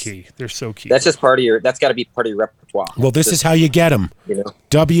so key. They're so key. That's just that's got to be part of your repertoire. Well, this is how you get them. You know,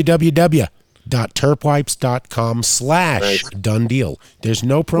 www.terpwipes.com/Dunn Deal. There's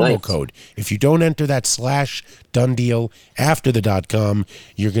no promo code. If you don't enter that /Dunn Deal after the .com,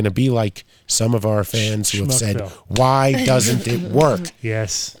 you're going to be like some of our fans who have said, why doesn't it work?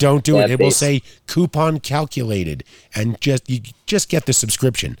 Yes. Don't do it. It will say coupon calculated, and you just get the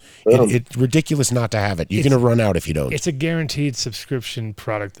subscription. It's ridiculous not to have it. You're going to run out if you don't. It's a guaranteed subscription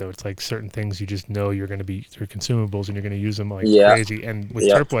product, though. It's like certain things you just know you're going to be, they're consumables, and you're going to use them like crazy. And with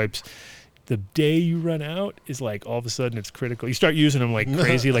Terp Wipes, the day you run out is like all of a sudden it's critical. You start using them like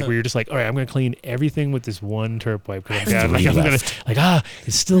crazy, like where you're just like, all right, I'm going to clean everything with this one Terp Wipe. Because I'm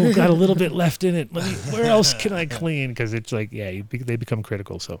it's still got a little bit left in it. Where else can I clean? Because it's like, they become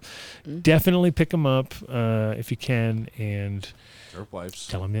critical. So definitely pick them up if you can. And Terp Wipes.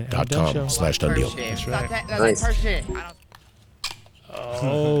 Tell them .com/Dunn Deal. That's right. That's nice.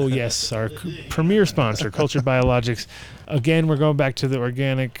 Oh, yes. Our premier sponsor, Cultured Biologics. Again, we're going back to the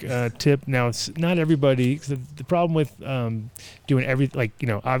organic tip. Now, it's not everybody. The problem with doing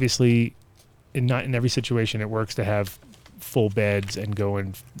obviously, not in every situation it works to have full beds and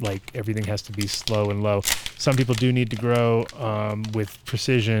going like everything has to be slow and low. Some people do need to grow with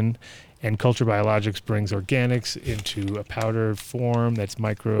precision. And Culture Biologics brings organics into a powder form that's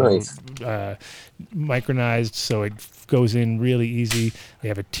micronized, so it goes in really easy. They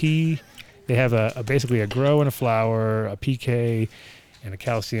have a tea. They have basically a grow and a flower, a PK, and a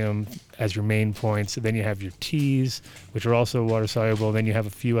calcium as your main points. Then you have your teas, which are also water soluble. Then you have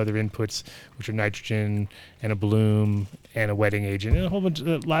a few other inputs, which are nitrogen and a bloom and a wetting agent and a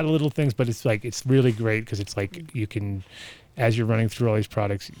lot of little things. But it's like it's really great because it's like you can. As you're running through all these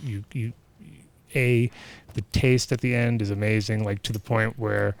products, the taste at the end is amazing, like to the point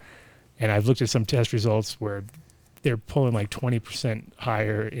where, and I've looked at some test results where they're pulling like 20%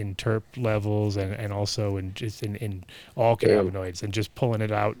 higher in terp levels and also in just in all cannabinoids and just pulling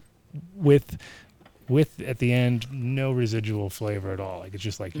it out with at the end no residual flavor at all. Like it's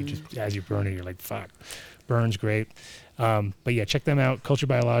just like you just as you burn it, you're like fuck. burns great. But yeah, check them out. Culture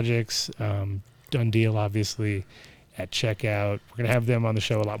Biologics, done deal, obviously, at checkout. We're going to have them on the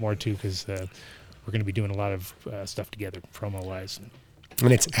show a lot more, too, because we're going to be doing a lot of stuff together, promo-wise.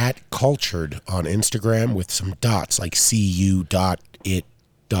 And it's at Cultured on Instagram with some dots, like cu.it.ured.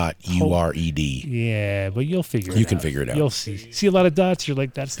 Yeah, but you'll figure it out. You can figure it out. You'll see a lot of dots. You're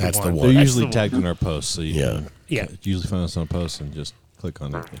like, that's the one. They're usually tagged in our posts, so you can yeah. usually find us on a post and just click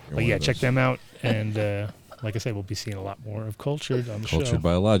on it. But yeah, check them out. And like I said, we'll be seeing a lot more of Cultured on the show. Cultured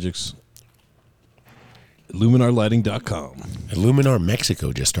Biologics. IlluminarLighting.com. Illuminar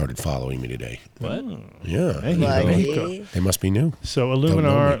Mexico just started following me today. What? Yeah. Mexico. They must be new. So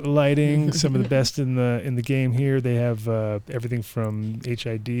Illuminar Lighting, some of the best in the game here. They have everything from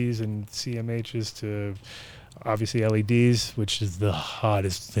HIDs and CMHs to obviously LEDs, which is the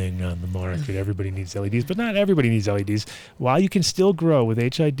hottest thing on the market. Everybody needs LEDs, but not everybody needs LEDs. While you can still grow with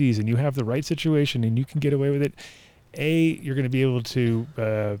HIDs and you have the right situation and you can get away with it, you're going to be able to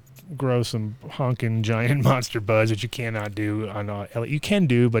grow some honking giant monster buds, which you cannot do on LED. You can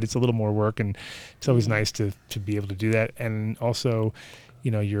do, but it's a little more work, and it's always nice to be able to do that. And also,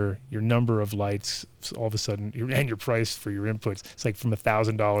 your number of lights all of a sudden, and your price for your inputs, it's like from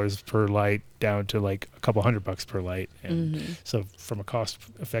 $1,000 per light down to like a couple $100 per light. And so from a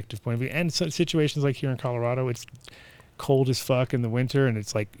cost-effective point of view, and so situations like here in Colorado, it's cold as fuck in the winter, and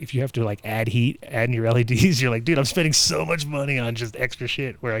it's like if you have to like add in your LEDs, you're like, dude, I'm spending so much money on just extra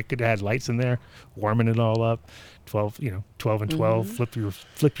shit where I could add lights in there, warming it all up. 12 and 12. Flip your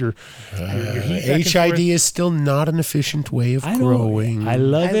heat HID is still not an efficient way of growing. I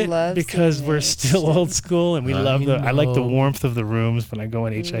love it because we're still old school, and I like the warmth of the rooms when I go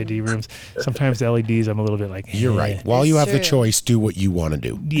in HID rooms. Sometimes LEDs, I'm a little bit like, you're right. While you have the choice, do what you want to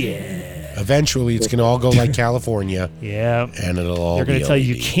do. Yeah. Eventually, it's going to all go like California. Yeah. And it'll all They're going be to tell LED.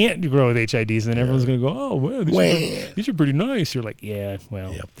 you can't grow with HIDs, and then everyone's going to go, oh, well, these are pretty nice. You're like, yeah,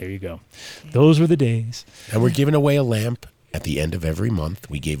 well, there you go. Those were the days. And we're giving away a lamp at the end of every month.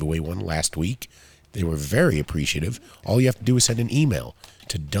 We gave away one last week. They were very appreciative. All you have to do is send an email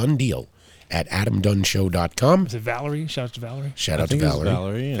to donedeal@adamdunnshow.com. Is it Valerie? Shout out to Valerie. Shout out to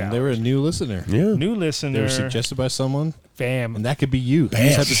Valerie. And they were a new listener. Yeah. New listener. They were suggested by someone. Bam. And that could be you. Bam. You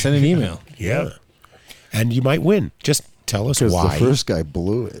just have to send an email. Yeah. And you might win. Just tell us Because why. the first guy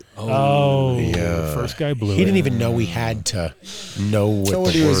blew it. Oh, yeah. First guy blew it. He didn't even know he had to know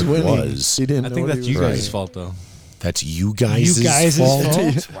what the word was. He didn't I know think what that's he you was guys' saying. fault, though. That's you guys'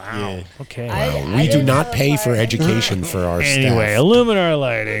 fault? Wow. Yeah. Okay. Wow. We do not pay for education for our Anyway, staff.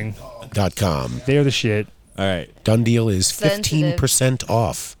 IlluminarLighting.com. They're the shit. All right. Done deal is Sensitive. 15%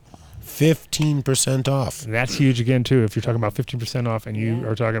 off. 15% off. And that's huge again, too. If you're talking about 15% off and you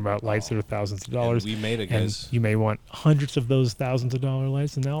are talking about lights that are thousands of dollars. And we made it, and guys. you may want hundreds of those thousands of dollar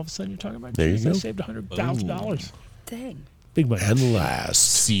lights, and now all of a sudden you're talking about, There you geez, I go. saved $100,000. Dang. Big money. And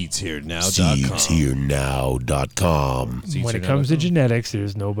last, SeedsHereNow.com. SeedsHereNow.com. When it comes to genetics,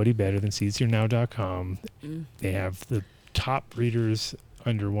 there's nobody better than SeedsHereNow.com. They have the top breeders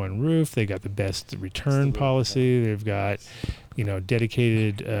under one roof. They got the best return policy. They've got,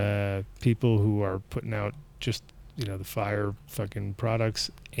 dedicated people who are putting out just, the fire fucking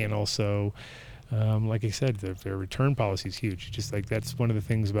products. And also, like I said, their return policy is huge. Just like that's one of the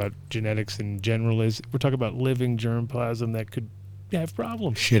things about genetics in general is we're talking about living germplasm that could have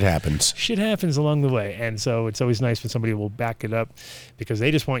problems. Shit happens. Shit happens along the way. And so it's always nice when somebody will back it up because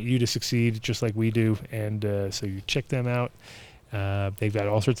they just want you to succeed just like we do. And so you check them out. They've got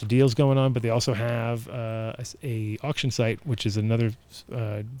all sorts of deals going on, but they also have a auction site, which is another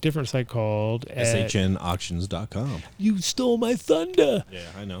different site called SHNauctions.com. You stole my thunder. Yeah,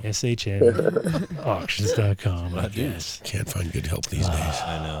 I know. SHNauctions.com. I guess. Can't find good help these days.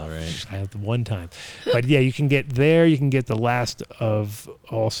 I know, right? I had the one time. But yeah, you can get there. You can get the last of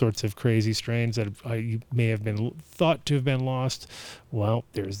all sorts of crazy strains that you may have been thought to have been lost. Well,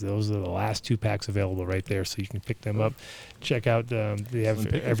 those are the last 2 packs available right there, so you can pick them up. Check out, they have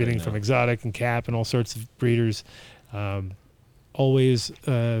everything from exotic and cap and all sorts of breeders. Always,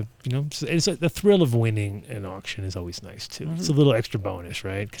 it's the thrill of winning an auction is always nice too. It's a little extra bonus,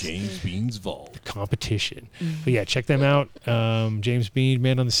 right? James Bean's Vault. The competition. But yeah, check them out. James Bean,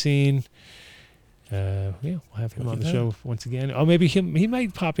 man on the scene. We'll have him on the show once again. Oh, maybe he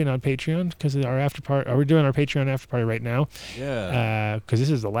might pop in on Patreon because our after party. We're doing our Patreon after party right now. Yeah. Because this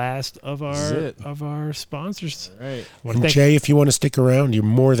is the last of our sponsors. Right. And Jay, if you want to stick around, you're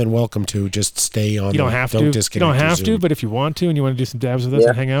more than welcome to. Just stay on. You don't have to. You don't have to, but if you want to and you want to do some dabs with us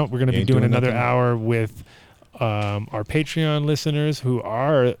and hang out, we're going to be doing another hour with our Patreon listeners, who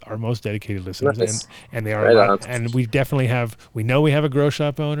are our most dedicated listeners, Nice. and they are Right a lot, on. and we definitely have. We know we have a grow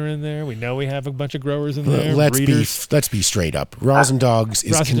shop owner in there. We know we have a bunch of growers in there. Let's breeders. be straight up. Rosin Dogs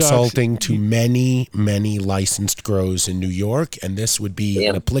is Rosin Dogs. consulting to many licensed grows in New York, and this would be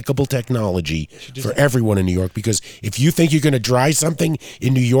an applicable technology for everyone in New York. Because if you think you're going to dry something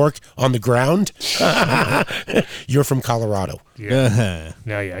in New York on the ground, you're from Colorado. Yeah.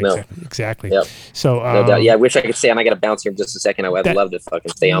 Exactly. Yep. So No doubt. Yeah, I wish I could stay on. I got to bounce here in just a second. I would love to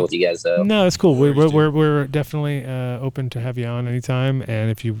fucking stay on with you guys. No, that's cool. We're definitely open to have you on anytime. And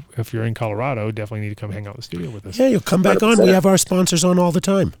if you're in Colorado, definitely need to come hang out in the studio with us. Yeah, you'll come back 100%. on. We have our sponsors on all the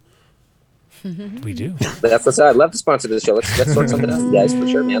time. We do. That's what's I'd love to sponsor this show. Let's sort something out, you guys, for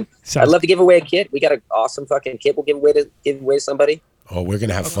sure, man. I'd love to give away a kit. We got an awesome fucking kit. We'll give away to somebody. Oh, we're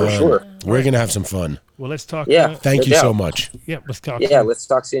gonna have For fun. sure. We're gonna have some fun. Well, let's talk. Yeah. Thank no you doubt. so much. Yeah, let's talk. Yeah, let's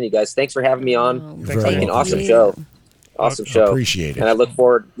talk soon, you guys. Thanks for having me on. Very Fucking welcome. awesome show. Awesome show. Appreciate it. And I looking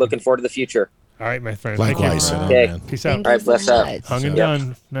forward to the future. All right, my friend. Likewise. Thank you. Okay. Peace out. All right, bless up. Hung and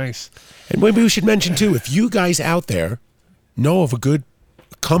done. Nice. And maybe we should mention too, if you guys out there know of a good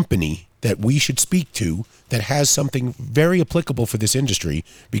company that we should speak to that has something very applicable for this industry,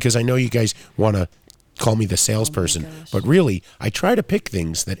 because I know you guys want to call me the salesperson, but really I try to pick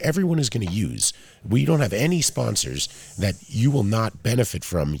things that everyone is going to use. We don't have any sponsors that you will not benefit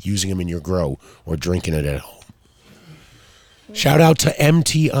from using them in your grow or drinking it at home. Shout out to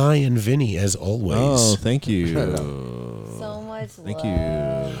MTI and Vinny as always. Oh, thank you. So much Thank you.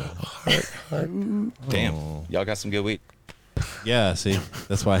 Damn, y'all got some good weed. Yeah, see,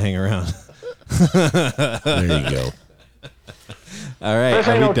 that's why I hang around. There you go. All right,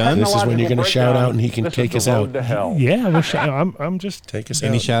 are we done? This is when you're going to shout out and he can take us out. Yeah, I'm just take us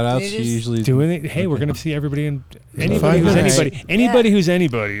Any out. shout outs? You usually doing it. Hey, we're gonna see everybody in anybody 5 who's minutes. anybody who's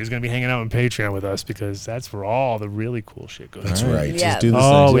anybody is gonna be hanging out on Patreon with us, because that's where all the really cool shit goes. That's right. Yeah. Just do this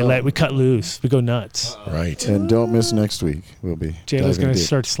Oh, thing. we cut loose. We go nuts. Right. And don't miss next week. We'll be. Jayla's diving gonna deep.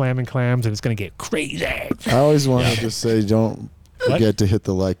 start slamming clams, and it's gonna get crazy. I always wanted to say, don't What? forget to hit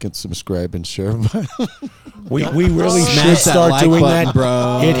the like and subscribe and share button. We really Smash should that start like doing button, that.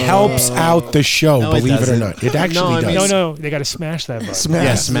 bro. It helps out the show, No, it believe it or doesn't. not. It actually does. No, they gotta smash that button.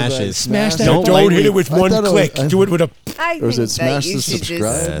 Yeah, smash it. Smash that Don't button. hit it with I one thought it click. was- Do it with a. I Or is think it smash that you the should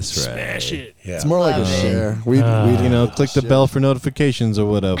subscribe? That's right. Smash it. Yeah. It's more like a Love it. share. We You know, click the bell for notifications or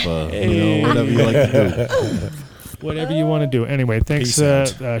whatever. You know, whatever you like to do. Whatever you want to do. Anyway, thanks. Peace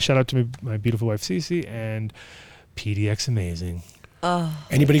out. Shout out to my beautiful wife Cece and PDX Amazing.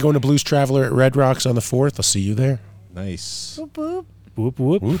 Anybody going to Blues Traveler at Red Rocks on the 4th? I'll see you there. Nice. Boop, boop. Whoop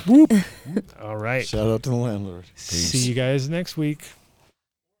whoop. Whoop, whoop. All right. Shout out to the landlord. See you guys next week.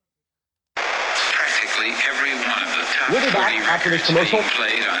 Practically every one of the top We'll be 40 back after this records commercial. being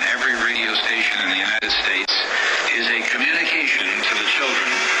played on every radio station in the United States is a communication to the children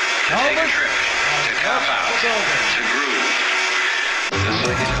to take a trip, to cop out, to groove. The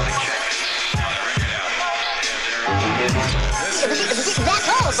psychedelic jackets on the record albums have their own. That's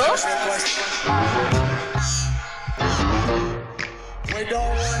all, folks. We don't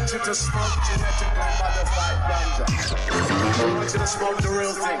want you to smoke genetic modified ganja. We want you to smoke the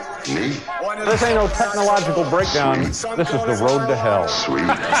real thing. Me? This ain't no technological breakdown. This is the road to hell. Sweet.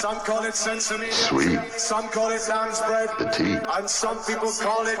 Some call it sesame. Sweet. Some call it lamb's bread. The tea. And some people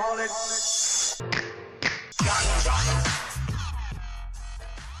call it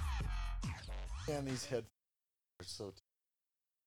And these headphones are so